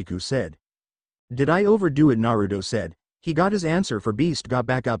kill him, Riku said. Did I overdo it? Naruto said. He got his answer, for Beast got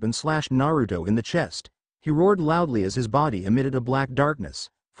back up and slashed Naruto in the chest. He roared loudly as his body emitted a black darkness.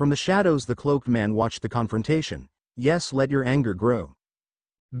 From the shadows the cloaked man watched the confrontation. Yes, let your anger grow.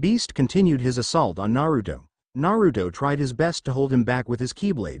 Beast continued his assault on Naruto. Naruto tried his best to hold him back with his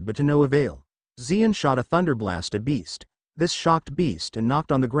keyblade, but to no avail. Xion shot a thunderblast at Beast. This shocked Beast and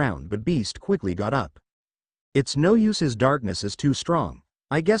knocked on the ground, but Beast quickly got up. It's no use, his darkness is too strong.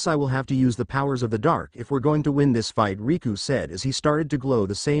 I guess I will have to use the powers of the dark if we're going to win this fight, Riku said as he started to glow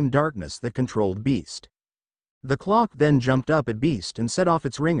the same darkness that controlled Beast. The clock then jumped up at Beast and set off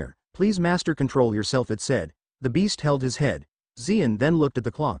its ringer. Please, master, control yourself, it said. The Beast held his head. Xion then looked at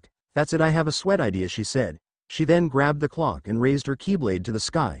the clock. That's it, I have a sweat idea, she said. She then grabbed the clock and raised her keyblade to the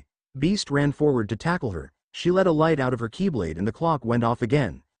sky. Beast ran forward to tackle her. She let a light out of her keyblade and the clock went off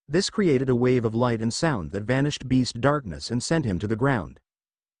again. This created a wave of light and sound that vanished Beast darkness and sent him to the ground.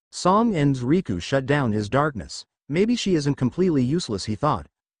 Song ends. Riku shut down his darkness. Maybe she isn't completely useless, he thought.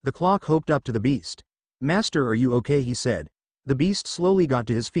 The clock hopped up to the Beast. Master, are you okay? He said. The Beast slowly got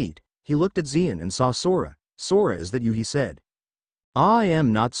to his feet. He looked at Xion and saw Sora. Sora, is that you? He said. I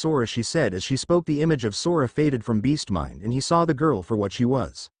am not Sora, she said as she spoke. The image of Sora faded from Beast's mind and he saw the girl for what she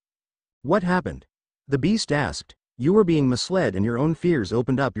was. What happened? The Beast asked. You were being misled and your own fears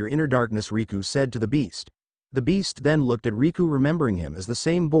opened up your inner darkness, Riku said to the Beast. The Beast then looked at Riku, remembering him as the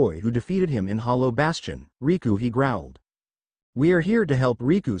same boy who defeated him in Hollow Bastion. Riku, he growled. We are here to help,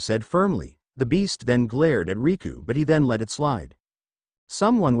 Riku said firmly. The Beast then glared at Riku, but he then let it slide.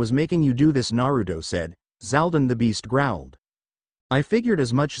 Someone was making you do this, Naruto said. Zaldin, the Beast growled. I figured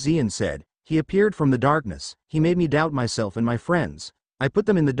as much, Xion said. He appeared from the darkness. He made me doubt myself and my friends. I put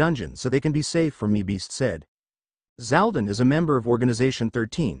them in the dungeon so they can be safe from me, Beast said. Zaldin is a member of Organization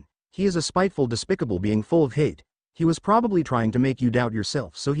 13. He is a spiteful, despicable being full of hate. He was probably trying to make you doubt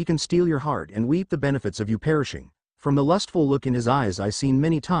yourself so he can steal your heart and reap the benefits of you perishing. From the lustful look in his eyes I seen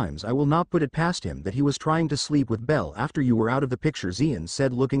many times, I will not put it past him that he was trying to sleep with Belle after you were out of the picture, Xion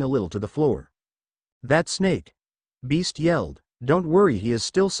said, looking a little to the floor. That snake! Beast yelled. Don't worry, he is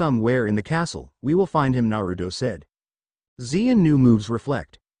still somewhere in the castle. We will find him, Naruto said. Xion new moves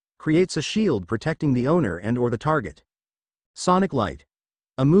reflect. Creates a shield protecting the owner and or the target. Sonic Light.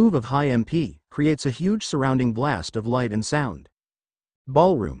 A move of high MP, creates a huge surrounding blast of light and sound.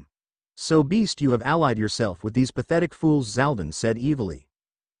 Ballroom. So Beast, you have allied yourself with these pathetic fools, Zaldin said evilly.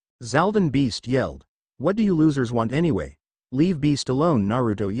 Zaldin, Beast yelled. What do you losers want anyway? Leave Beast alone,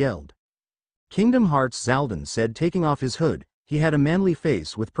 Naruto yelled. Kingdom Hearts, Zaldin said, taking off his hood. He had a manly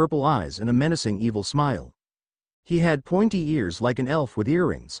face with purple eyes and a menacing evil smile. He had pointy ears like an elf with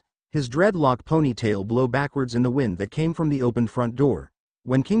earrings. His dreadlock ponytail blew backwards in the wind that came from the open front door.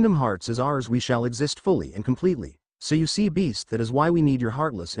 When Kingdom Hearts is ours we shall exist fully and completely. So you see, Beast, that is why we need your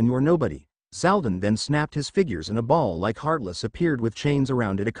Heartless and your nobody. Zaldin then snapped his figures and a ball like Heartless appeared with chains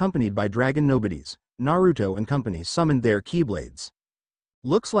around it accompanied by dragon nobodies. Naruto and company summoned their keyblades.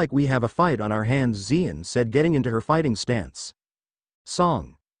 Looks like we have a fight on our hands, Xion said, getting into her fighting stance.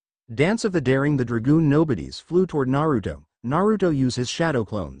 Song. Dance of the Daring. The Dragoon nobodies flew toward Naruto. Naruto used his shadow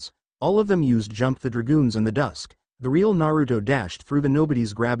clones. All of them used Jump the Dragoons in the dusk. The real Naruto dashed through the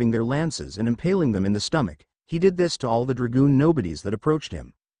nobodies, grabbing their lances and impaling them in the stomach. He did this to all the Dragoon nobodies that approached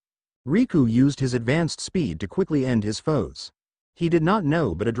him. Riku used his advanced speed to quickly end his foes. He did not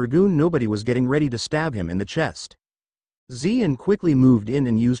know, but a Dragoon nobody was getting ready to stab him in the chest. Xion quickly moved in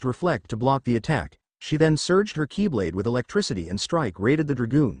and used Reflect to block the attack. She then surged her Keyblade with electricity and strike raided the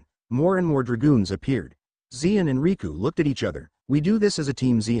Dragoon. More and more Dragoons appeared. Xion and Riku looked at each other. "We do this as a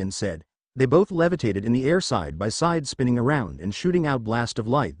team," Xion said. They both levitated in the air side by side, spinning around and shooting out blast of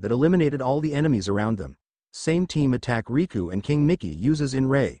light that eliminated all the enemies around them. Same team attack. Riku and King Mickey uses In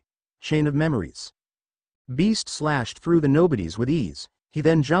Ray. Chain of Memories. Beast slashed through the nobodies with ease. He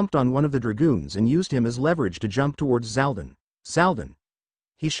then jumped on one of the Dragoons and used him as leverage to jump towards Zaldin. "Zaldin!"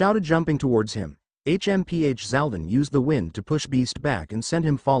 he shouted, jumping towards him. HMPH Zaldin used the wind to push Beast back and send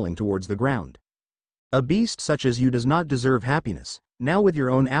him falling towards the ground. "A beast such as you does not deserve happiness. Now with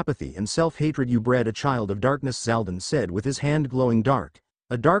your own apathy and self-hatred you bred a child of darkness," Zaldin said with his hand glowing dark.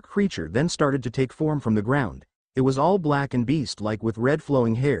 A dark creature then started to take form from the ground. It was all black and beast-like with red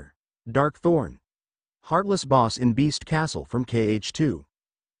flowing hair. Dark Thorn. Heartless boss in Beast Castle from KH2.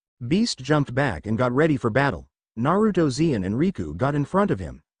 Beast jumped back and got ready for battle. Naruto, Xion and Riku got in front of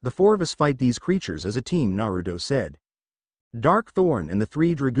him. "The four of us fight these creatures as a team," Naruto said. Dark Thorn and the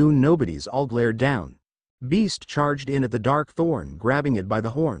three Dragoon nobodies all glared down. Beast charged in at the Dark Thorn, grabbing it by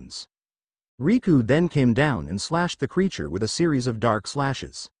the horns. Riku then came down and slashed the creature with a series of dark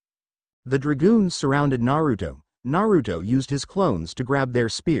slashes. The Dragoons surrounded Naruto. Naruto used his clones to grab their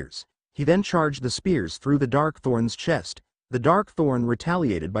spears. He then charged the spears through the Dark Thorn's chest. The Dark Thorn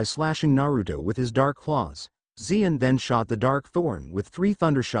retaliated by slashing Naruto with his dark claws. Xion then shot the Dark Thorn with 3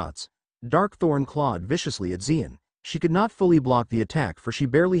 thunder shots. Dark Thorn clawed viciously at Xion. She could not fully block the attack for she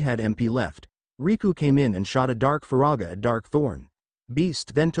barely had MP left. Riku came in and shot a Dark Faraga at Dark Thorn.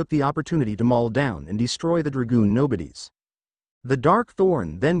 Beast then took the opportunity to maul down and destroy the Dragoon nobodies. The Dark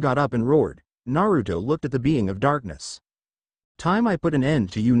Thorn then got up and roared. Naruto looked at the being of darkness. "Time I put an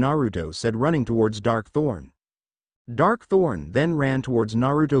end to you," Naruto said, running towards Dark Thorn. Dark Thorn then ran towards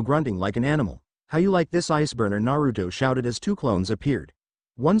Naruto, grunting like an animal. "How you like this, Iceburner?" Naruto shouted as 2 clones appeared.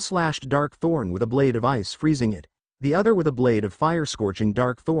 One slashed Dark Thorn with a blade of ice, freezing it. The other with a blade of fire, scorching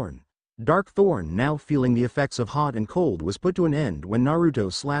Dark Thorn. Dark Thorn, now feeling the effects of hot and cold, was put to an end when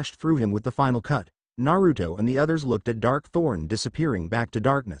Naruto slashed through him with the final cut. Naruto and the others looked at Dark Thorn disappearing back to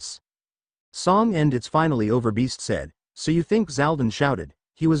darkness. "Song end, it's finally over," Beast said. "So you think?" Zaldin shouted.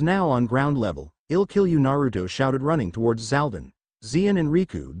 He was now on ground level. "I'll kill you," Naruto shouted, running towards Zaldin. Xion and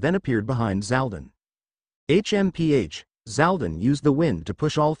Riku then appeared behind Zaldin. HMPH, Zaldin used the wind to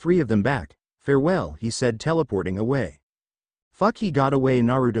push all 3 of them back. "Farewell," he said, teleporting away. "Fuck, he got away,"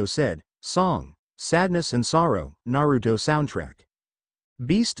 Naruto said. Song. Sadness and Sorrow, Naruto soundtrack.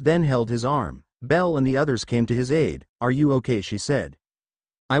 Beast then held his arm. Belle and the others came to his aid. "Are you okay?" she said.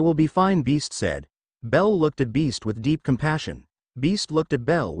 "I will be fine," Beast said. Belle looked at Beast with deep compassion. Beast looked at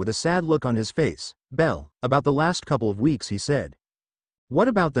Belle with a sad look on his face. "Belle, about the last couple of weeks," he said. "What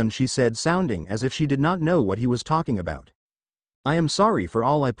about them?" she said, sounding as if she did not know what he was talking about. "I am sorry for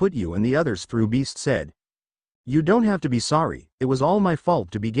all I put you and the others through," Beast said. "You don't have to be sorry, it was all my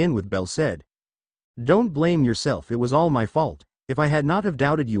fault to begin with," Belle said. "Don't blame yourself, it was all my fault. If I had not have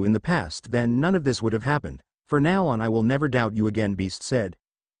doubted you in the past, then none of this would have happened. For now on I will never doubt you again," Beast said.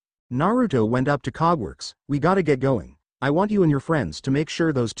 Naruto went up to Cogworks. "We gotta get going. I want you and your friends to make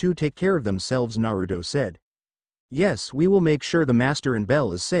sure those 2 take care of themselves," Naruto said. "Yes, we will make sure the master and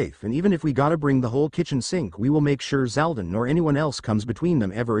Belle is safe, and even if we gotta bring the whole kitchen sink, we will make sure Zaldin nor anyone else comes between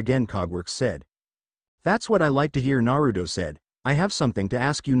them ever again," Cogworks said. "That's what I like to hear," Naruto said. "I have something to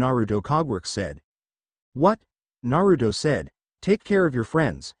ask you," Naruto, Cogworks said. "What?" Naruto said. "Take care of your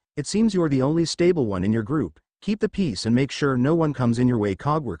friends. It seems you're the only stable one in your group. Keep the peace and make sure no one comes in your way,"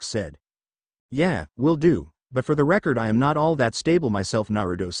 Cogworks said. "Yeah, will do, but for the record I am not all that stable myself,"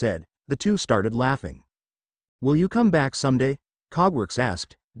 Naruto said. The 2 started laughing. "Will you come back someday?" Cogworks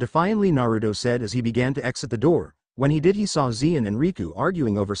asked. Defiantly, Naruto said as he began to exit the door. When he did, he saw Xion and Riku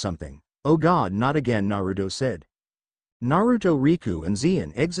arguing over something. "Oh god, not again," Naruto said. Naruto, Riku and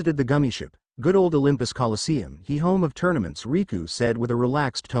Xion exited the gummy ship. "Good old Olympus Coliseum, he home of tournaments," Riku said with a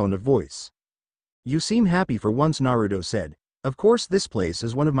relaxed tone of voice. "You seem happy for once," Naruto said. "Of course this place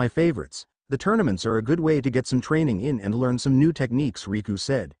is one of my favorites. The tournaments are a good way to get some training in and learn some new techniques," Riku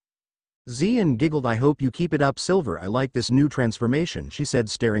said. Xion giggled. "I hope you keep it up, Silver. I like this new transformation," she said,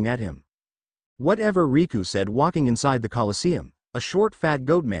 staring at him. "Whatever," Riku said, walking inside the Coliseum. A short fat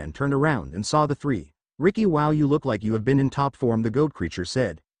goat man turned around and saw the 3. "Ricky, wow, you look like you have been in top form," the goat creature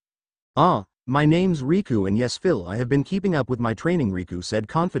said. Ah, my name's Riku and yes Phil, I have been keeping up with my training, Riku said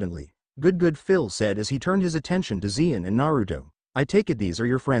confidently. Good, Phil said as he turned his attention to Xion and Naruto. I take it these are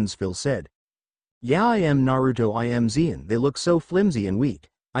your friends, Phil said. Yeah, I am Naruto, I am Xion, they look so flimsy and weak.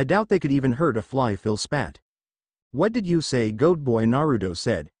 I doubt they could even hurt a fly, Phil spat. What did you say, goat boy, Naruto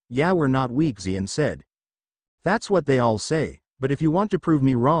said. Yeah, we're not weak, Xion said. That's what they all say, but if you want to prove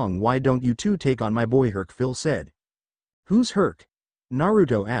me wrong, why don't you two take on my boy Herc, Phil said. Who's Herc?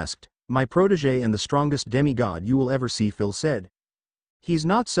 Naruto asked. My protege and the strongest demigod you will ever see, Phil said. He's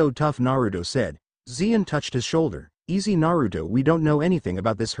not so tough, Naruto said. Xion touched his shoulder. Easy, Naruto, we don't know anything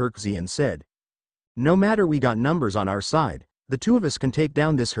about this Herc, Xion said. No matter, we got numbers on our side. The two of us can take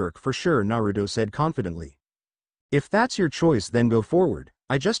down this Herc for sure, Naruto said confidently. If that's your choice, then go forward.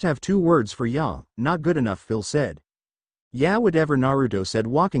 I just have 2 words for ya, not good enough, Phil said. Yeah, whatever, Naruto said,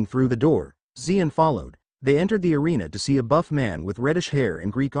 walking through the door. Xion followed. They entered the arena to see a buff man with reddish hair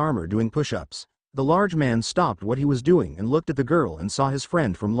and Greek armor doing push-ups. The large man stopped what he was doing and looked at the girl and saw his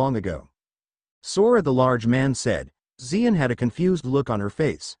friend from long ago. Sora, the large man said. Xion had a confused look on her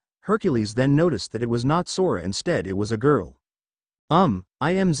face. Hercules then noticed that it was not Sora, instead it was a girl. I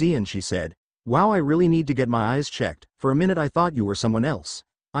am Xion, she said. Wow, I really need to get my eyes checked, for a minute I thought you were someone else.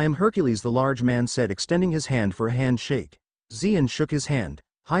 I am Hercules, the large man said, extending his hand for a handshake. Xion shook his hand.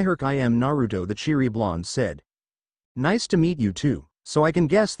 Hi Herc, I am Naruto, the cheery blonde said. Nice to meet you too, so I can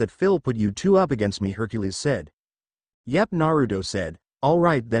guess that Phil put you 2 up against me, Hercules said. Yep, Naruto said.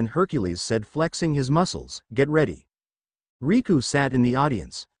 Alright then, Hercules said, flexing his muscles, get ready. Riku sat in the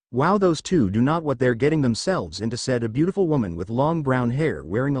audience. Wow, those two do not what they're getting themselves into, said a beautiful woman with long brown hair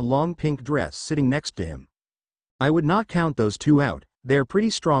wearing a long pink dress sitting next to him. I would not count those 2 out, they're pretty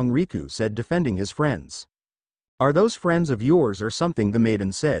strong, Riku said, defending his friends. Are those friends of yours or something, the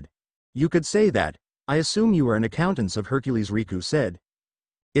maiden said. You could say that. I assume you are an acquaintance of Hercules, Riku said.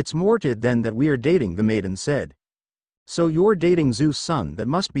 It's more to it than that we are dating, the maiden said. So you're dating Zeus' son, that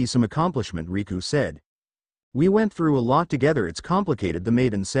must be some accomplishment, Riku said. We went through a lot together, it's complicated, the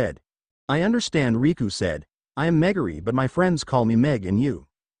maiden said. I understand, Riku said. I am Megari, but my friends call me Meg, and you?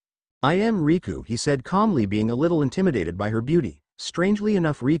 I am Riku, he said calmly, being a little intimidated by her beauty. Strangely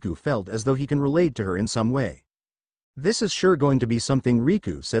enough, Riku felt as though he can relate to her in some way. This is sure going to be something,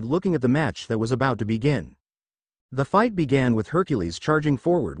 Riku said, looking at the match that was about to begin. The fight began with Hercules charging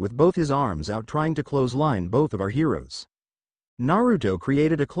forward with both his arms out, trying to clothesline both of our heroes. Naruto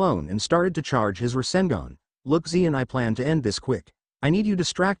created a clone and started to charge his Rasengan. Look, Xion, I plan to end this quick. I need you to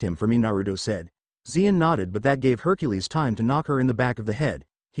distract him for me, Naruto said. Xion nodded, but that gave Hercules time to knock her in the back of the head.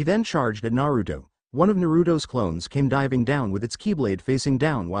 He then charged at Naruto. One of Naruto's clones came diving down with its keyblade facing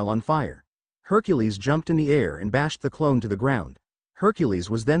down while on fire. Hercules jumped in the air and bashed the clone to the ground. Hercules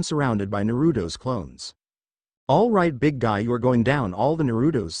was then surrounded by Naruto's clones. All right, big guy, you're going down, all the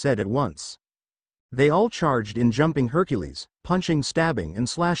Narutos said at once. They all charged in, jumping Hercules, punching, stabbing and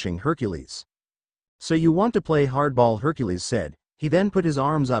slashing Hercules. So you want to play hardball, Hercules said. He then put his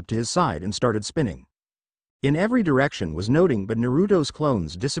arms up to his side and started spinning. In every direction was noting but Naruto's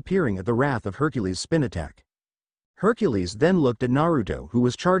clones disappearing at the wrath of Hercules' spin attack. Hercules then looked at Naruto, who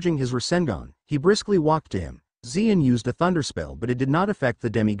was charging his Rasengan. He briskly walked to him. Xion used a thunder spell, but it did not affect the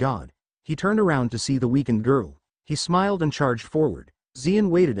demigod. He turned around to see the weakened girl. He smiled and charged forward.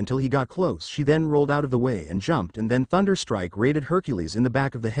 Xion waited until he got close. She then rolled out of the way and jumped, and then Thunder Strike raided Hercules in the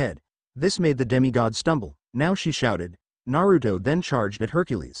back of the head. This made the demigod stumble. Now she shouted. Naruto then charged at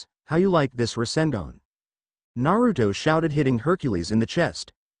Hercules. How you like this, Rasengan? Naruto shouted, hitting Hercules in the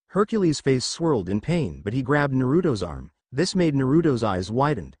chest. Hercules' face swirled in pain, but he grabbed Naruto's arm. This made Naruto's eyes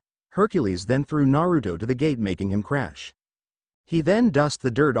widened. Hercules then threw Naruto to the gate, making him crash. He then dusted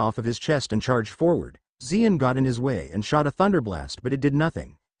the dirt off of his chest and charged forward. Xion got in his way and shot a thunder blast, but it did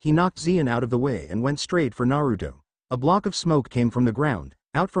nothing. He knocked Xion out of the way and went straight for Naruto. A block of smoke came from the ground.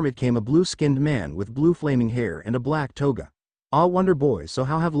 Out from it came a blue-skinned man with blue flaming hair and a black toga. Ah, Wonder Boy, so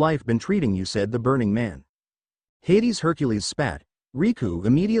how have life been treating you, said the burning man. Hades, Hercules spat. Riku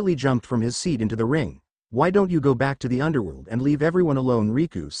immediately jumped from his seat into the ring. Why don't you go back to the underworld and leave everyone alone,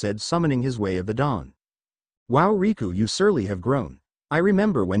 Riku said, summoning his Way of the Dawn. Wow, Riku, you surely have grown. I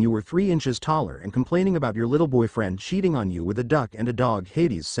remember when you were 3 inches taller and complaining about your little boyfriend cheating on you with a duck and a dog,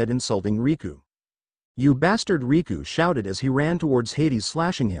 Hades said, insulting Riku. You bastard, Riku shouted as he ran towards Hades,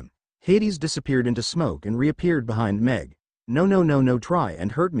 slashing him. Hades disappeared into smoke and reappeared behind Meg. No, try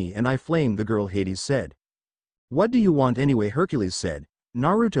and hurt me and I flame the girl, Hades said. What do you want anyway, Hercules said.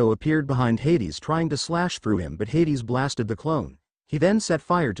 Naruto appeared behind Hades trying to slash through him, but Hades blasted the clone. He then set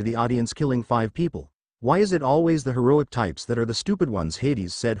fire to the audience, killing 5 people. Why is it always the heroic types that are the stupid ones,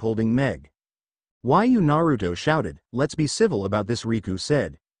 Hades said, holding Meg. Why you, Naruto shouted. Let's be civil about this, Riku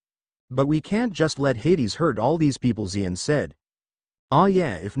said. But we can't just let Hades hurt all these people, Xion said. Ah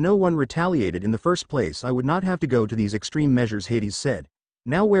yeah, if no one retaliated in the first place I would not have to go to these extreme measures, Hades said.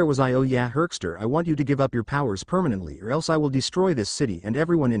 Now where was I? Oh yeah, Herkster, I want you to give up your powers permanently or else I will destroy this city and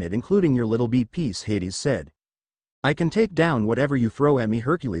everyone in it, including your little beat piece, Hades said. I can take down whatever you throw at me,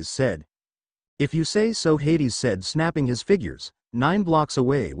 Hercules said. If you say so, Hades said, snapping his figures. 9 blocks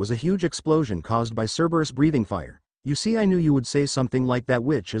away was a huge explosion caused by Cerberus breathing fire. You see, I knew you would say something like that,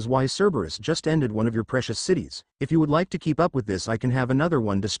 which is why Cerberus just ended one of your precious cities. If you would like to keep up with this I can have another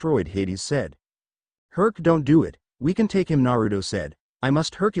one destroyed, Hades said. Herc, don't do it, we can take him, Naruto said. I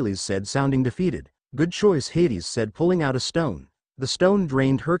must, Hercules said, sounding defeated. Good choice, Hades said, pulling out a stone. The stone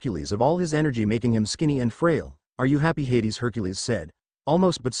drained Hercules of all his energy, making him skinny and frail. Are you happy, Hades? Hercules said.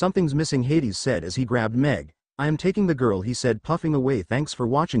 Almost, but something's missing, Hades said as he grabbed Meg. I am taking the girl, he said, puffing away. Thanks for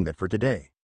watching that for today.